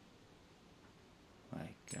head,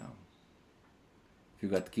 like if you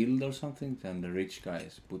got killed or something, then the rich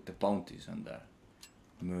guys put the bounties on the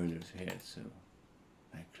murderer's head, so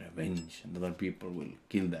like revenge, and other people will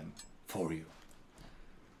kill them for you.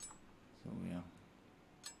 So yeah.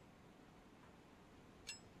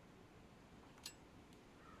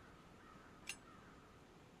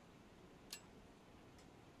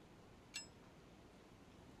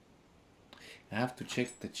 I have to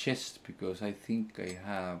check the chest because I think I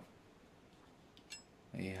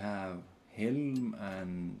have helm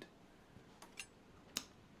and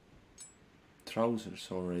trousers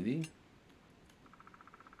already.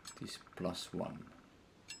 This +1.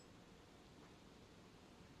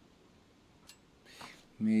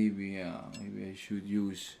 Maybe I should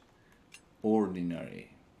use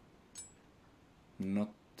ordinary.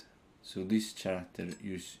 Not so this character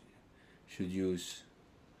should use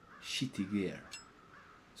shitty gear.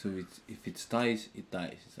 So if it dies, it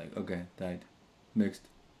dies. It's like, okay, died. Next.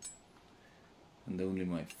 And only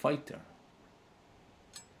my fighter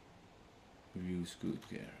who use good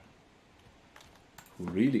gear, who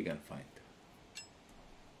really can fight.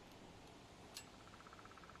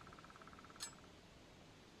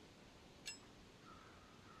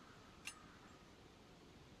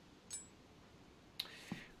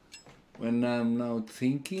 When I'm now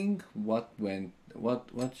thinking what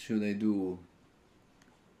should I do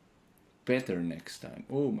better next time?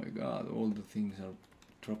 Oh my god, all the things are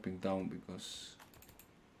dropping down because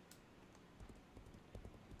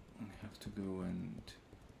I have to go and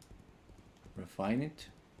refine it.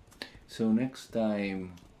 So next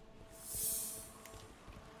time,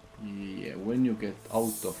 yeah, when you get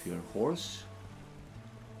out of your horse,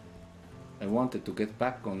 I wanted to get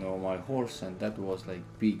back on my horse, and that was like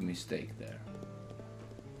big mistake there,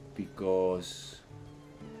 because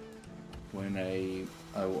when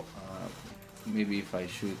maybe if I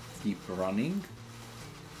should keep running,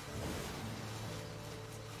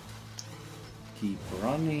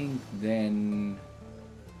 then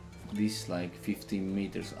this like 15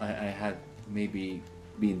 meters I had maybe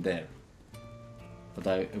been there, but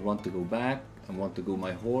I want to go back. I want to go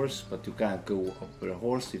my horse, but you can't go up with a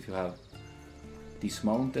horse if you have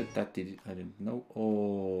dismounted. I didn't know.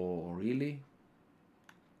 Oh really?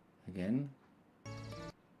 Again?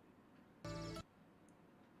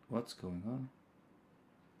 What's going on?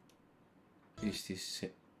 Is this...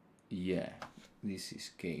 yeah, this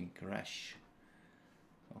is game crash.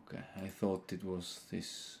 Okay, I thought it was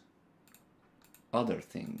this other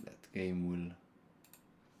thing that game will...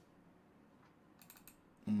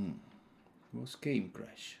 It was game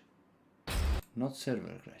crash, not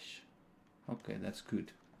server crash. Okay, that's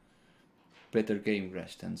good. Better game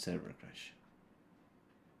crash than server crash.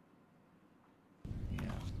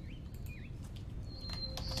 Yeah.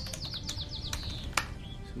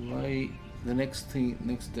 So the next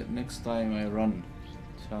time I run,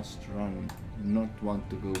 just run, not want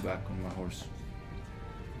to go back on my horse,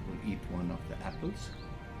 will eat one of the apples.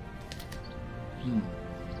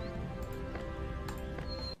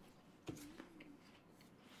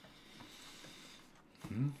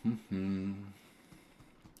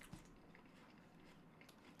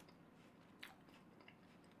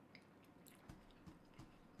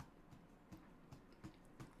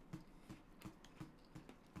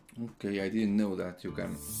 Okay, I didn't know that you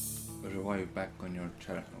can revive back on your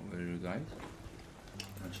channel, you guys.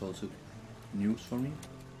 That's also news for me.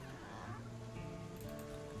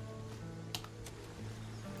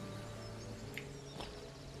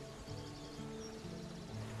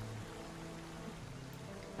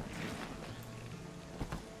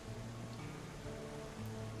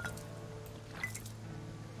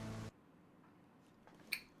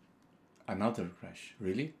 Another crash,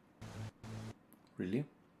 really? Really?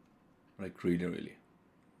 Like really?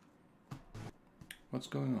 What's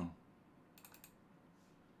going on?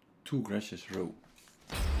 2 crashes row.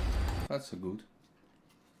 That's a good.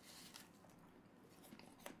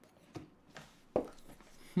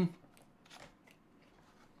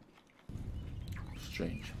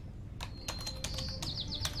 Strange.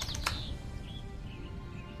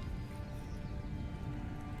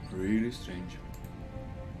 Really strange.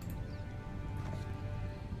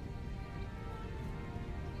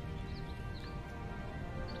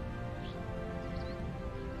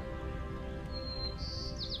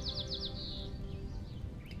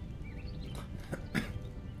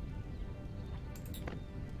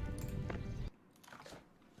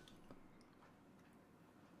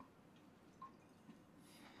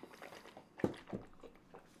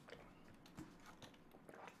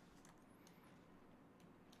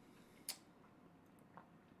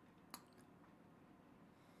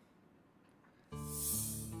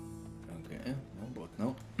 Okay, no, but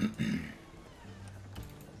no.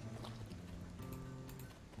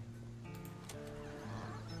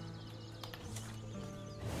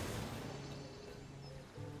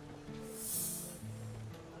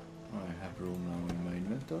 I have room now in my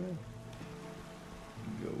inventory.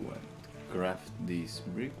 Go and craft these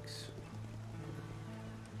bricks.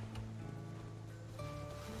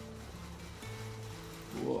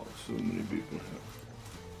 Wow, so many people have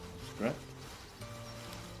scrap.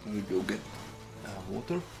 I will go get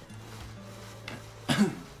water.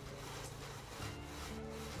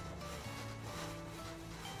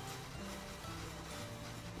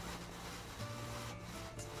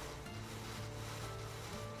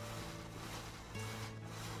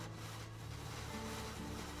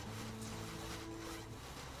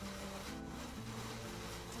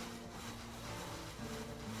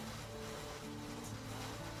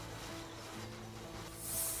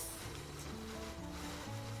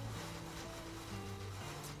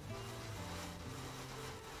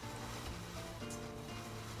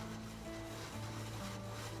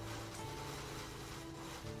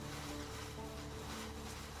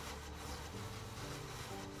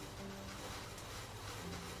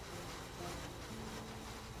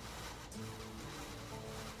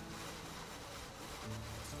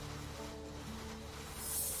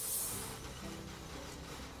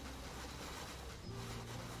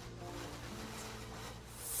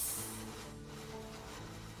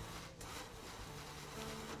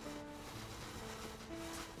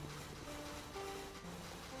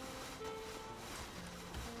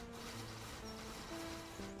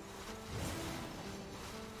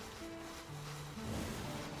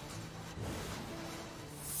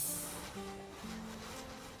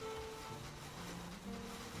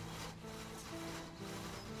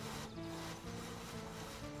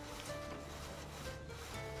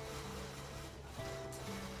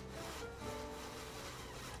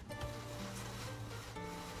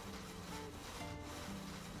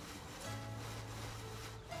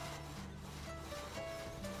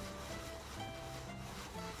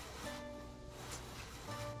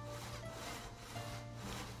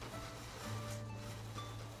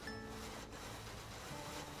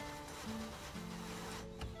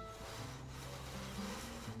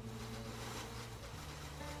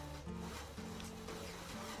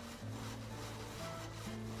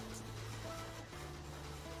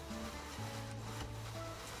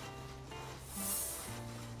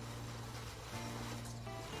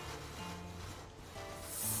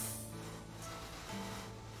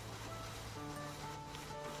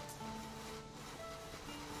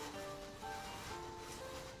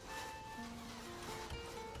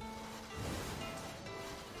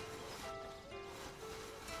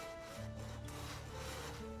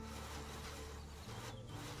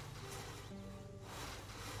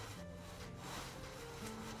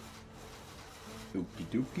 Okie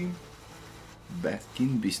dokie. Back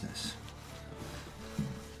in business.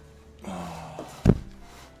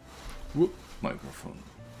 Whoop, microphone.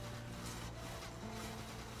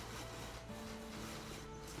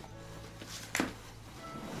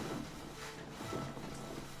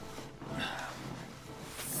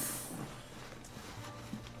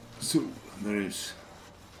 So there is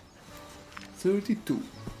 32.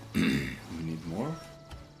 We need more.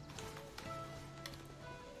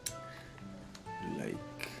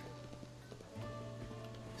 Like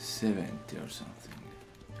 70 or something.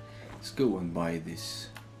 Let's go and buy this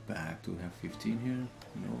bag. Do we have 15 here?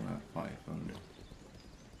 No, we have 500.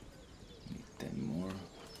 Need 10 more.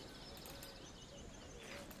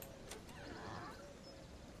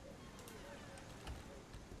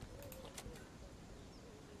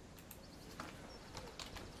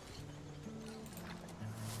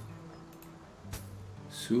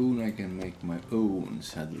 Soon I can make my own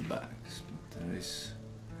saddlebags, but there is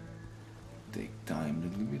take time a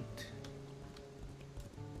little bit.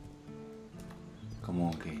 Come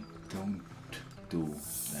on, game, don't do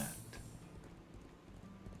that.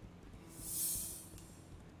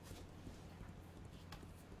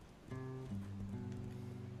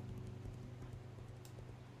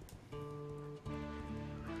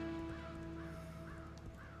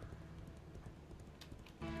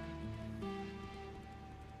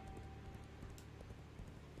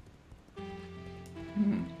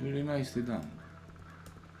 Really nicely done.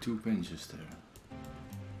 2 benches there.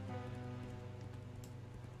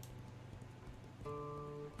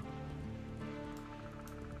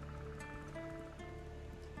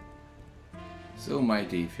 So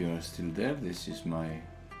mighty, if you are still there, this is my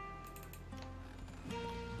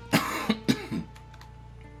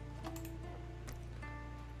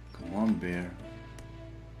come on, bear.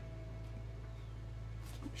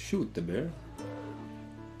 Shoot the bear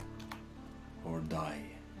or die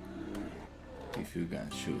if you can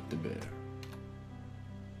shoot the bear.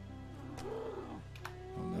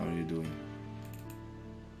 What are you doing?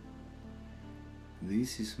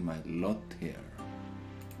 This is my lot here.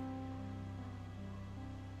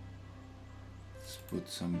 Let's put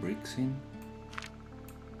some bricks in.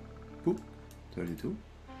 Boop, 32.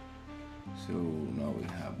 So now we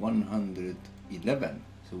have 111.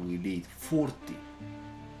 So we need 40.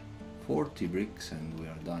 40 bricks and we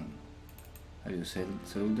are done. Have you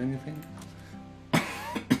sold anything?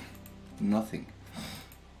 Nothing.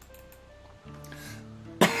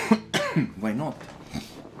 Why not?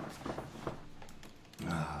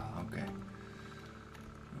 Okay.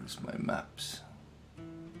 Where's my maps?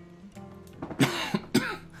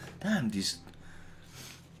 Damn, this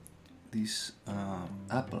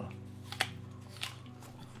apple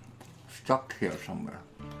stuck here somewhere.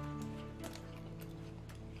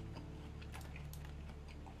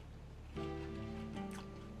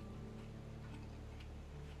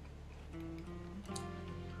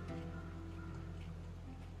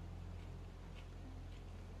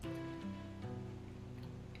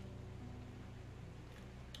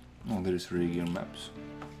 Oh, there is region maps.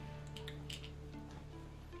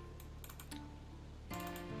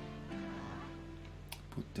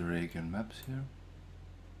 Put the region maps here.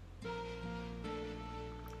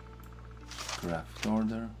 Craft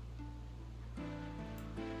order.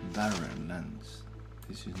 Barren lands.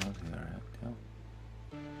 This is not here yet, yeah.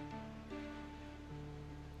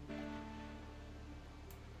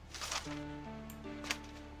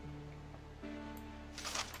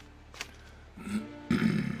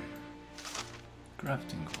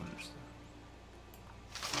 Crafting orders.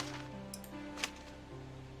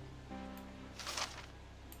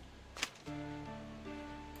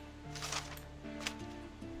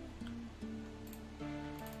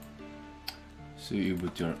 So you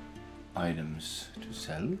put your items to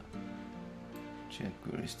sell. Check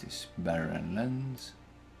where is this barren lands.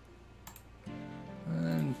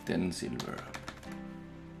 And 10 silver.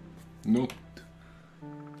 Not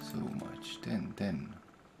so much. 10.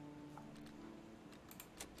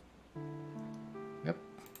 Yep.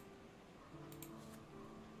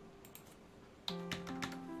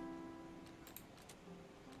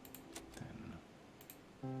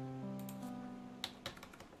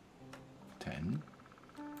 10.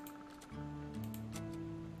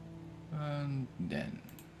 And then.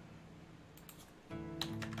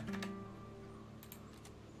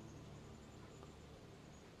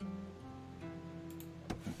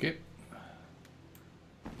 Okay.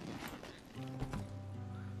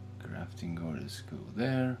 Crafting orders go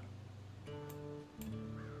there.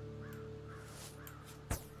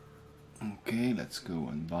 Okay, let's go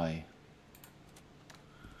and buy.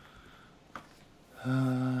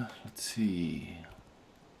 Let's see.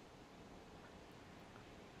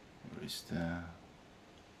 Where is the...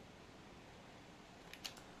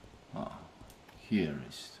 here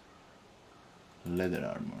is leather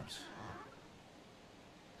armors.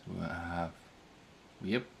 So I have,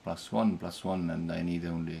 yep, +1, and I need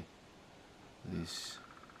only this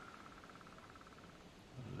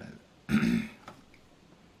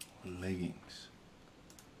leggings.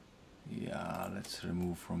 Yeah, let's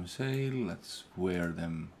remove from sale, let's wear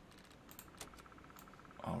them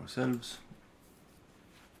ourselves.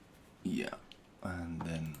 Yeah, and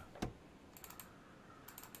then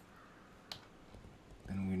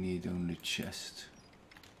we need only chest.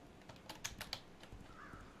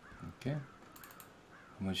 Okay,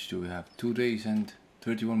 how much do we have? 2 days and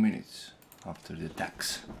 31 minutes after the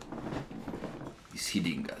tax is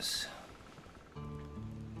hitting us.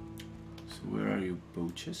 So where are you,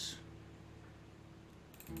 pouches?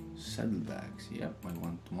 Saddlebags, yep, I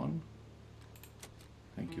want one.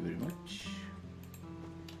 Thank you very much.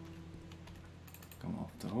 Come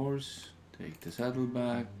off the horse, take the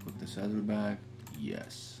saddlebag, put the saddlebag,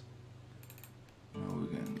 yes. Now we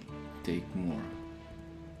can take more.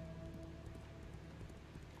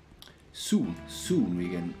 Soon we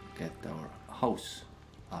can get our house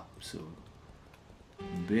up, so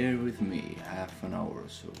bear with me, half an hour or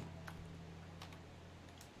so.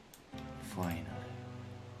 Finally.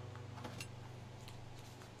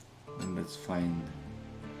 Then let's find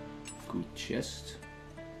good chest.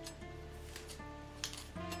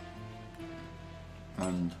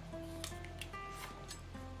 And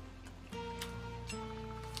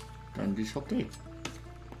this okay.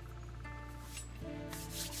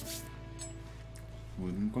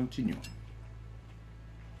 We can continue.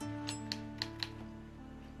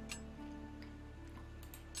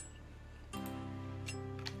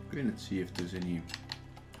 Okay, let's see if there's any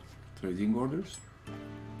trading orders.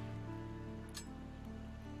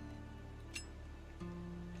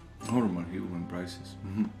 Normal human prices.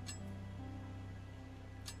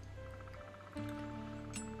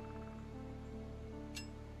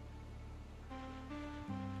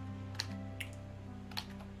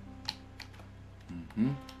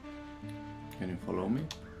 Can you follow me?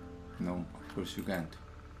 No, of course you can't.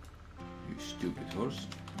 You stupid horse.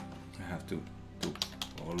 I have to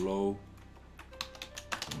follow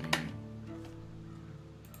me.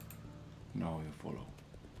 Now you follow.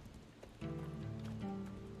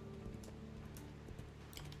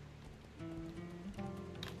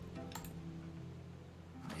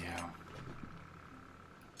 Yeah.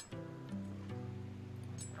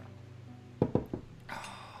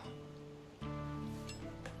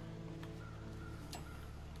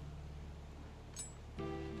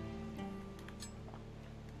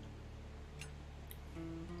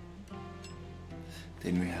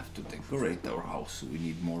 Then we have to decorate our house, so we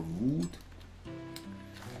need more wood,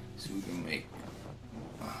 so we can make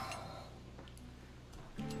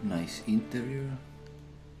nice interior.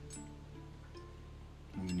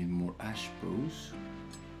 We need more ash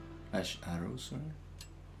arrows, sorry.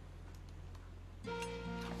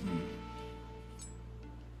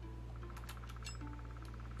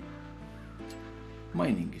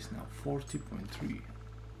 Mining is now 40.3.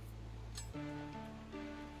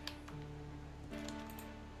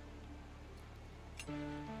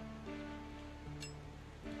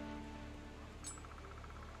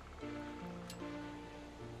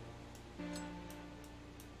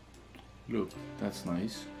 Look, that's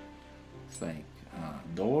nice. It's like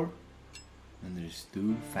a door, and there's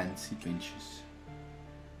 2 fancy benches.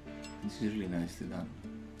 This is really nicely done.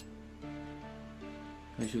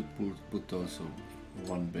 I should put also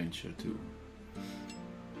 1 bench or 2,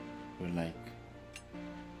 where like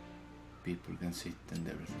people can sit and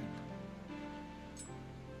everything.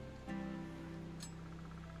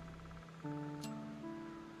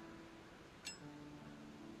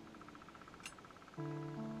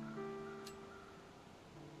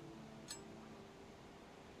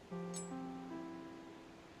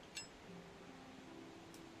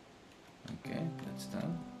 Okay, that's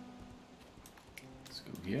done. Let's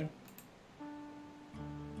go here.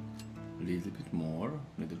 A little bit more.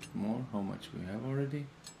 How much we have already?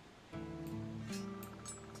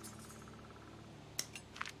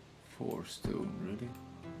 4 stone, really?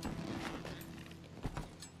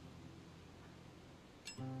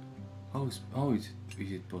 How is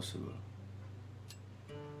it possible?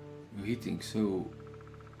 You're hitting so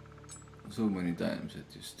many times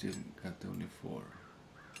that you still got only 4.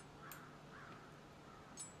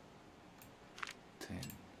 10.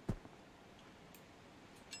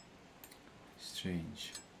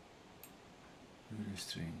 Strange. Really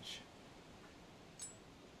strange.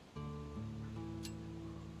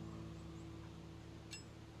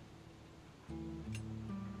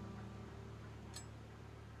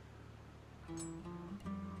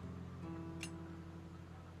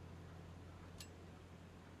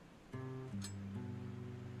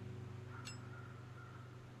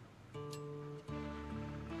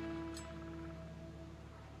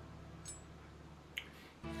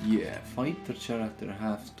 Yeah, fighter character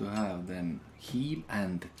have to have then heal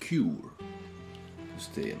and cure to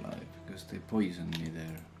stay alive, because they poisoned me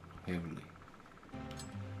there heavily.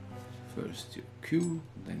 First you cure,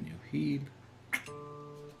 then you heal,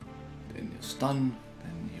 then you stun,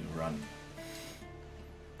 then you run.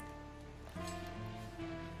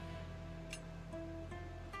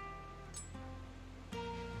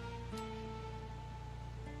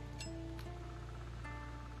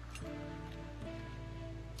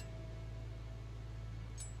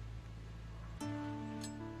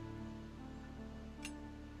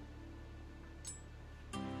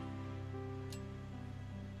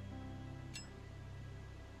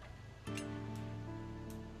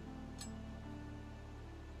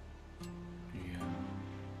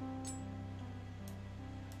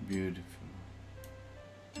 Beautiful.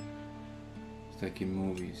 It's like in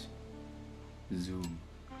movies. Zoom.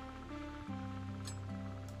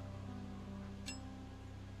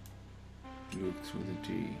 Look through the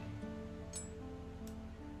tree.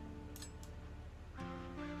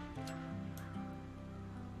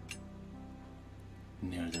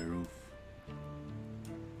 Near the roof.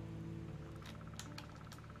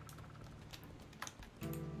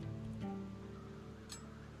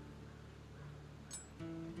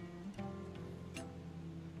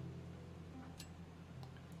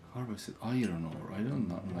 Harvested iron ore. I don't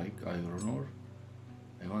like iron ore.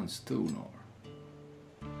 I want stone ore.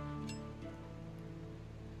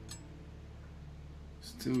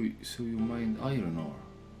 So you mine iron ore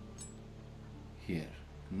here,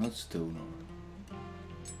 not stone ore.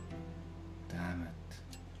 Damn it.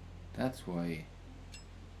 That's why.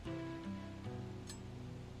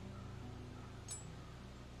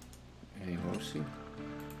 Hey horsey,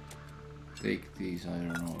 take these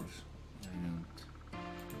iron ores. I don't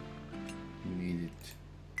need it.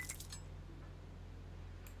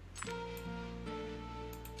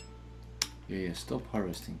 Yeah, stop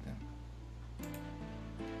harvesting them.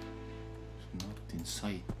 It's not in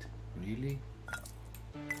sight. Really?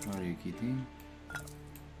 Are you kidding?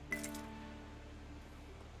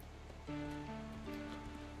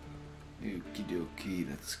 Okie dokie,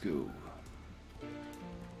 let's go.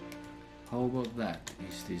 How about that?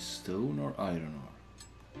 Is this stone or iron ore?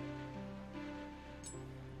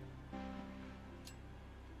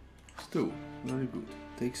 Stone, very good.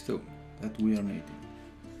 Take stone, that we are needing.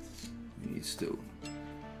 We need stone.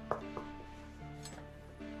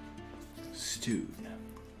 Stone.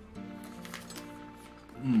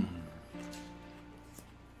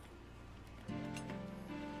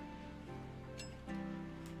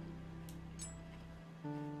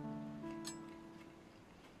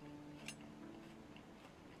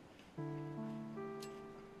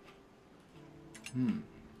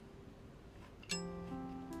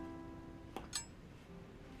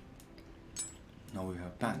 Now we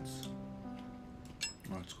have pants.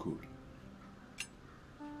 That's cool.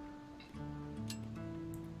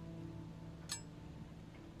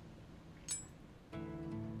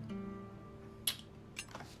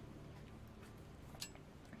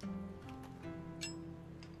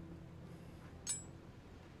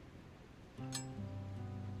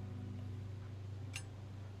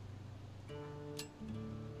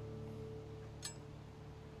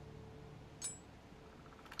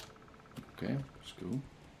 Okay, let's go.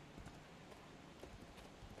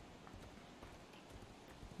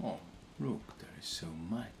 Oh, look, there is so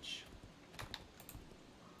much.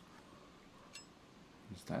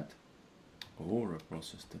 What's that? Ore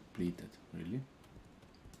process depleted, really?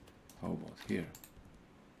 How about here?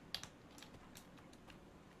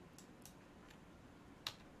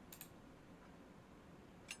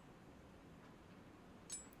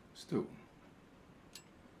 Stone.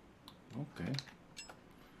 Okay.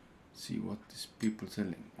 See what is people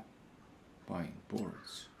selling. Buying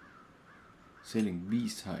boards. Selling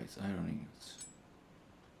beast hides, iron ingots.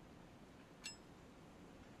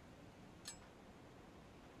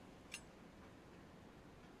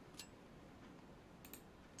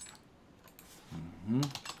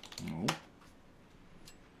 No.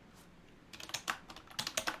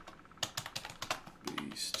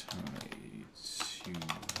 Beast hides you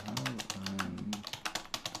have, and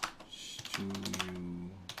do you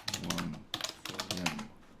want for them?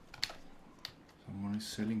 Someone is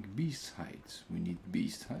selling beast hides. We need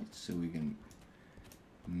beast hides so we can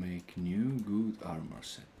make new good armor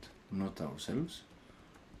set. Not ourselves,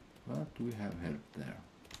 but we have help there.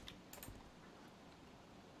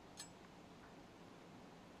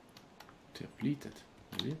 Depleted,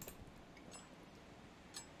 really?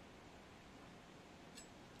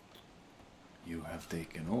 You have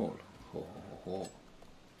taken all. Ho ho ho.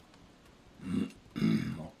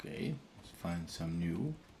 Okay, let's find some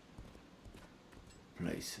new.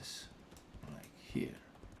 places, like here.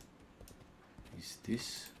 Is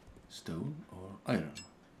this stone or iron?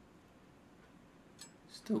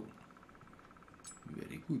 Stone.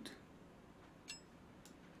 Very good.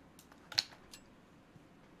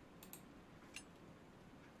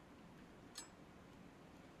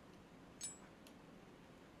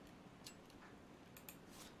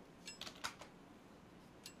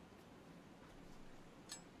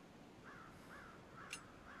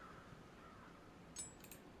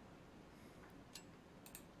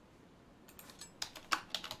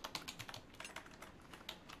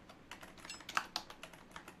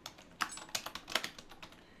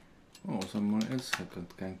 Oh, someone else had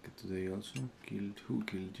got ganked today also. Killed. Who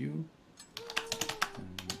killed you?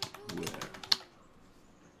 And where?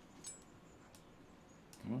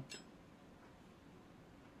 What?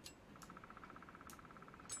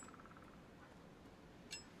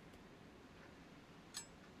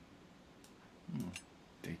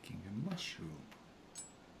 Taking a mushroom.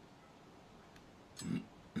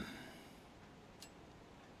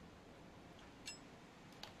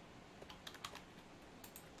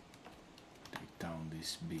 Take down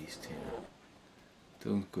this beast here.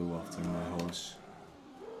 Don't go after my horse.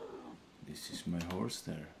 This is my horse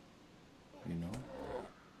there, you know.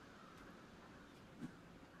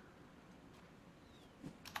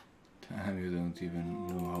 Damn, you don't even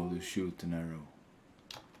know how to shoot an arrow.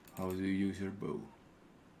 How do you use your bow?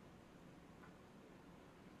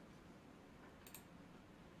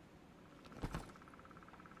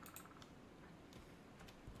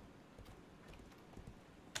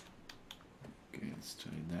 Okay, let's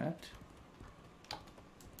try that.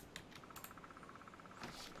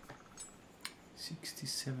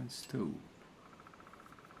 67 stone.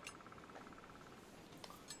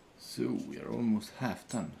 So we are almost half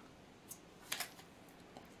done.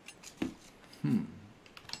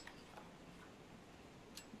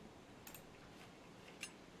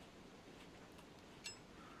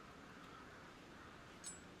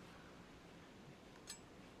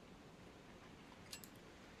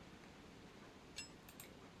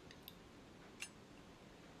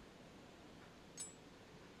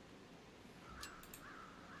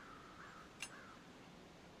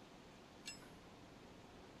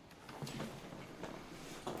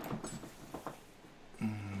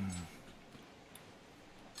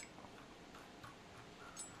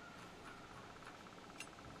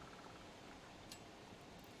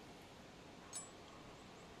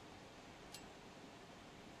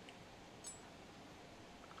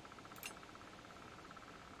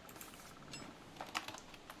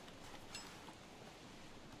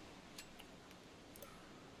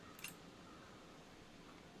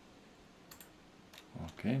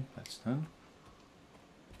 Okay, that's done.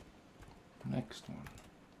 Next one.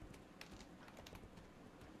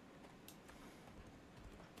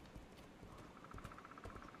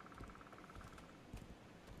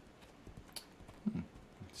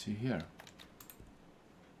 Let's see here.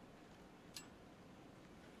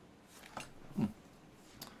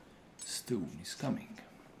 Stone is coming.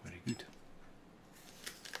 Very good.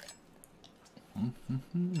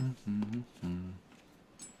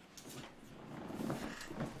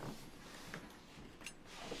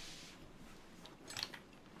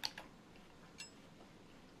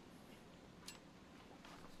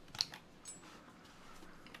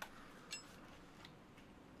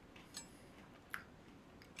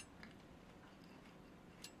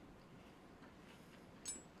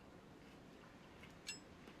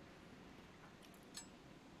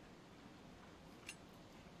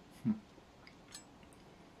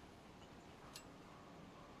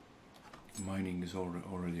 Mining is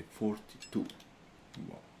already 42.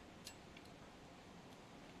 Wow.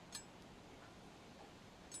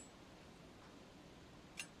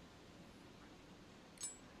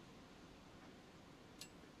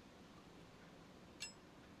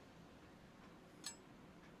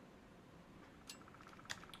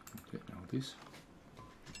 Okay, now this.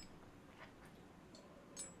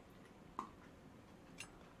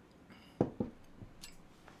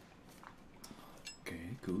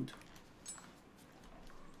 Okay, good.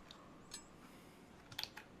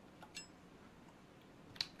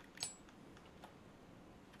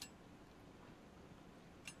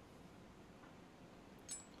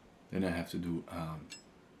 Then I have to do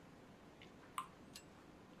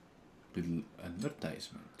little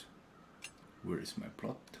advertisement. Where is my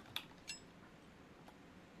plot?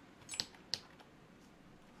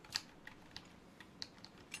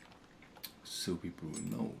 So people will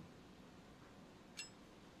know.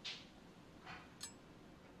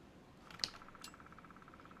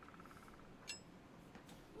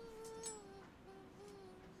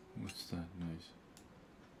 What's that noise?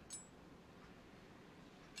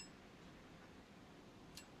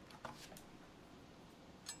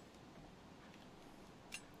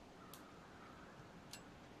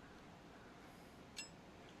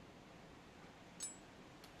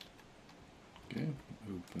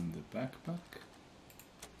 Open the backpack.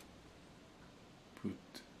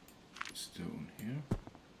 Put stone here.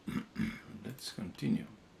 Let's continue.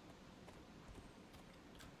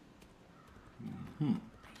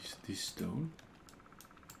 Is this stone?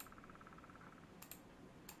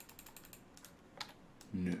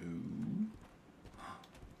 No.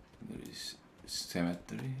 There is a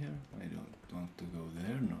cemetery here. I don't want to go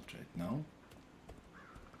there, not right now.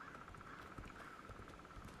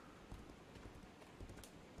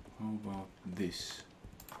 How about this?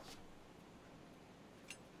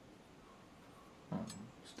 Oh,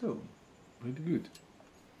 stone. Really good.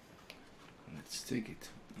 Let's take it.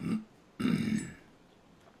 And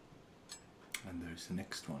there's the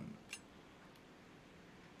next one.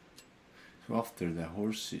 So after the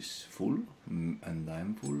horse is full and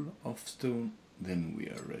I'm full of stone, then we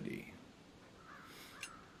are ready.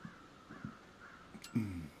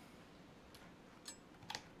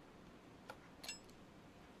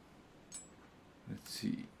 Let's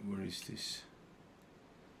see, where is this?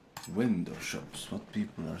 Window shops, what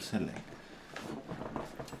people are selling.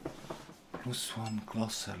 +1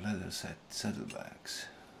 Glosser leather set saddlebags.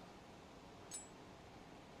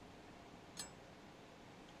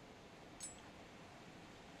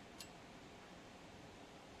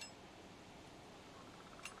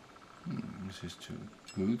 This is too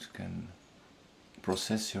good, can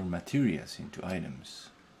process your materials into items.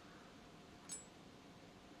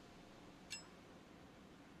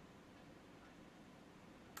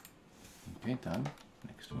 Okay, done.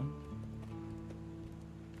 Next one.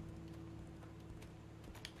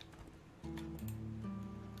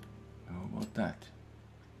 How about that?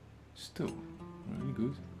 Stone. Really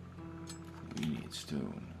good. We need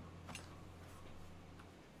stone.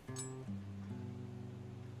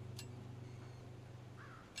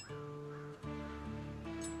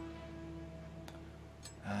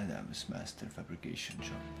 Adam's Master Fabrication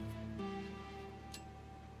Shop.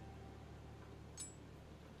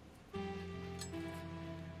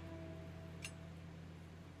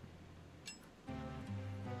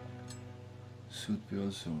 Should be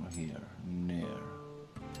also here, near.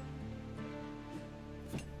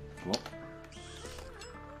 What?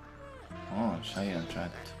 Oh, giant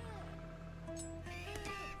rat.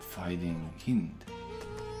 Fighting Hind.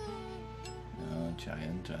 No,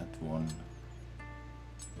 giant rat won.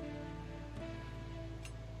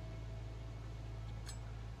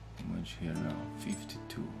 How much here now?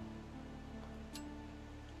 52.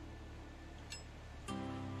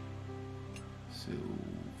 So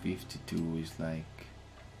 52 is like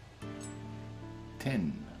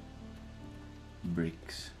 10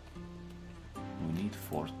 bricks. We need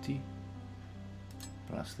 40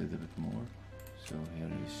 plus a little bit more. So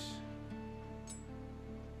here is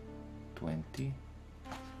 20.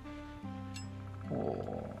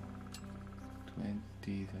 Oh, 20,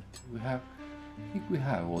 30. We have, I think we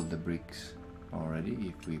have all the bricks already.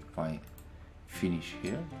 If we finish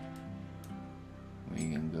here, we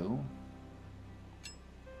can go.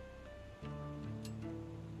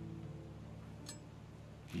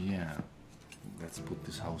 Yeah, let's put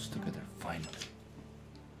this house together finally.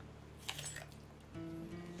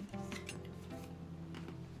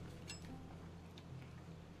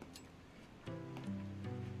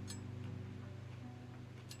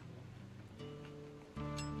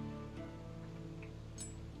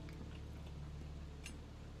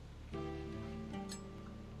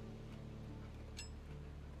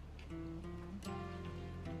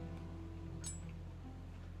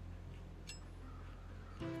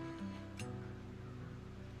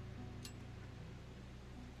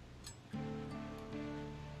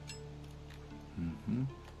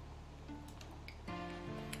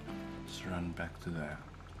 Let's run back to the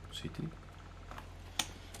city.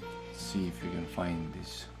 See if we can find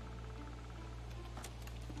this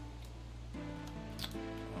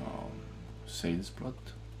sales plot.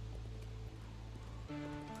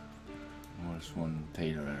 There's one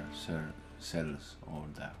tailor sells over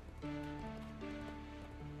there.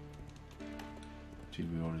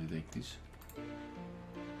 Did we already take this?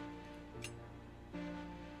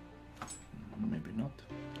 Maybe not.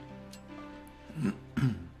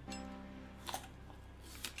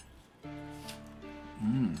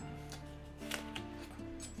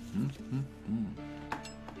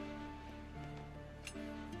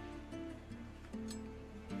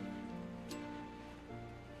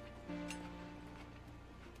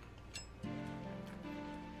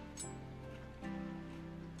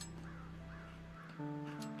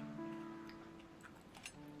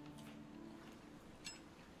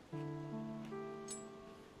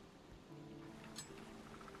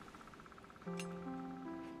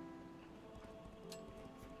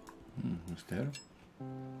 Who's there?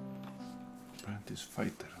 Apprentice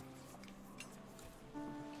fighter.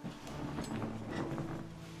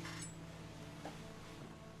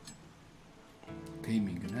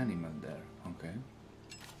 Taming an animal there, okay.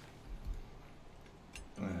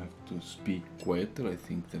 I have to speak quieter. I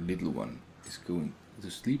think the little one is going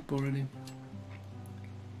to sleep already.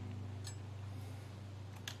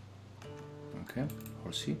 Okay,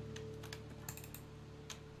 horsey.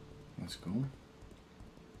 Let's go.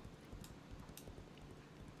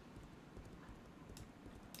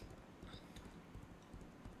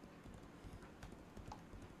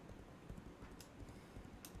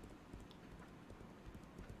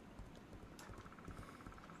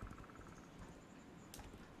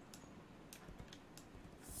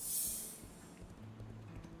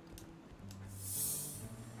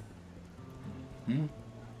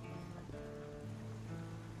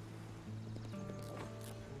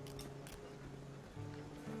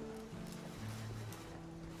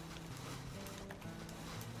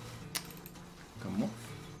 Come off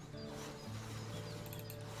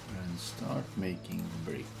and start making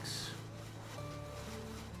bricks.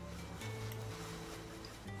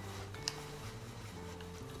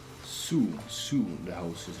 Soon the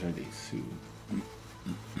house is ready. Soon.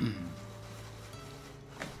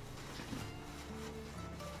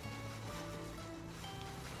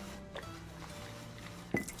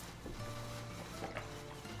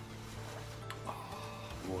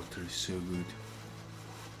 Water is so good.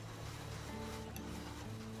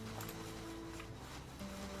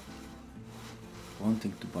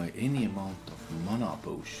 Wanting to buy any amount of mana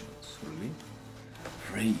potions, really?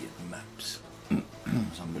 Rayed maps.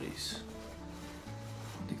 Somebody's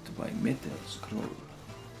wanting to buy metal scroll.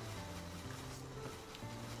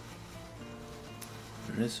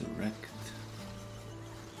 Resurrect.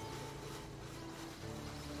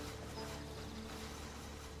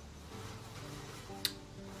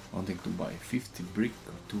 Wanting to buy 50 brick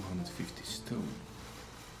or 250 stone.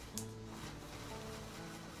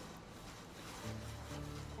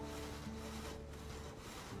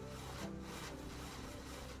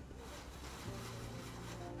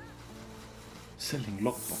 Selling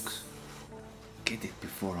lockbox. Get it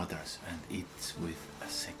before others and it's with a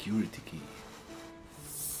security key.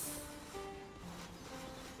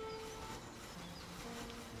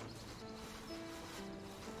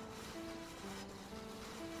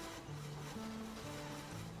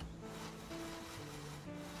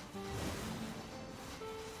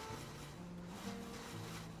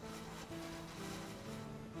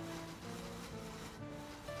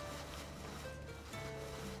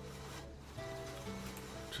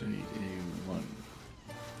 Trade A1.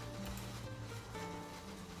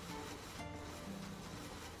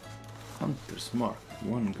 Hunter's mark,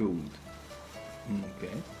 1 gold.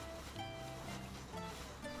 Okay.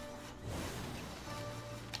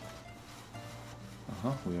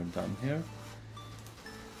 We are done here.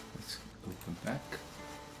 Let's open back.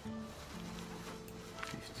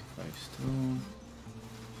 55 stone.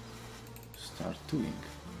 Start doing.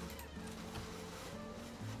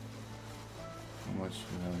 How much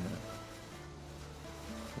we have here?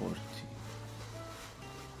 40.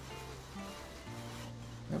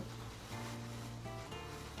 Yep.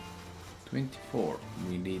 24.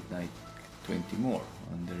 We need like 20 more,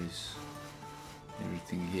 and there is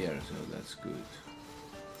everything here, so that's good.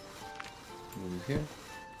 What is here?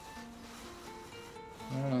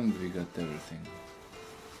 And we got everything.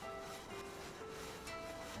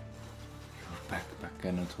 Your backpack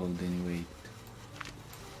cannot hold any weight.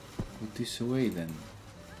 Put this away then.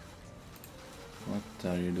 What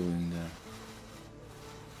are you doing there?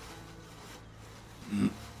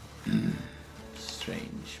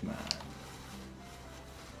 Strange man.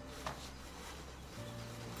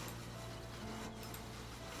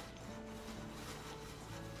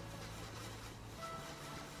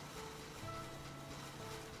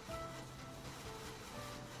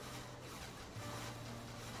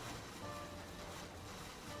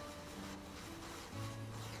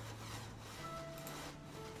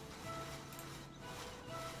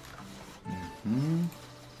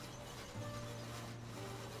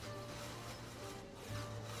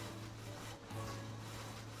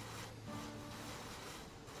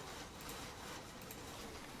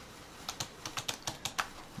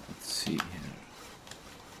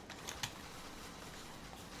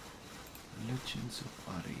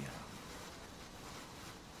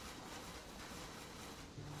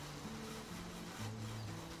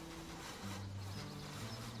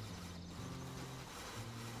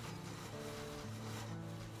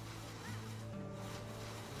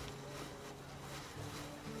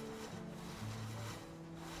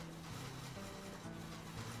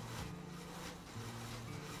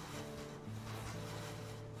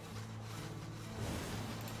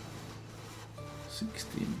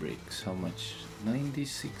 16 bricks. How much?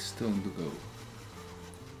 96 stone to go.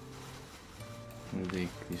 Can we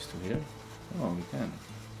take this to here? Oh, we can.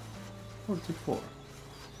 44.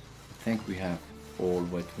 I think we have all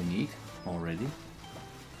what we need already.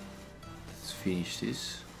 Let's finish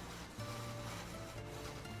this.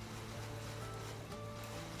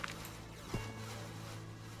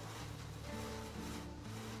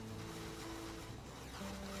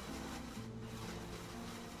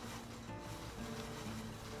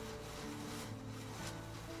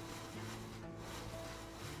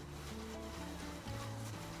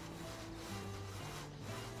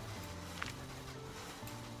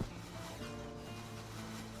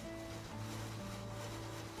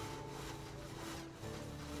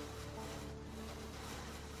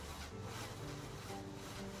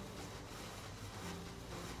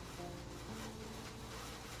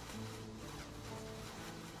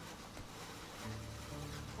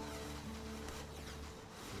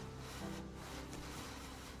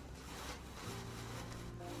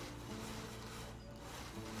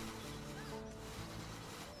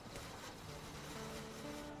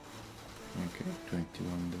 Okay,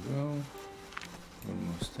 21 to go.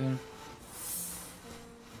 Almost there.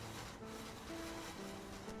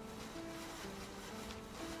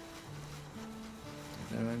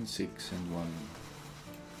 Seven, 6 and 1.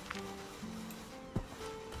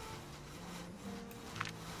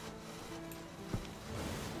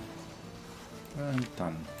 And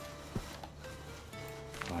done.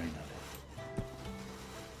 Finally.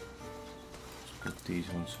 Let's put these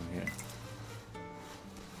also here.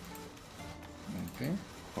 Okay,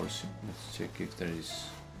 horse. Let's check if there is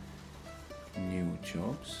new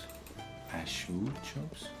jobs. Ashwood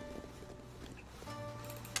jobs.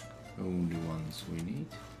 Only ones we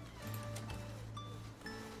need.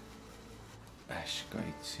 Ash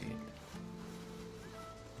kite seed.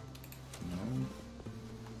 No.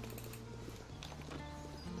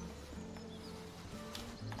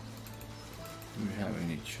 Do we have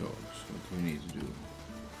any jobs? What do we need to do?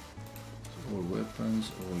 All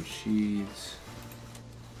weapons, all shields.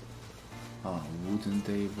 Ah, wooden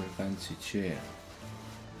table, fancy chair.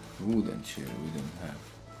 Wooden chair we don't have.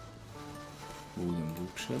 Wooden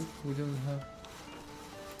bookshelf we don't have.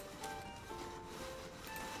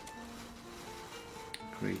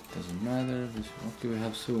 Great, doesn't matter. Okay, we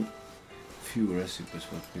have so few recipes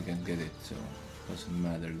what we can get it, so doesn't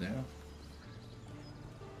matter there.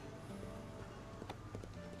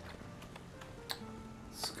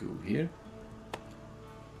 Let's go here.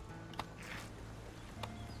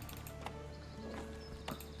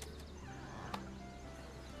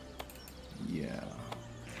 Yeah.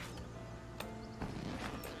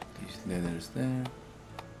 These leathers there.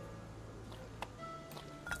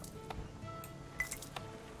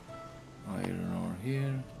 Iron ore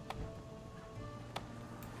here.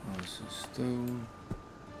 Also stone.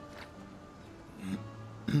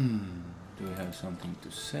 Do we have something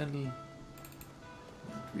to sell?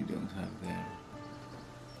 What we don't have there.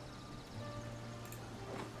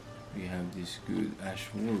 We have this good ash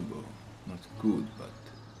warbow. Not good, but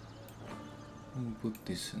we'll put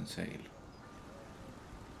this on sale.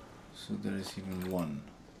 So there is even one.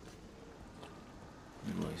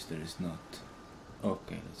 Otherwise there is not.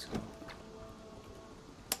 Okay, let's go.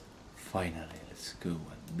 Finally, let's go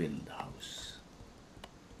and build a house.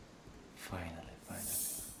 Finally.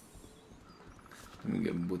 Let me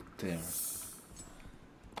get put there.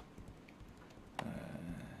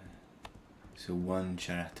 So one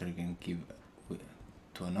character can give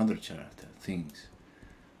to another character things.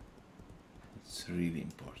 It's really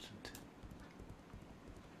important.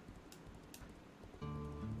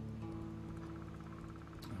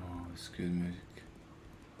 Oh, it's good music.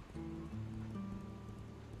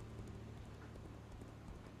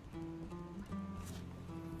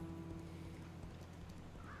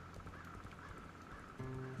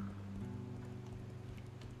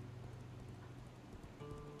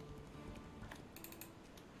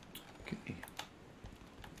 Okay,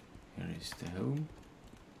 here is the home.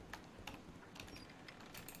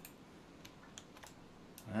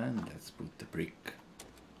 And let's put the brick.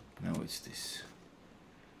 Now it's this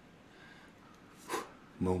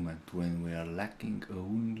moment when we are lacking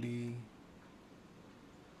only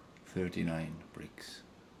 39 bricks.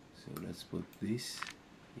 So let's put this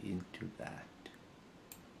into that.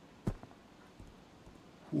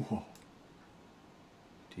 Whoa!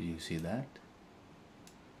 Did you see that?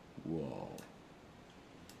 Whoa!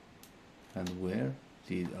 And where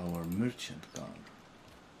did our merchant gone?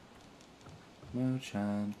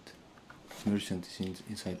 Merchant is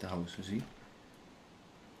inside the house, you see?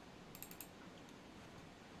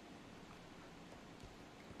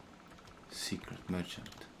 Secret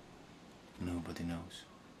merchant? Nobody knows.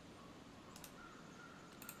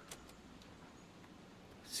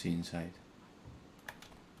 Let's see inside.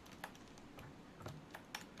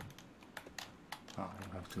 Ah,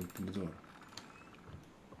 you have to open the door.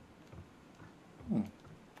 Oh,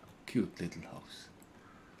 cute little house.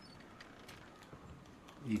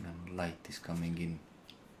 Even light is coming in,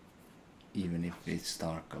 even if it's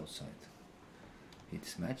dark outside.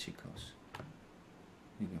 It's magic house.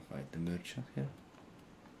 You can find the merchant here.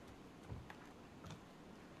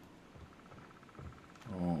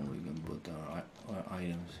 Oh, we can put our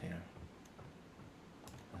items here.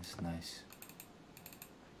 That's nice.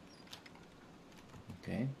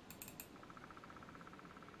 Okay.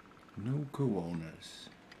 No co-owners.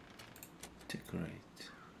 Decorate.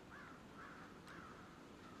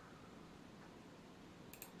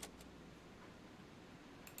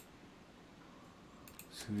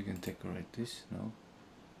 So we can decorate this, no?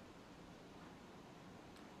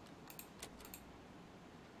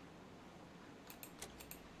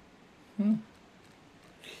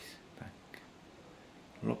 Back.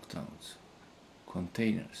 Lockdowns.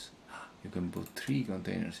 Containers. You can put 3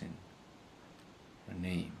 containers in. A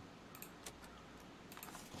name.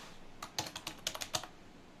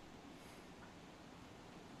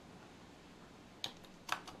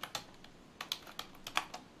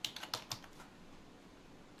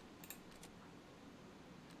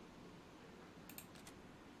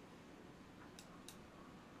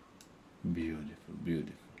 Beautiful,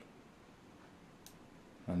 beautiful.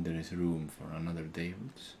 And there is room for another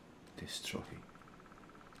David's. This trophy.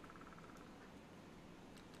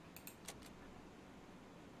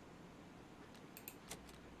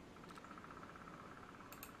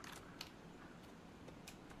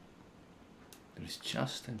 There is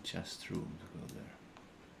just and just room to go there.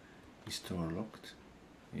 Is door locked?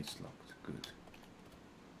 It's locked. Good.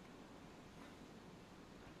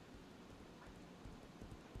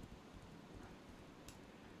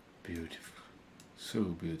 Beautiful. So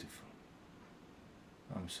beautiful.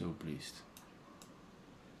 I'm so pleased.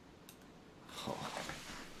 Oh.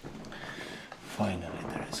 Finally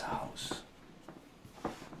there is a house.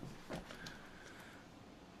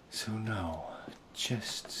 So now,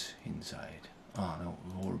 chests inside. Ah no,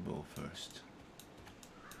 warbow first.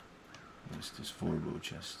 Where's this warbow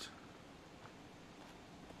chest?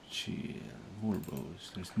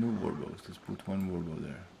 Warbows. There's no warbows. Let's put one warbow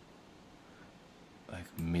there.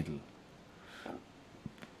 Like middle.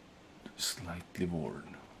 Slightly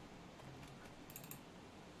worn.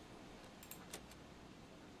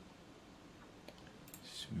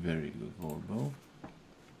 It's very good warbow.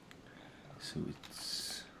 So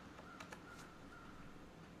it's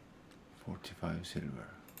 45 silver.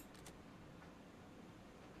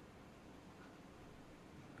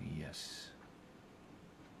 Yes.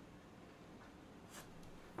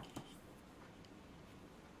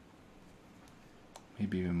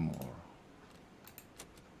 Maybe even more.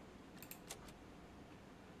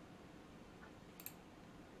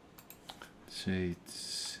 Say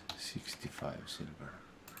it's 65 silver.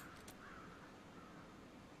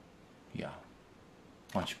 Yeah,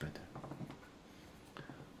 much better.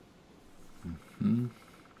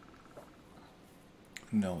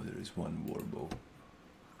 Now there is one warbow.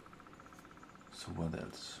 So what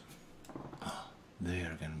else?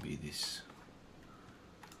 There can be this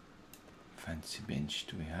fancy bench.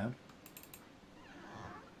 Do we have?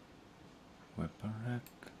 Weapon rack.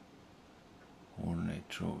 Ornate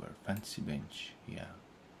drawer. Fancy bench. Yeah.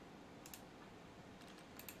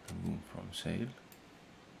 Room from sale.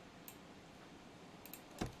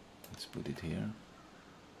 Let's put it here.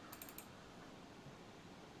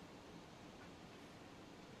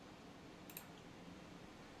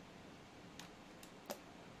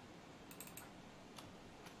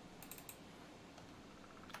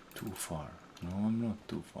 Too far. No, I'm not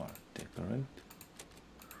too far. Decorate.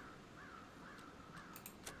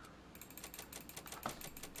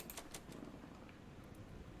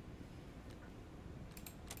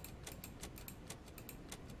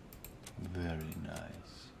 Very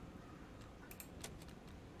nice.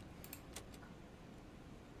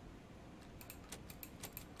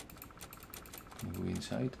 Go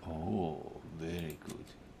inside. Oh, very good.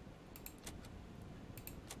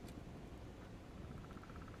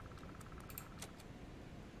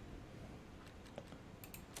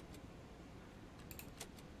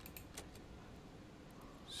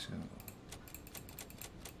 So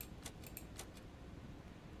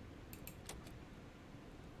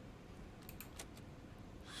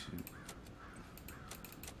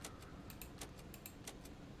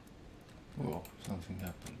whoa, something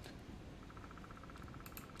happened.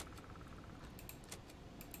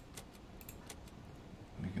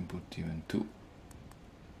 even 2.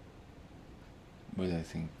 But I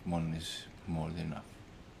think 1 is more than enough.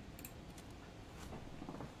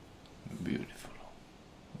 Beautiful.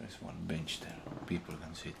 There's one bench there. People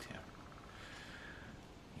can sit here.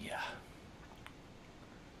 Yeah.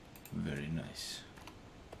 Very nice.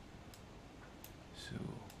 So,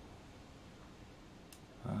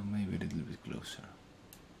 maybe a little bit closer.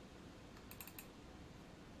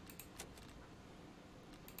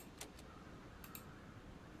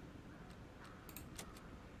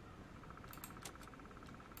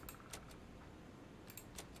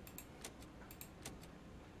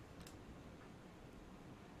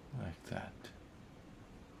 Like that.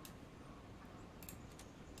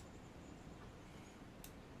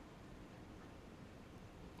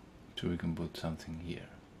 So we can put something here.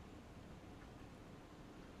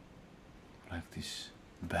 Like this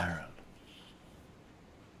barrel.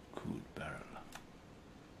 Cool barrel.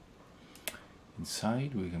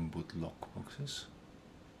 Inside we can put lock boxes.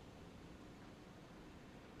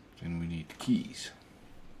 Then we need keys.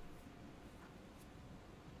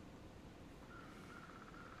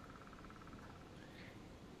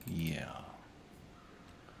 Yeah.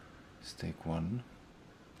 Let's take one.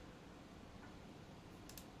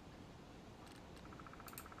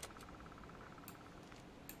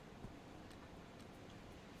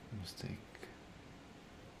 Let's take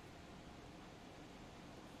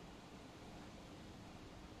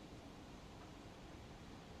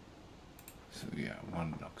so yeah,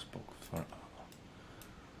 one lock box for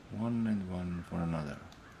one and one for another.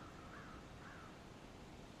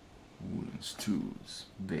 Wooden stools,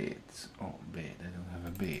 beds. Oh, bed. I don't have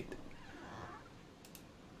a bed.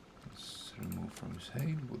 Let's remove from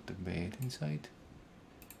side, put the bed inside.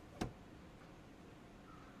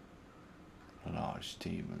 Large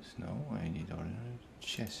tables. No, I need ordinary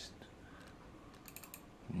chest.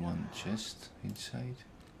 One chest inside.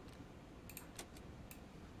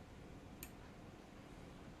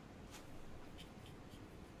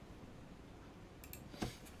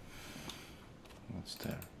 What's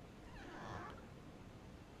there?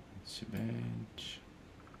 It's a bench.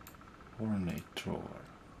 Ornate drawer.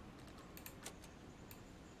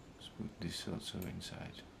 Let's put this also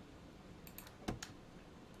inside.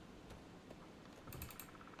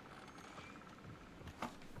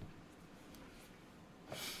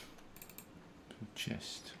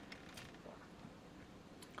 Chest.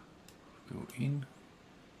 Go in.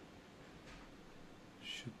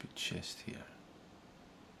 Should be chest here.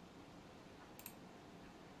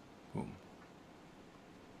 Boom.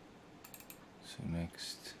 So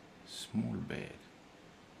next, small bed.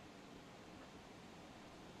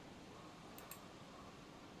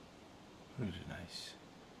 Really nice.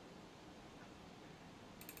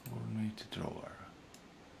 Ornate drawer.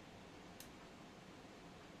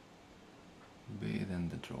 Bed and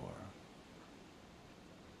the drawer.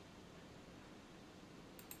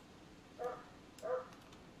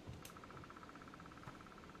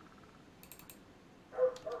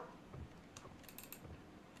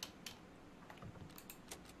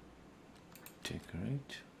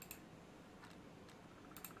 Decorate.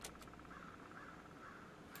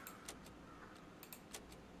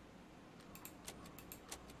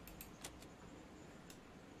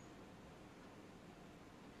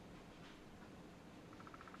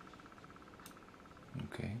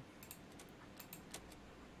 Okay.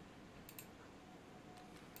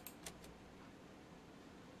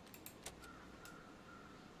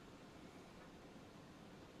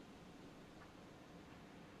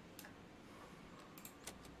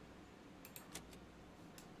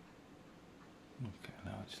 Okay,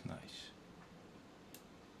 now it's nice.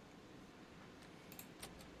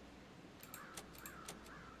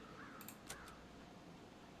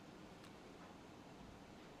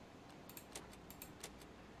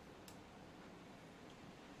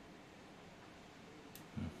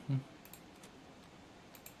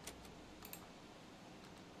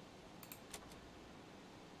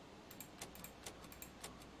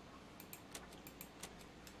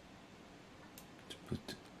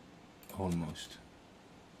 Put almost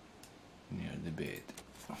near the bed,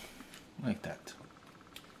 like that.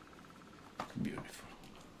 Beautiful.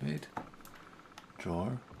 Bed,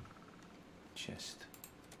 drawer, chest.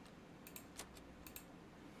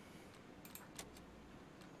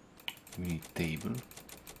 We need table,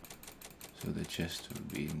 so the chest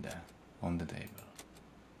will be in the on the table.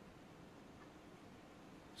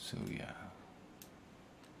 So yeah.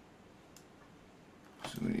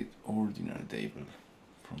 So we need ordinary table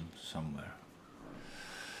from somewhere.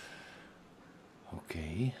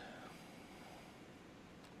 Okay.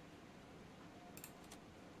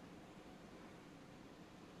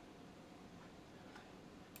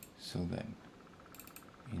 So then,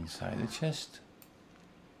 inside the chest,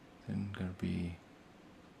 then there'll be,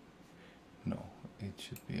 no, it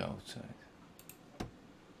should be outside.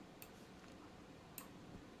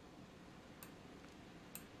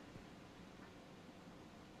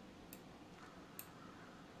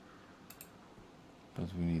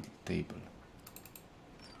 But we need a table.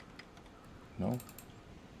 No?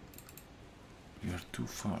 You're too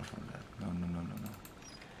far from that. No, no, no, no, no.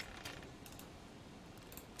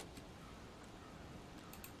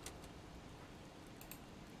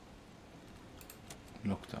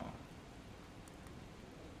 Lockdown.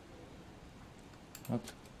 What?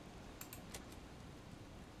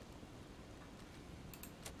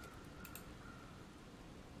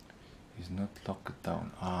 It's not locked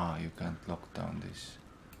down. Ah, you can't lock down this.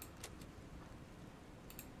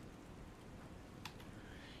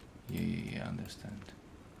 Yeah, understand.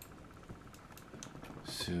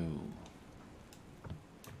 So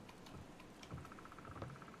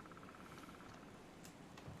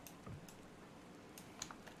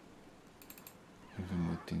we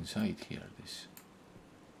can put inside here this.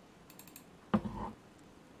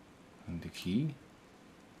 And the key.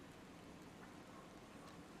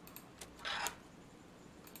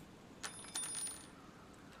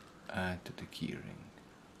 Add to the key ring.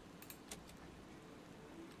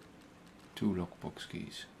 2 lockbox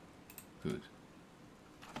keys. Good.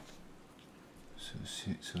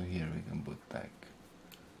 So here we can put like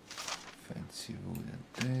fancy wooden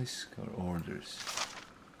desk or orders.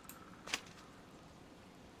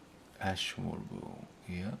 Ash warbow.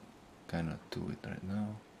 Yeah, cannot do it right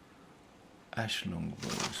now. Ash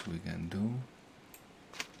longbows we can do.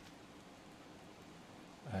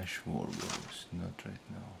 Ash warbows, not right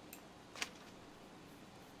now.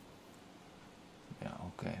 Yeah,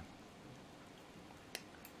 okay.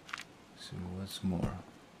 So what's more?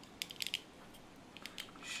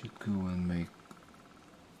 Should go and make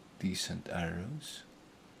decent arrows.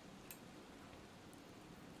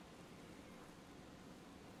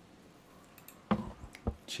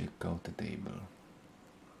 Check out the table.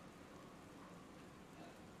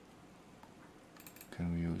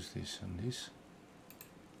 Can we use this on this?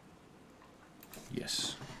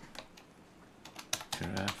 Yes.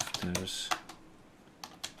 Crafters.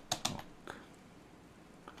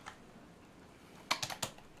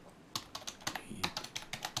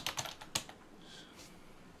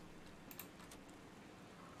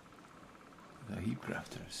 Sahiib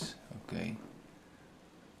crafters. Okay.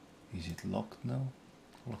 Is it locked now?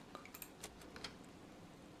 Lock.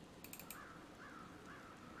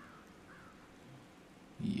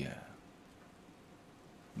 Yeah.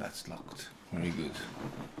 That's locked. Very good.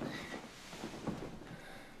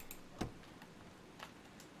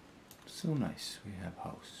 So nice. We have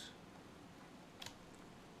house.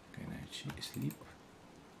 Can I sleep?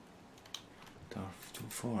 Too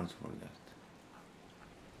far for that.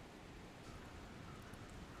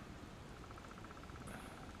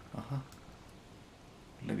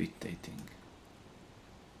 Levitating.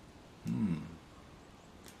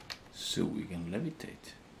 So we can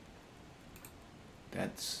levitate.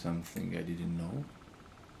 That's something I didn't know.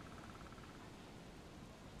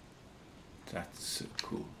 That's so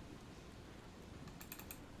cool.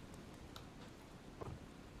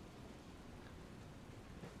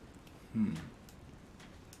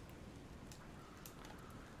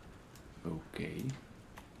 Okay.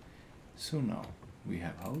 So now we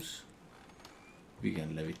have house. We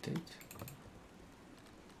can levitate.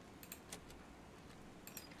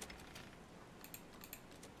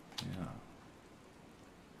 Yeah.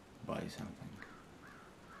 Buy something.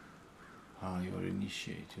 Ah, you're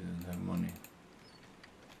initiate, you don't have money.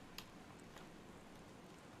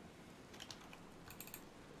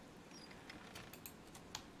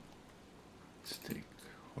 Let's take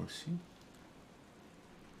horsey.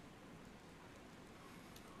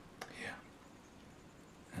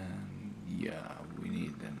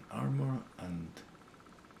 Armor and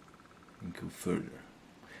go further.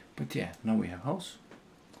 But yeah, now we have house.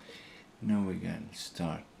 Now we can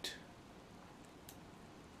start.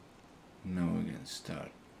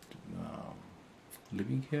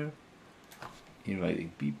 Living here,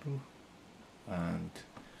 inviting people, and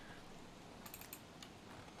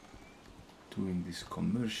doing this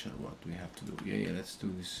commercial. What we have to do? Yeah. Let's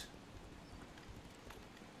do this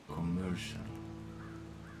commercial.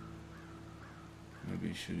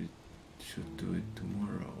 Maybe should do it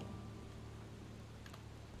tomorrow.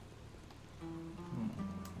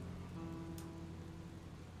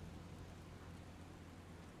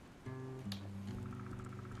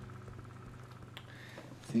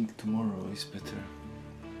 I think tomorrow is better.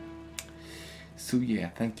 So yeah,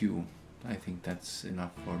 thank you I think that's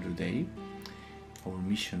enough for today. Our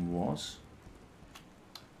mission was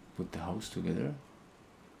put the house together.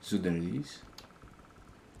 So there it is.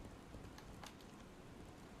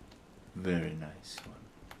 Very nice one.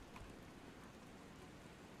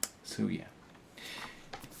 So yeah,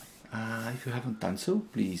 if you haven't done so,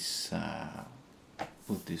 please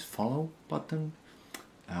put this follow button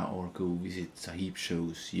or go visit Sahiib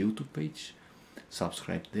Show's YouTube page,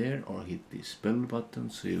 subscribe there, or hit this bell button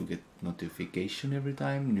so you get notification every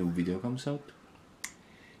time new video comes out.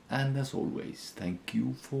 And as always, thank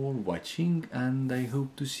you for watching, and I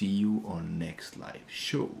hope to see you on next live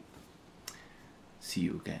show. See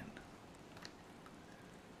you again.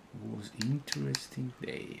 It was interesting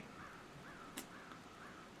day,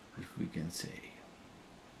 if we can say.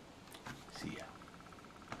 See ya.